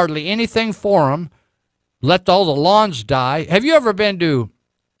 pay hardly anything for them, let all the lawns die. Have you ever been to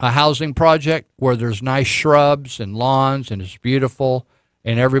a housing project where there's nice shrubs and lawns and it's beautiful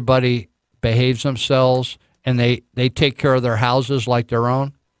and everybody behaves themselves and they take care of their houses like their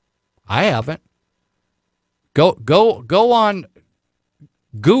own? I haven't. Go on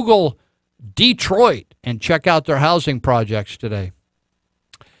Google Detroit and check out their housing projects today.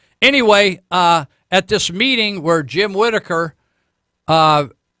 Anyway, at this meeting where Jim Whitaker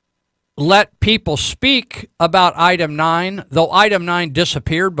let people speak about item 9, though item 9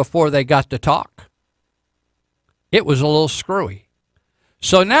 disappeared before they got to talk, it was a little screwy.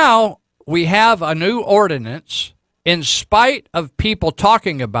 So now we have a new ordinance in spite of people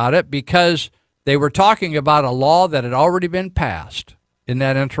talking about it because they were talking about a law that had already been passed. Isn't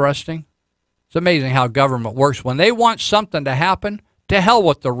that interesting? It's amazing how government works. When they want something to happen, to hell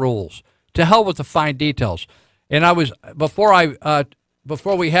with the rules, to hell with the fine details. And I was, before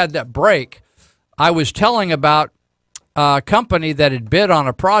we had that break, I was telling about a company that had bid on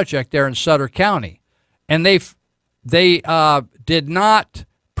a project there in Sutter County, and they did not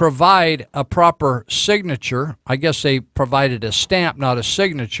provide a proper signature. I guess they provided a stamp, not a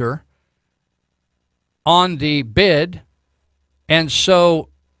signature, on the bid. And so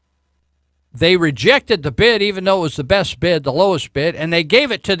they rejected the bid, even though it was the best bid, the lowest bid, and they gave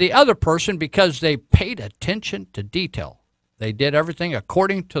it to the other person because they paid attention to detail. They did everything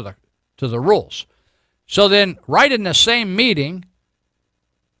according to the rules. So then, right in the same meeting,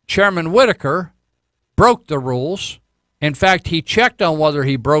 Chairman Whitaker broke the rules. In fact, he checked on whether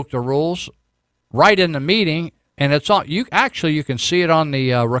he broke the rules right in the meeting, and it's on. You can see it on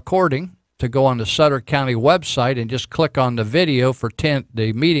the recording. To go on the Sutter County website and just click on the video for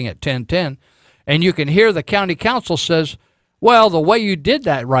the meeting at 10:10, and you can hear the county council says, Well, the way you did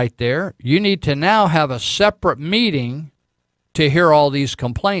that right there, you need to now have a separate meeting to hear all these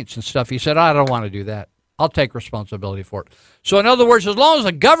complaints and stuff. He said, I don't want to do that. I'll take responsibility for it. So in other words, as long as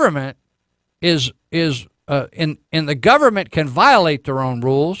the government is the government can violate their own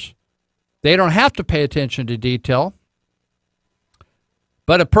rules, they don't have to pay attention to detail.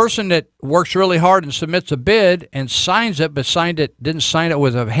 But a person that works really hard and submits a bid and signs it, but didn't sign it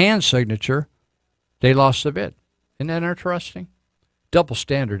with a hand signature, they lost the bid. Isn't that interesting? Double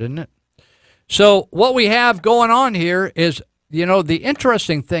standard, isn't it? So what we have going on here is, the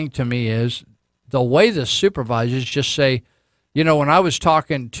interesting thing to me is the way the supervisors just say, when I was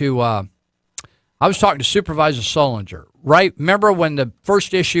talking to Supervisor Solinger, right? Remember when the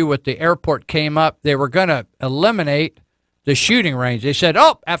first issue with the airport came up, they were going to eliminate the shooting range. They said,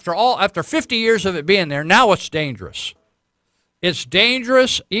 after 50 years of it being there, now it's dangerous. It's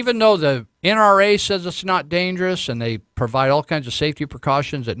dangerous, even though the NRA says it's not dangerous, and they provide all kinds of safety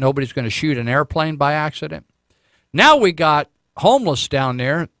precautions that nobody's going to shoot an airplane by accident. Now we got homeless down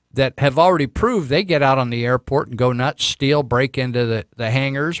there that have already proved they get out on the airport and go nuts, steal, break into the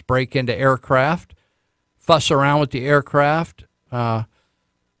hangars, break into aircraft, fuss around with the aircraft. I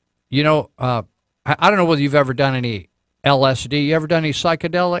don't know whether you've ever done any LSD. You ever done any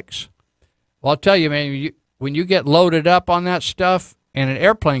psychedelics? Well, I'll tell you, man, when you get loaded up on that stuff and an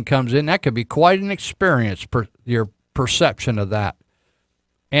airplane comes in, that could be quite an experience, your perception of that.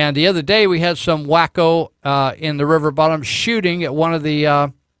 And the other day we had some wacko in the river bottom shooting at one of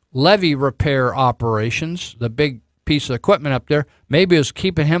the levee repair operations, the big piece of equipment up there. Maybe it was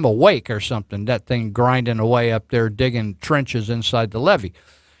keeping him awake or something, that thing grinding away up there, digging trenches inside the levee.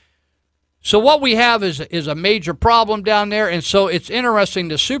 So what we have is a major problem down there, and so it's interesting.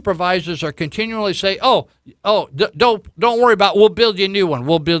 The supervisors are continually say, don't worry about it. We'll build you a new one.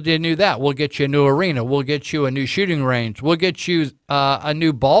 We'll build you a new that. We'll get you a new arena. We'll get you a new shooting range. We'll get you a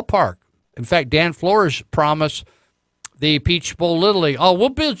new ballpark. In fact, Dan Flores promised the Peach Bowl Little League, we'll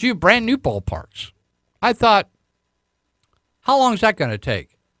build you brand new ballparks. I thought, how long is that going to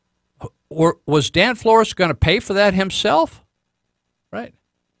take? Or was Dan Flores going to pay for that himself? Right.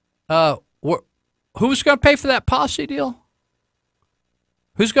 Who's going to pay for that posse deal?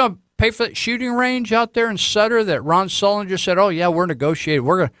 Who's going to pay for that shooting range out there in Sutter that Ron Solinger said, we're negotiating.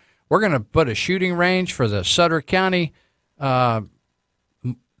 We're going to put a shooting range for the Sutter County, the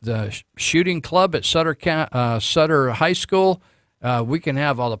shooting club at Sutter High School. We can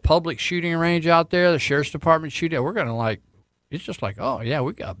have all the public shooting range out there, the sheriff's department shooting. We're going to it's just we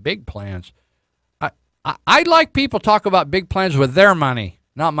got big plans. I like people talk about big plans with their money,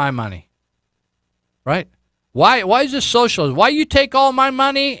 not my money. Right? Why is this socialism? Why you take all my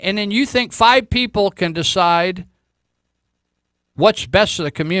money and then you think 5 people can decide what's best for the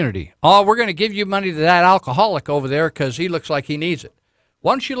community? We're going to give you money to that alcoholic over there because he looks like he needs it.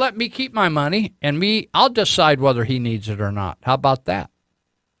 Why don't you let me keep my money and I'll decide whether he needs it or not. How about that?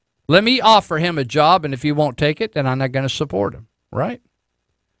 Let me offer him a job, and if he won't take it, then I'm not going to support him. Right?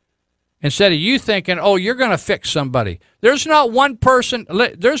 Instead of you thinking, you're going to fix somebody. There's not one person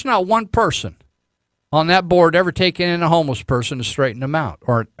on that board ever taking in a homeless person to straighten them out,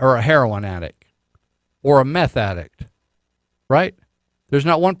 or a heroin addict, or a meth addict, right? There's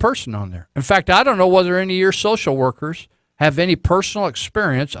not one person on there. In fact, I don't know whether any of your social workers have any personal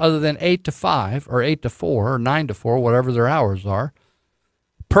experience other than 8 to 5, or 8 to 4, or 9 to 4, whatever their hours are,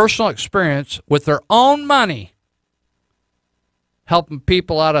 personal experience with their own money helping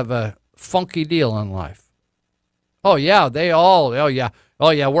people out of a funky deal in life. We're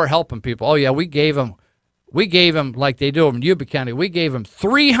helping people. We gave them, like they do in Yuba County, we gave them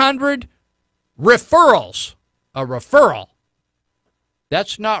 300 referrals. A referral.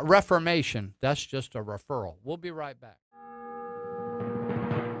 That's not reformation. That's just a referral. We'll be right back.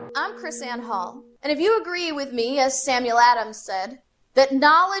 I'm Chris Ann Hall, and if you agree with me, as Samuel Adams said, that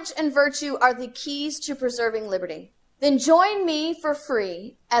knowledge and virtue are the keys to preserving liberty, then join me for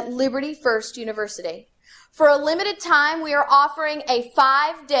free at Liberty First University. For a limited time, we are offering a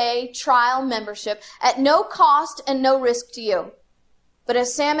 5-day trial membership at no cost and no risk to you. But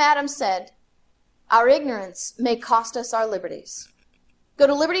as Sam Adams said, our ignorance may cost us our liberties. Go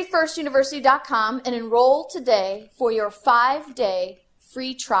to libertyfirstuniversity.com and enroll today for your 5-day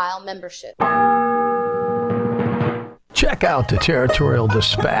free trial membership. check out the Territorial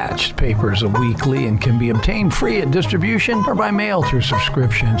Dispatch. Papers are weekly and can be obtained free at distribution or by mail through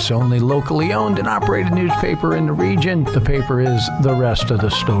subscription. It's only locally owned and operated newspaper in the region. The paper is the rest of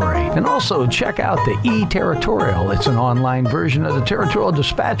the story. And also check out the E-Territorial. It's an online version of the Territorial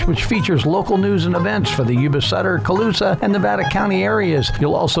Dispatch which features local news and events for the Yuba, Sutter, Colusa, and Nevada County areas.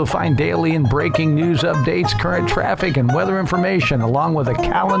 You'll also find daily and breaking news updates, current traffic, and weather information, along with a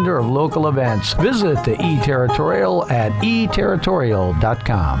calendar of local events. Visit the E-Territorial at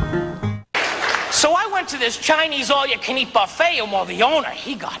eterritorial.com. So I went to this Chinese all-you-can-eat buffet, and well, the owner,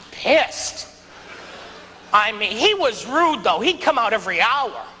 he got pissed. I mean, he was rude, though. He'd come out every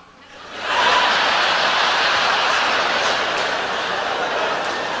hour.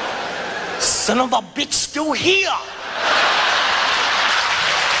 Son of a bitch, still here.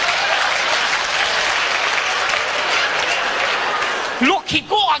 Look, he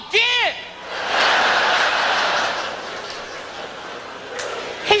go again.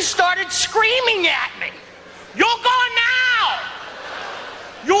 He started screaming at me. You're going now.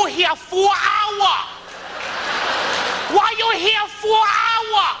 You're here 4 hours. Why you here 4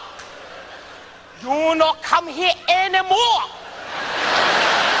 hours? You not come here anymore.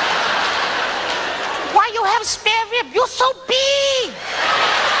 Why you have spare rib? You're so big.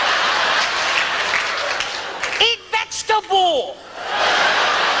 Eat vegetable.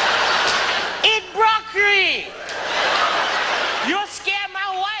 Eat broccoli. You're scared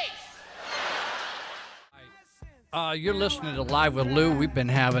my wife. You're listening to Live with Lou. We've been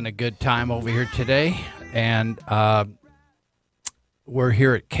having a good time over here today, and we're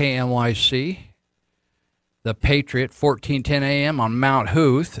here at KMYC, the Patriot, 1410 a.m. on Mount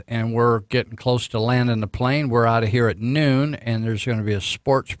Huth, and we're getting close to landing the plane. We're out of here at noon, and there's going to be a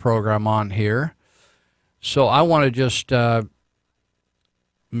sports program on here. So I want to just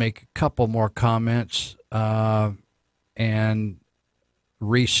make a couple more comments and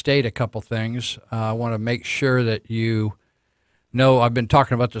restate a couple things. I want to make sure that you know I've been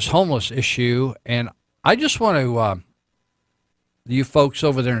talking about this homeless issue, and I just want to, you folks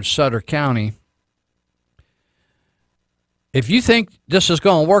over there in Sutter County, if you think this is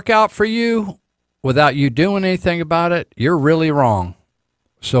going to work out for you without you doing anything about it, you're really wrong.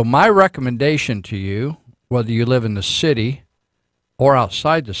 So my recommendation to you, whether you live in the city or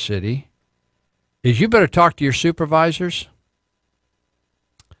outside the city, is you better talk to your supervisors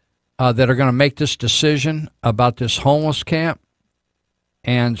that are going to make this decision about this homeless camp.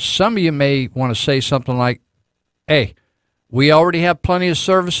 And some of you may want to say something like, hey, we already have plenty of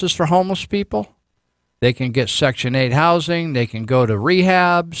services for homeless people. They can get Section 8 housing. They can go to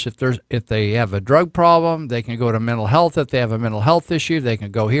rehabs if they have a drug problem. They can go to mental health if they have a mental health issue. They can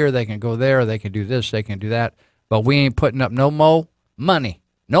go here. They can go there. They can do this. They can do that. But we ain't putting up no more money,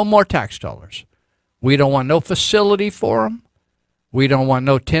 no more tax dollars. We don't want no facility for them. We don't want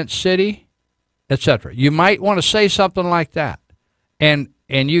no tent city, etc. You might want to say something like that. And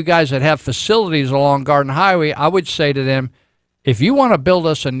you guys that have facilities along Garden Highway, I would say to them, if you want to build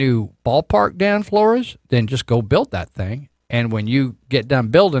us a new ballpark, Dan Flores, then just go build that thing. And when you get done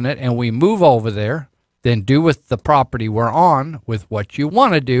building it and we move over there, then do with the property we're on with what you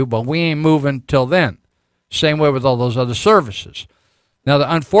want to do, but we ain't moving till then. Same way with all those other services. Now,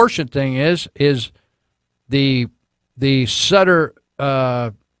 the unfortunate thing is the Sutter,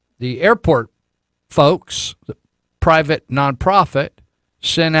 the airport folks, the private nonprofit,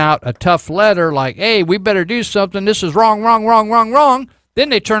 sent out a tough letter like, hey, we better do something. This is wrong, wrong, wrong, wrong, wrong. Then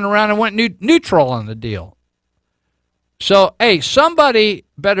they turned around and went neutral on the deal. So, hey, somebody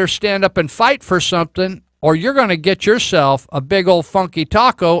better stand up and fight for something, or you're going to get yourself a big old funky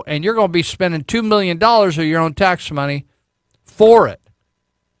taco, and you're going to be spending $2 million of your own tax money for it.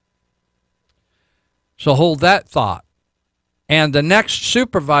 So hold that thought. And the next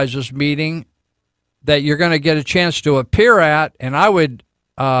supervisors meeting that you're going to get a chance to appear at, and I would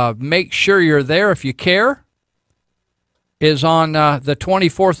make sure you're there if you care, is on the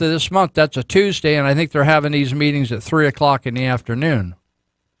 24th of this month. That's a Tuesday, and I think they're having these meetings at 3 o'clock in the afternoon.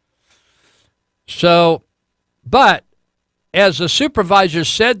 So, but as the supervisor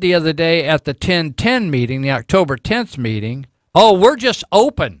said the other day at the 10-10 meeting, the October 10th meeting, oh, we're just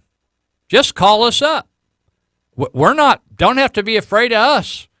open. Just call us up. We're not, don't have to be afraid of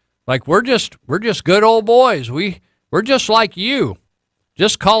us. Like, we're just good old boys. We're just like you.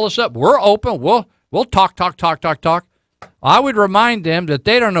 Just call us up. We're open. We'll talk. I would remind them that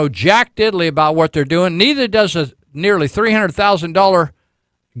they don't know jack diddly about what they're doing. Neither does a nearly $300,000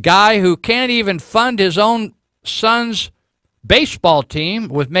 guy who can't even fund his own son's baseball team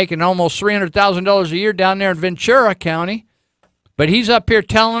with making almost $300,000 a year down there in Ventura County. But he's up here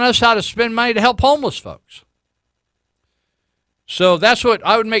telling us how to spend money to help homeless folks. So that's what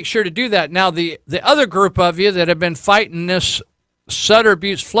I would make sure to do that. Now, the other group of you that have been fighting this Sutter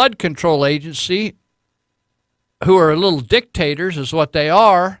Buttes Flood Control Agency, who are little dictators is what they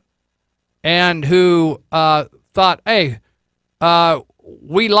are, and who thought, hey,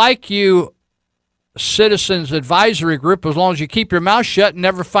 we like you, Citizens Advisory Group, as long as you keep your mouth shut and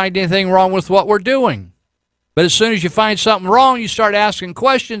never find anything wrong with what we're doing. But as soon as you find something wrong, you start asking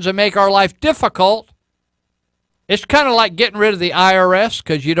questions and make our life difficult. It's kind of like getting rid of the IRS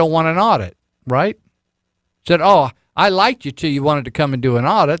because you don't want an audit, right? Said, oh, I liked you till you wanted to come and do an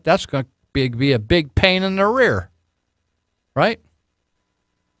audit. That's going to be a big pain in the rear, right?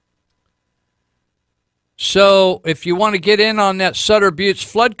 So if you want to get in on that Sutter Buttes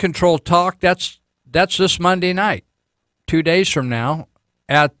flood control talk, that's this Monday night, 2 days from now,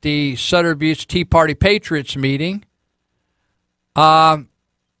 at the Sutter Buttes Tea Party Patriots meeting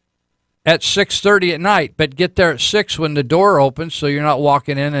at 6:30 at night. But get there at 6 when the door opens, so you're not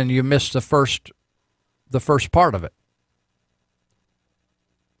walking in and you miss the first part of it.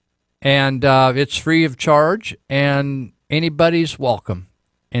 And it's free of charge, and anybody's welcome.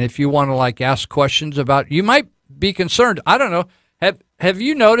 And if you want to like ask questions about, you might be concerned. I don't know. Have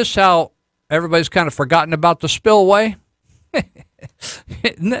you noticed how everybody's kind of forgotten about the spillway?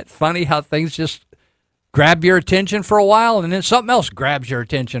 Isn't that funny how things just grab your attention for a while and then something else grabs your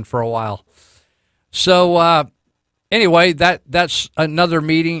attention for a while? So anyway, that's another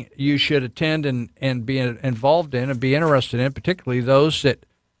meeting you should attend and be involved in and be interested in, particularly those that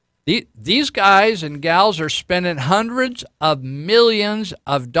these guys and gals are spending hundreds of millions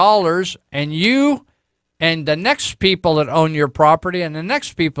of dollars, and you and the next people that own your property and the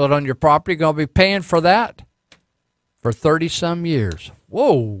next people that own your property are going to be paying for that for 30-some years.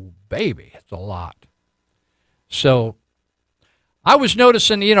 Whoa, baby, it's a lot. So I was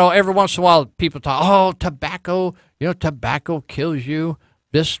noticing, every once in a while people talk, oh, tobacco, tobacco kills you.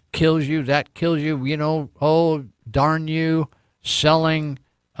 This kills you, that kills you, oh, darn you, selling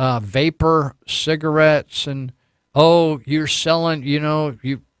vapor cigarettes, and oh, you're selling,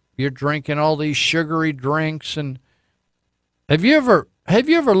 you're drinking all these sugary drinks. And have you ever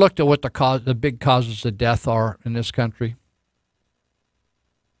looked at what the big causes of death are in this country?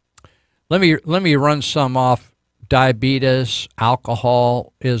 Let me run some off: diabetes,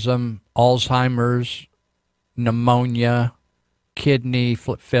 alcoholism, Alzheimer's, pneumonia, kidney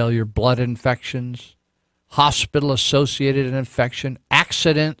failure, blood infections, hospital-associated infection,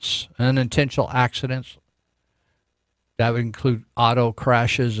 accidents, unintentional accidents. That would include auto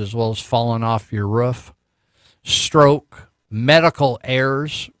crashes as well as falling off your roof, stroke, medical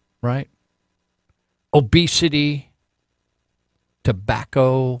errors, right? Obesity,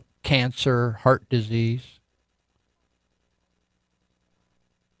 tobacco, cancer, heart disease.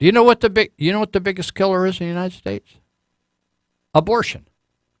 Do you know what the biggest killer is in the United States? Abortion.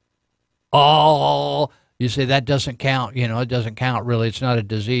 Oh, you say that doesn't count. It doesn't count really. It's not a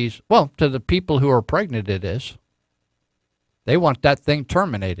disease. Well, to the people who are pregnant, it is. They want that thing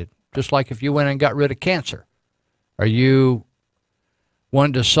terminated, just like if you went and got rid of cancer. Or you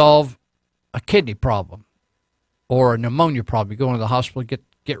wanted to solve a kidney problem or a pneumonia problem. You go into the hospital,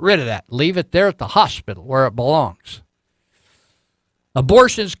 get rid of that. Leave it there at the hospital where it belongs.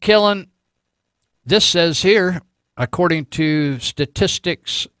 Abortion's killing. This says here, according to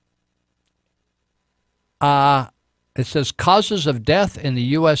statistics, it says causes of death in the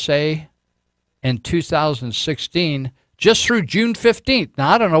USA in 2016 just through June 15th.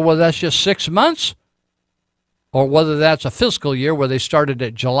 Now, I don't know whether that's just 6 months or whether that's a fiscal year where they started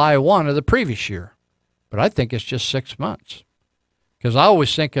at July 1 of the previous year. But I think it's just 6 months, because I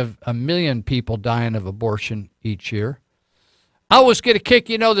always think of 1 million people dying of abortion each year. I always get a kick,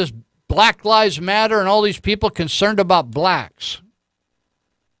 this Black Lives Matter and all these people concerned about blacks.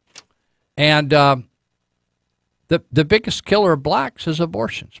 And the biggest killer of blacks is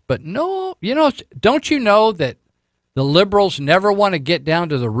abortions. But no, don't you know that the liberals never want to get down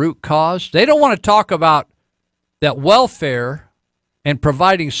to the root cause? They don't want to talk about that welfare and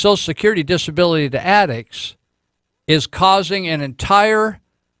providing Social Security disability to addicts is causing an entire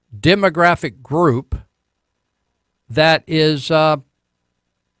demographic group that is not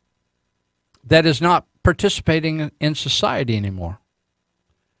participating in society anymore.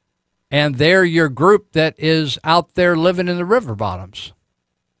 And they're your group that is out there living in the river bottoms.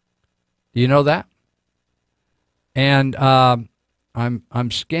 Do you know that? And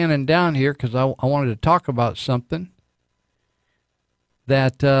I'm scanning down here because I wanted to talk about something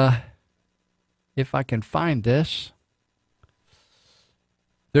that, if I can find this,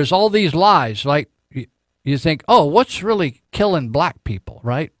 there's all these lies. Like you think, oh, what's really killing black people,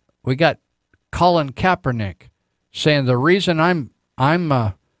 right? We got Colin Kaepernick. saying the reason I'm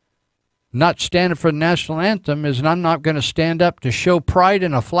not standing for the national anthem is I'm not going to stand up to show pride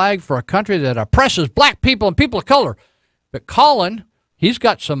in a flag for a country that oppresses black people and people of color. But Colin, he's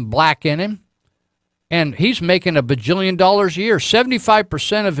got some black in him, and he's making $1 bajillion a year.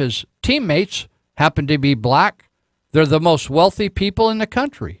 75% of his teammates happen to be black. They're the most wealthy people in the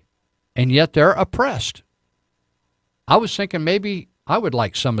country, and yet they're oppressed. I was thinking maybe I would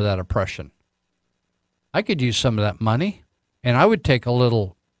like some of that oppression. I could use some of that money, and I would take a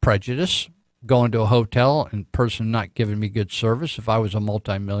little prejudice going to a hotel and person not giving me good service. If I was a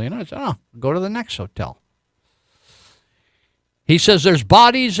multimillionaire, I'd say, oh, go to the next hotel. He says there's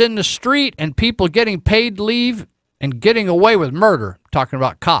bodies in the street and people getting paid leave and getting away with murder. Talking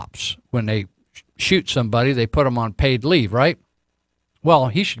about cops. When they shoot somebody, they put them on paid leave, right? Well,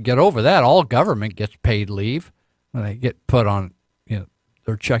 he should get over that. All government gets paid leave when they get put on,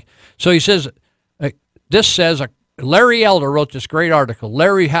 their check. So he says, this says, Larry Elder wrote this great article.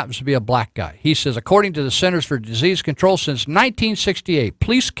 Larry happens to be a black guy. He says, according to the Centers for Disease Control, since 1968,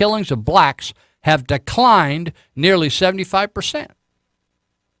 police killings of blacks have declined nearly 75%.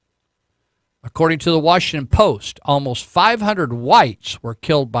 According to the Washington Post, almost 500 whites were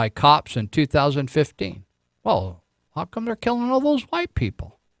killed by cops in 2015. Well, how come they're killing all those white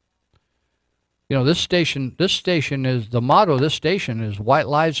people? This station is, the motto of this station is White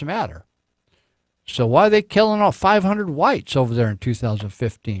Lives Matter. So why are they killing all 500 whites over there in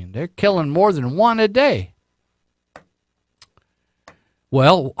 2015? They're killing more than one a day.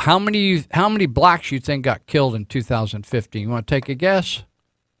 Well, how many blacks you think got killed in 2015? You want to take a guess?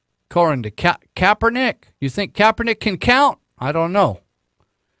 According to Kaepernick, you think Kaepernick can count? I don't know.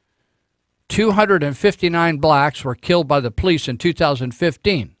 259 blacks were killed by the police in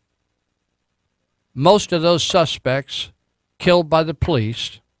 2015. Most of those suspects killed by the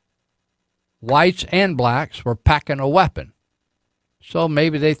police, whites and blacks, were packing a weapon. So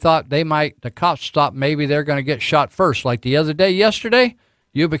maybe they thought the cops thought maybe they're going to get shot first. Like the other day, yesterday,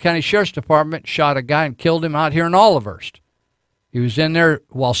 Yuba County Sheriff's Department shot a guy and killed him out here in Olivehurst. He was in there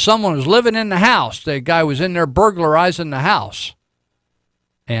while someone was living in the house. The guy was in there burglarizing the house.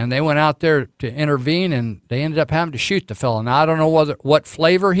 And they went out there to intervene, and they ended up having to shoot the fellow. Now, I don't know what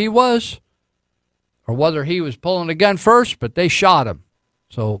flavor he was or whether he was pulling the gun first, but they shot him.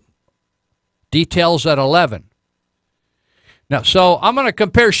 So, details at 11. Now, so I'm going to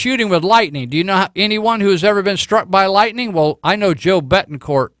compare shooting with lightning. Do you know anyone who has ever been struck by lightning? Well, I know Joe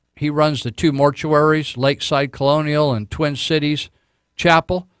Betancourt. He runs the two mortuaries, Lakeside Colonial and Twin Cities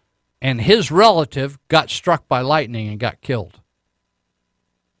Chapel, and his relative got struck by lightning and got killed.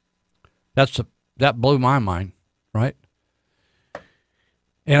 That blew my mind, right?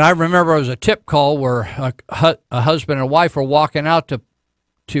 And I remember it was a tip call where a husband and wife were walking out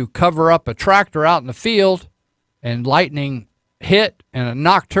to cover up a tractor out in the field, and lightning hit and it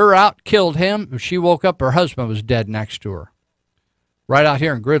knocked her out, killed him. When she woke up, her husband was dead next to her. Right out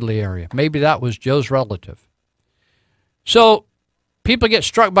here in Gridley area. Maybe that was Joe's relative. So people get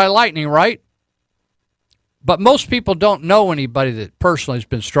struck by lightning, right? But most people don't know anybody that personally has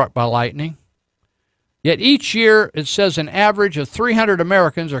been struck by lightning. Yet each year it says an average of 300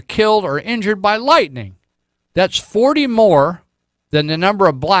 Americans are killed or injured by lightning. That's 40 more than the number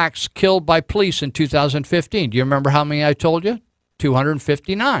of blacks killed by police in 2015. Do you remember how many I told you?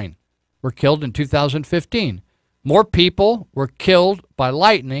 259 were killed in 2015. More people were killed by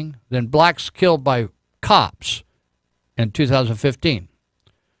lightning than blacks killed by cops in 2015.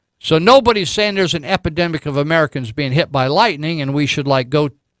 So nobody's saying there's an epidemic of Americans being hit by lightning and we should go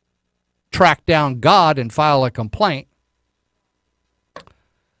track down God and file a complaint.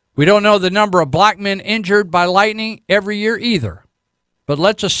 We don't know the number of black men injured by lightning every year either. But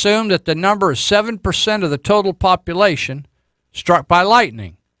let's assume that the number is 7% of the total population struck by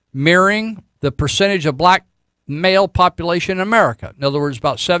lightning, mirroring the percentage of black male population in America. In other words,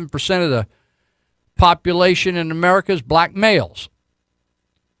 about 7% of the population in America is black males.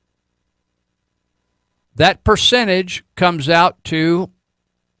 That percentage comes out to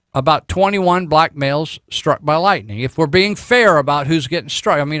about 21 black males struck by lightning. If we're being fair about who's getting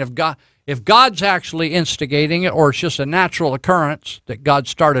struck, I mean, if God's actually instigating it, or it's just a natural occurrence that God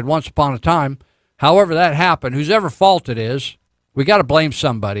started once upon a time, however that happened, whosever fault it is, we got to blame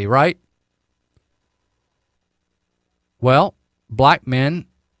somebody, right? Well, black men,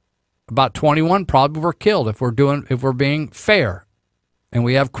 about 21 probably were killed if we're being fair, and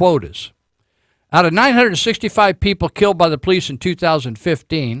we have quotas. Out of 965 people killed by the police in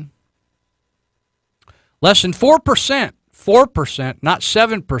 2015, less than 4%, not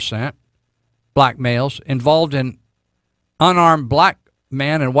 7%, black males involved in unarmed black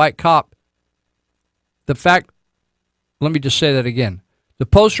man and white cop. The fact let me just say that again. The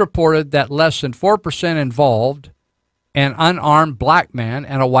Post reported that less than 4% involved an unarmed black man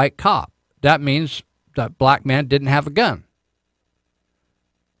and a white cop. That means that black man didn't have a gun.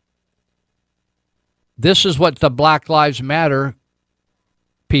 This is what the Black Lives Matter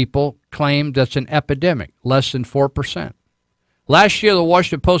people claim that's an epidemic, less than 4%. Last year, the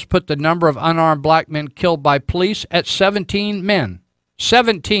Washington Post put the number of unarmed black men killed by police at 17 men.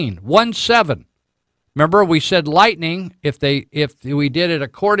 17, 1-7. Remember, we said lightning, if we did it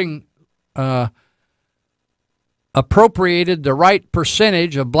according, appropriated the right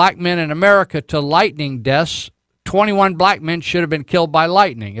percentage of black men in America to lightning deaths, 21 black men should have been killed by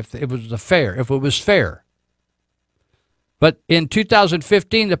lightning if it was fair. But in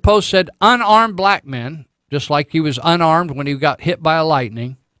 2015, the Post said unarmed black men, just like he was unarmed when he got hit by a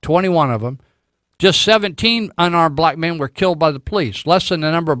lightning, 21 of them, just 17 unarmed black men were killed by the police, less than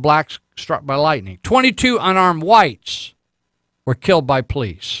the number of blacks struck by lightning. 22 unarmed whites were killed by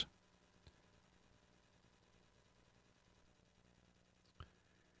police.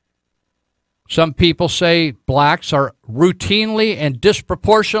 Some people say blacks are routinely and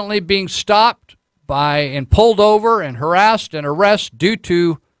disproportionately being stopped by and pulled over and harassed and arrested due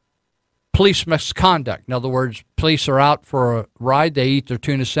to police misconduct. In other words, police are out for a ride, they eat their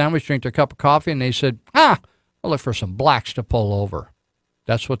tuna sandwich, drink their cup of coffee, and they said, I'll look for some blacks to pull over.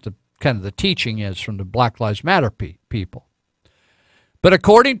 That's what the kind of the teaching is from the Black Lives Matter people. But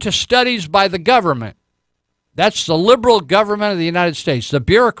according to studies by the government, that's the liberal government of the United States. The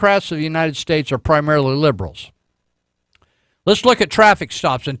bureaucrats of the United States are primarily liberals. Let's look at traffic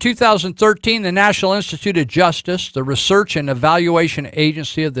stops. In 2013, the National Institute of Justice, the research and evaluation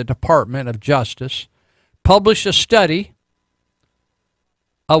agency of the Department of Justice, published a study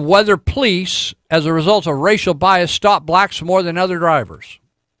of whether police, as a result of racial bias, stop blacks more than other drivers.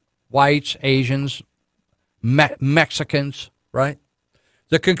 Whites, Asians, Mexicans, right?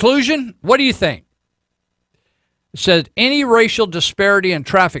 The conclusion, what do you think? It said any racial disparity in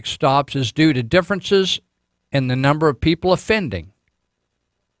traffic stops is due to differences in the number of people offending,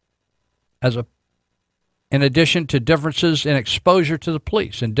 in addition to differences in exposure to the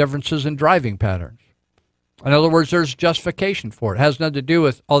police and differences in driving patterns. In other words, there's justification for it. It has nothing to do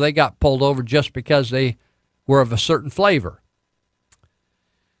with, they got pulled over just because they were of a certain flavor.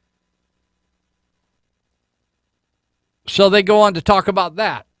 So they go on to talk about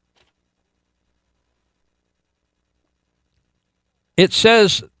that. It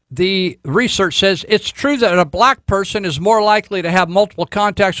says, the research says, it's true that a black person is more likely to have multiple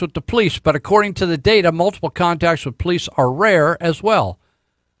contacts with the police, but according to the data, multiple contacts with police are rare as well.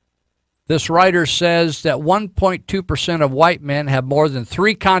 This writer says that 1.2% of white men have more than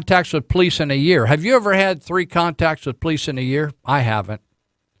 3 contacts with police in a year. Have you ever had 3 contacts with police in a year? I haven't.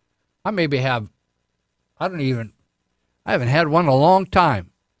 I haven't had one in a long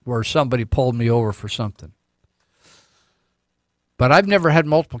time where somebody pulled me over for something. But I've never had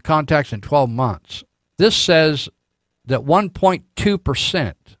multiple contacts in 12 months. This says that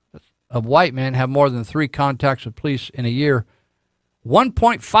 1.2% of white men have more than 3 contacts with police in a year.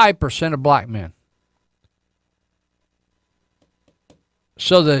 1.5% of black men.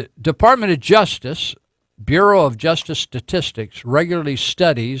 So the Department of Justice, Bureau of Justice Statistics, regularly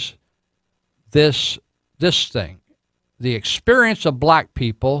studies this thing, the experience of black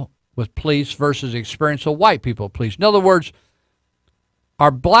people with police versus the experience of white people with police. In other words, are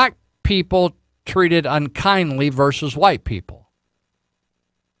black people treated unkindly versus white people?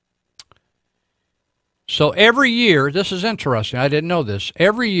 So every year, this is interesting, I didn't know this,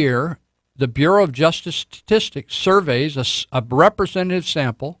 every year the Bureau of Justice Statistics surveys a representative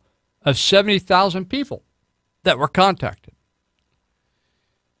sample of 70,000 people that were contacted.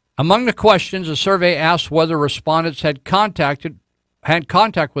 Among the questions, the survey asked whether respondents had contact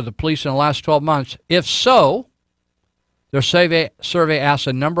with the police in the last 12 months. If so, their survey asked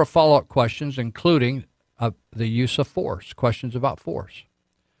a number of follow-up questions, including the use of force, questions about force.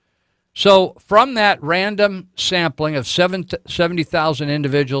 So from that random sampling of 70,000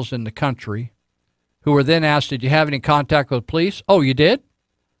 individuals in the country who were then asked, did you have any contact with police? Oh, you did?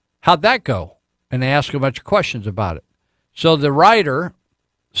 How'd that go? And they asked a bunch of questions about it. So the writer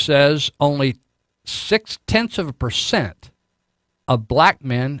says only 0.6% of black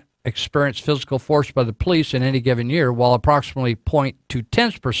men experience physical force by the police in any given year, while approximately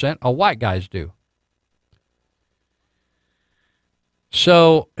 0.2% of white guys do.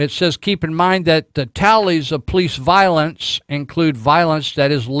 So it says, keep in mind that the tallies of police violence include violence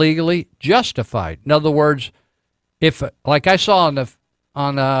that is legally justified. In other words, if, like I saw on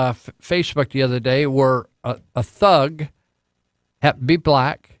Facebook the other day, where a thug, happened to be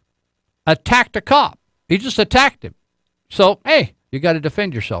black, attacked a cop. He just attacked him. So, hey, you got to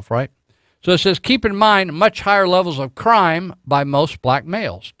defend yourself, right? So it says, keep in mind much higher levels of crime by most black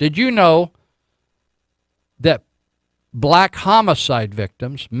males. Did you know that black homicide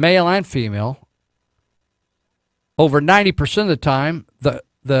victims, male and female, over 90% of the time,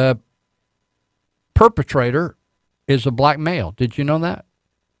 the perpetrator is a black male? Did you know that?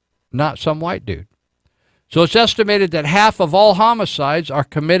 Not some white dude. So it's estimated that half of all homicides are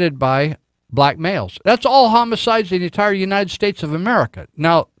committed by black males. That's all homicides in the entire United States of America.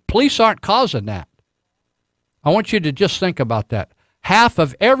 Now, police aren't causing that. I want you to just think about that. Half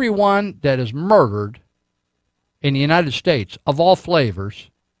of everyone that is murdered in the United States, of all flavors,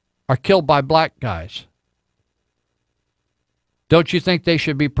 are killed by black guys. Don't you think they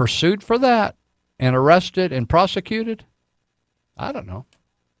should be pursued for that and arrested and prosecuted? I don't know.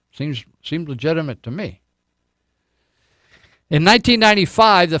 Seems legitimate to me. In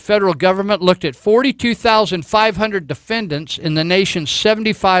 1995, the federal government looked at 42,500 defendants in the nation's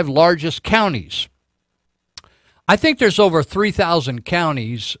 75 largest counties. I think there's over 3,000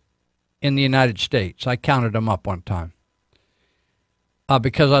 counties in the United States. I counted them up one time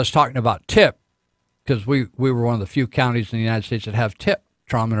because I was talking about TIP, because we were one of the few counties in the United States that have TIP,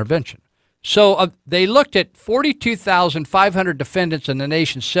 trauma intervention. So they looked at 42,500 defendants in the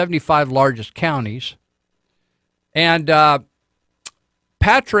nation's 75 largest counties, and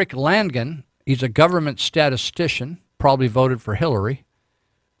Patrick Langan, he's a government statistician, probably voted for Hillary,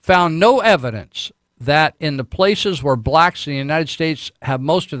 found no evidence that in the places where blacks in the United States have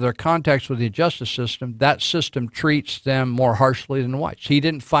most of their contacts with the justice system, that system treats them more harshly than whites. He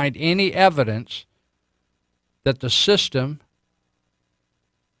didn't find any evidence that the system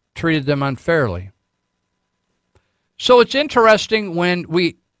treated them unfairly. So it's interesting when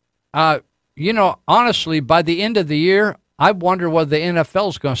we, honestly, by the end of the year, I wonder whether the NFL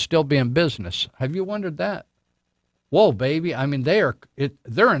is going to still be in business. Have you wondered that? Whoa, baby. I mean, they're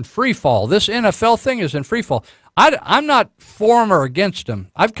in free fall. This NFL thing is in free fall. I'm not for them or against them.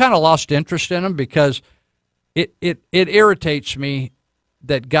 I've kind of lost interest in them because it irritates me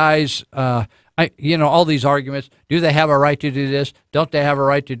that guys, all these arguments, do they have a right to do this? Don't they have a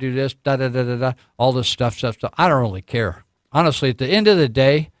right to do this? Da-da-da-da-da, all this stuff. I don't really care. Honestly, at the end of the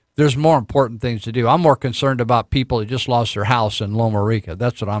day, there's more important things to do. I'm more concerned about people that just lost their house in Loma Rica.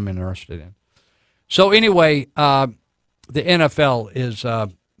 That's what I'm interested in. So anyway, the NFL is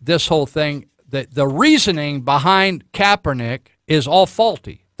this whole thing. The reasoning behind Kaepernick is all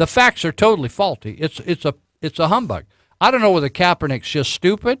faulty. The facts are totally faulty. It's a humbug. I don't know whether Kaepernick's just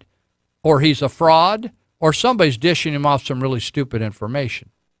stupid, or he's a fraud, or somebody's dishing him off some really stupid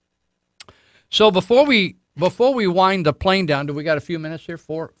information. So before we wind the plane down, do we got a few minutes here?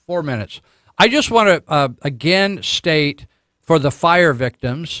 4 minutes. I just want to again state for the fire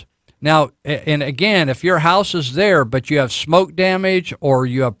victims. Now, and again, if your house is there, but you have smoke damage or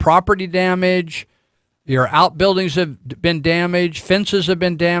you have property damage, your outbuildings have been damaged, fences have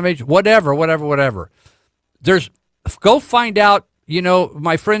been damaged, whatever. Go find out.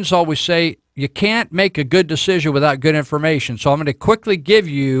 My friends always say you can't make a good decision without good information. So I'm going to quickly give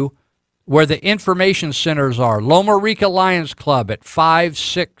you where the information centers are. Loma Rica Lions Club at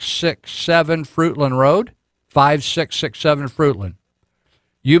 5667 Fruitland Road, 5667 Fruitland.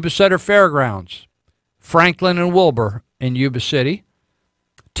 Yuba Sutter Fairgrounds, Franklin and Wilbur in Yuba City.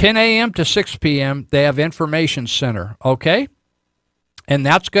 10 a.m. to 6 p.m., they have information center, okay? And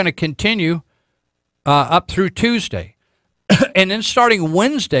that's going to continue up through Tuesday. And then starting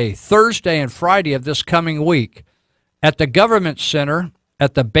Wednesday, Thursday, and Friday of this coming week, at the Government Center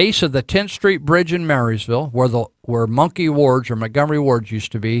at the base of the 10th Street Bridge in Marysville, where Monkey Wards or Montgomery Wards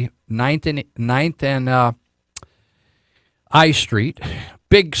used to be, 9th and I Street,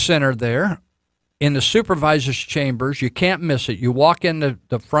 big center there. In the supervisor's chambers, you can't miss it. You walk in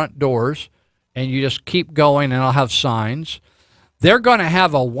the front doors, and you just keep going, and I'll have signs. They're going to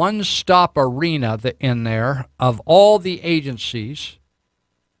have a one-stop arena in there of all the agencies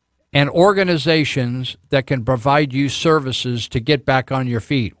and organizations that can provide you services to get back on your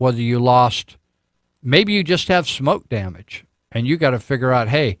feet, whether you lost, maybe you just have smoke damage, and you got to figure out,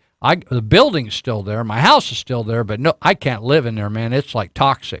 hey, the building's still there, my house is still there, but no, I can't live in there, man. It's like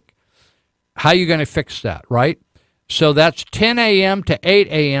toxic. How are you going to fix that, right? So that's 10 a.m. to 8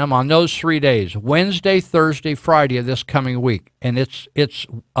 a.m. on those 3 days, Wednesday, Thursday, Friday of this coming week. And it's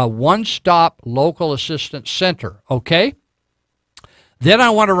a one-stop local assistance center, okay? Then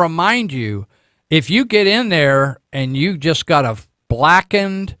I want to remind you, if you get in there and you just got a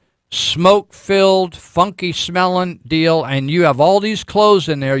blackened, smoke-filled, funky-smelling deal, and you have all these clothes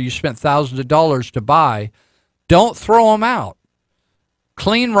in there you spent thousands of dollars to buy, don't throw them out.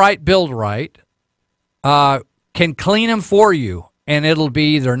 Clean right, build right. can clean them for you, and it'll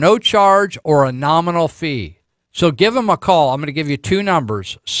be either no charge or a nominal fee. So give them a call. I'm going to give you two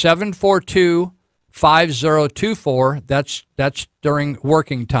numbers, 742-5024. That's during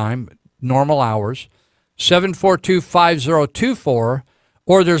working time, normal hours, 742-5024.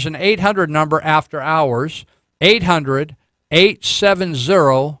 Or there's an 800 number after hours,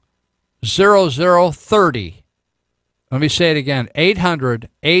 800-870-0030. Let me say it again,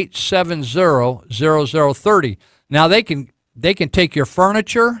 800-870-0030. Now they can take your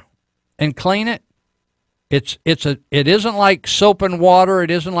furniture and clean it. It isn't like soap and water.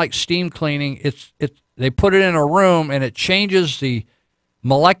 It isn't like steam cleaning. They put it in a room and it changes the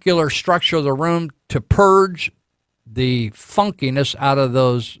molecular structure of the room to purge the funkiness out of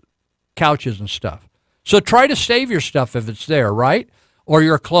those couches and stuff. So try to save your stuff if it's there, right? Or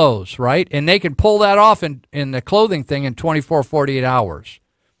your clothes, right? And they can pull that off in the clothing thing in 24, 48 hours.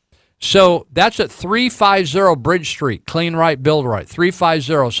 So that's at 350 Bridge Street, Clean Right, Build Right,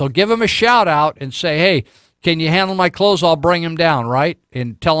 350. So give them a shout out and say, hey, can you handle my clothes? I'll bring them down, right?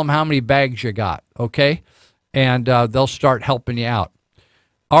 And tell them how many bags you got, okay? And they'll start helping you out.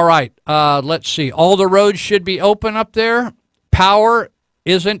 All right, let's see. All the roads should be open up there. Power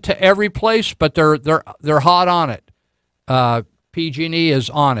isn't to every place, but they're hot on it. PG&E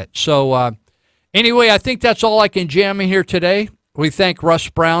is on it. So anyway, I think that's all I can jam in here today. We thank Russ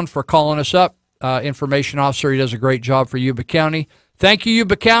Brown for calling us up, information officer. He does a great job for Yuba County. Thank you,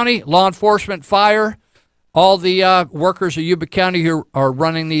 Yuba County, law enforcement, fire, all the workers of Yuba County who are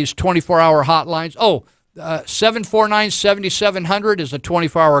running these 24-hour hotlines. 749-7700 is a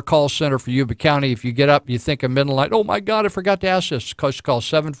 24-hour call center for Yuba County. If you get up, you think of midnight, oh, my God, I forgot to ask this. Call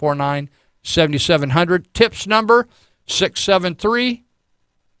 749-7700. Tips number, 673-9300.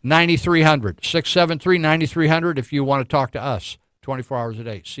 673-9300 if you want to talk to us 24 hours a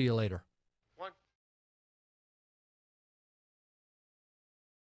day. See you later.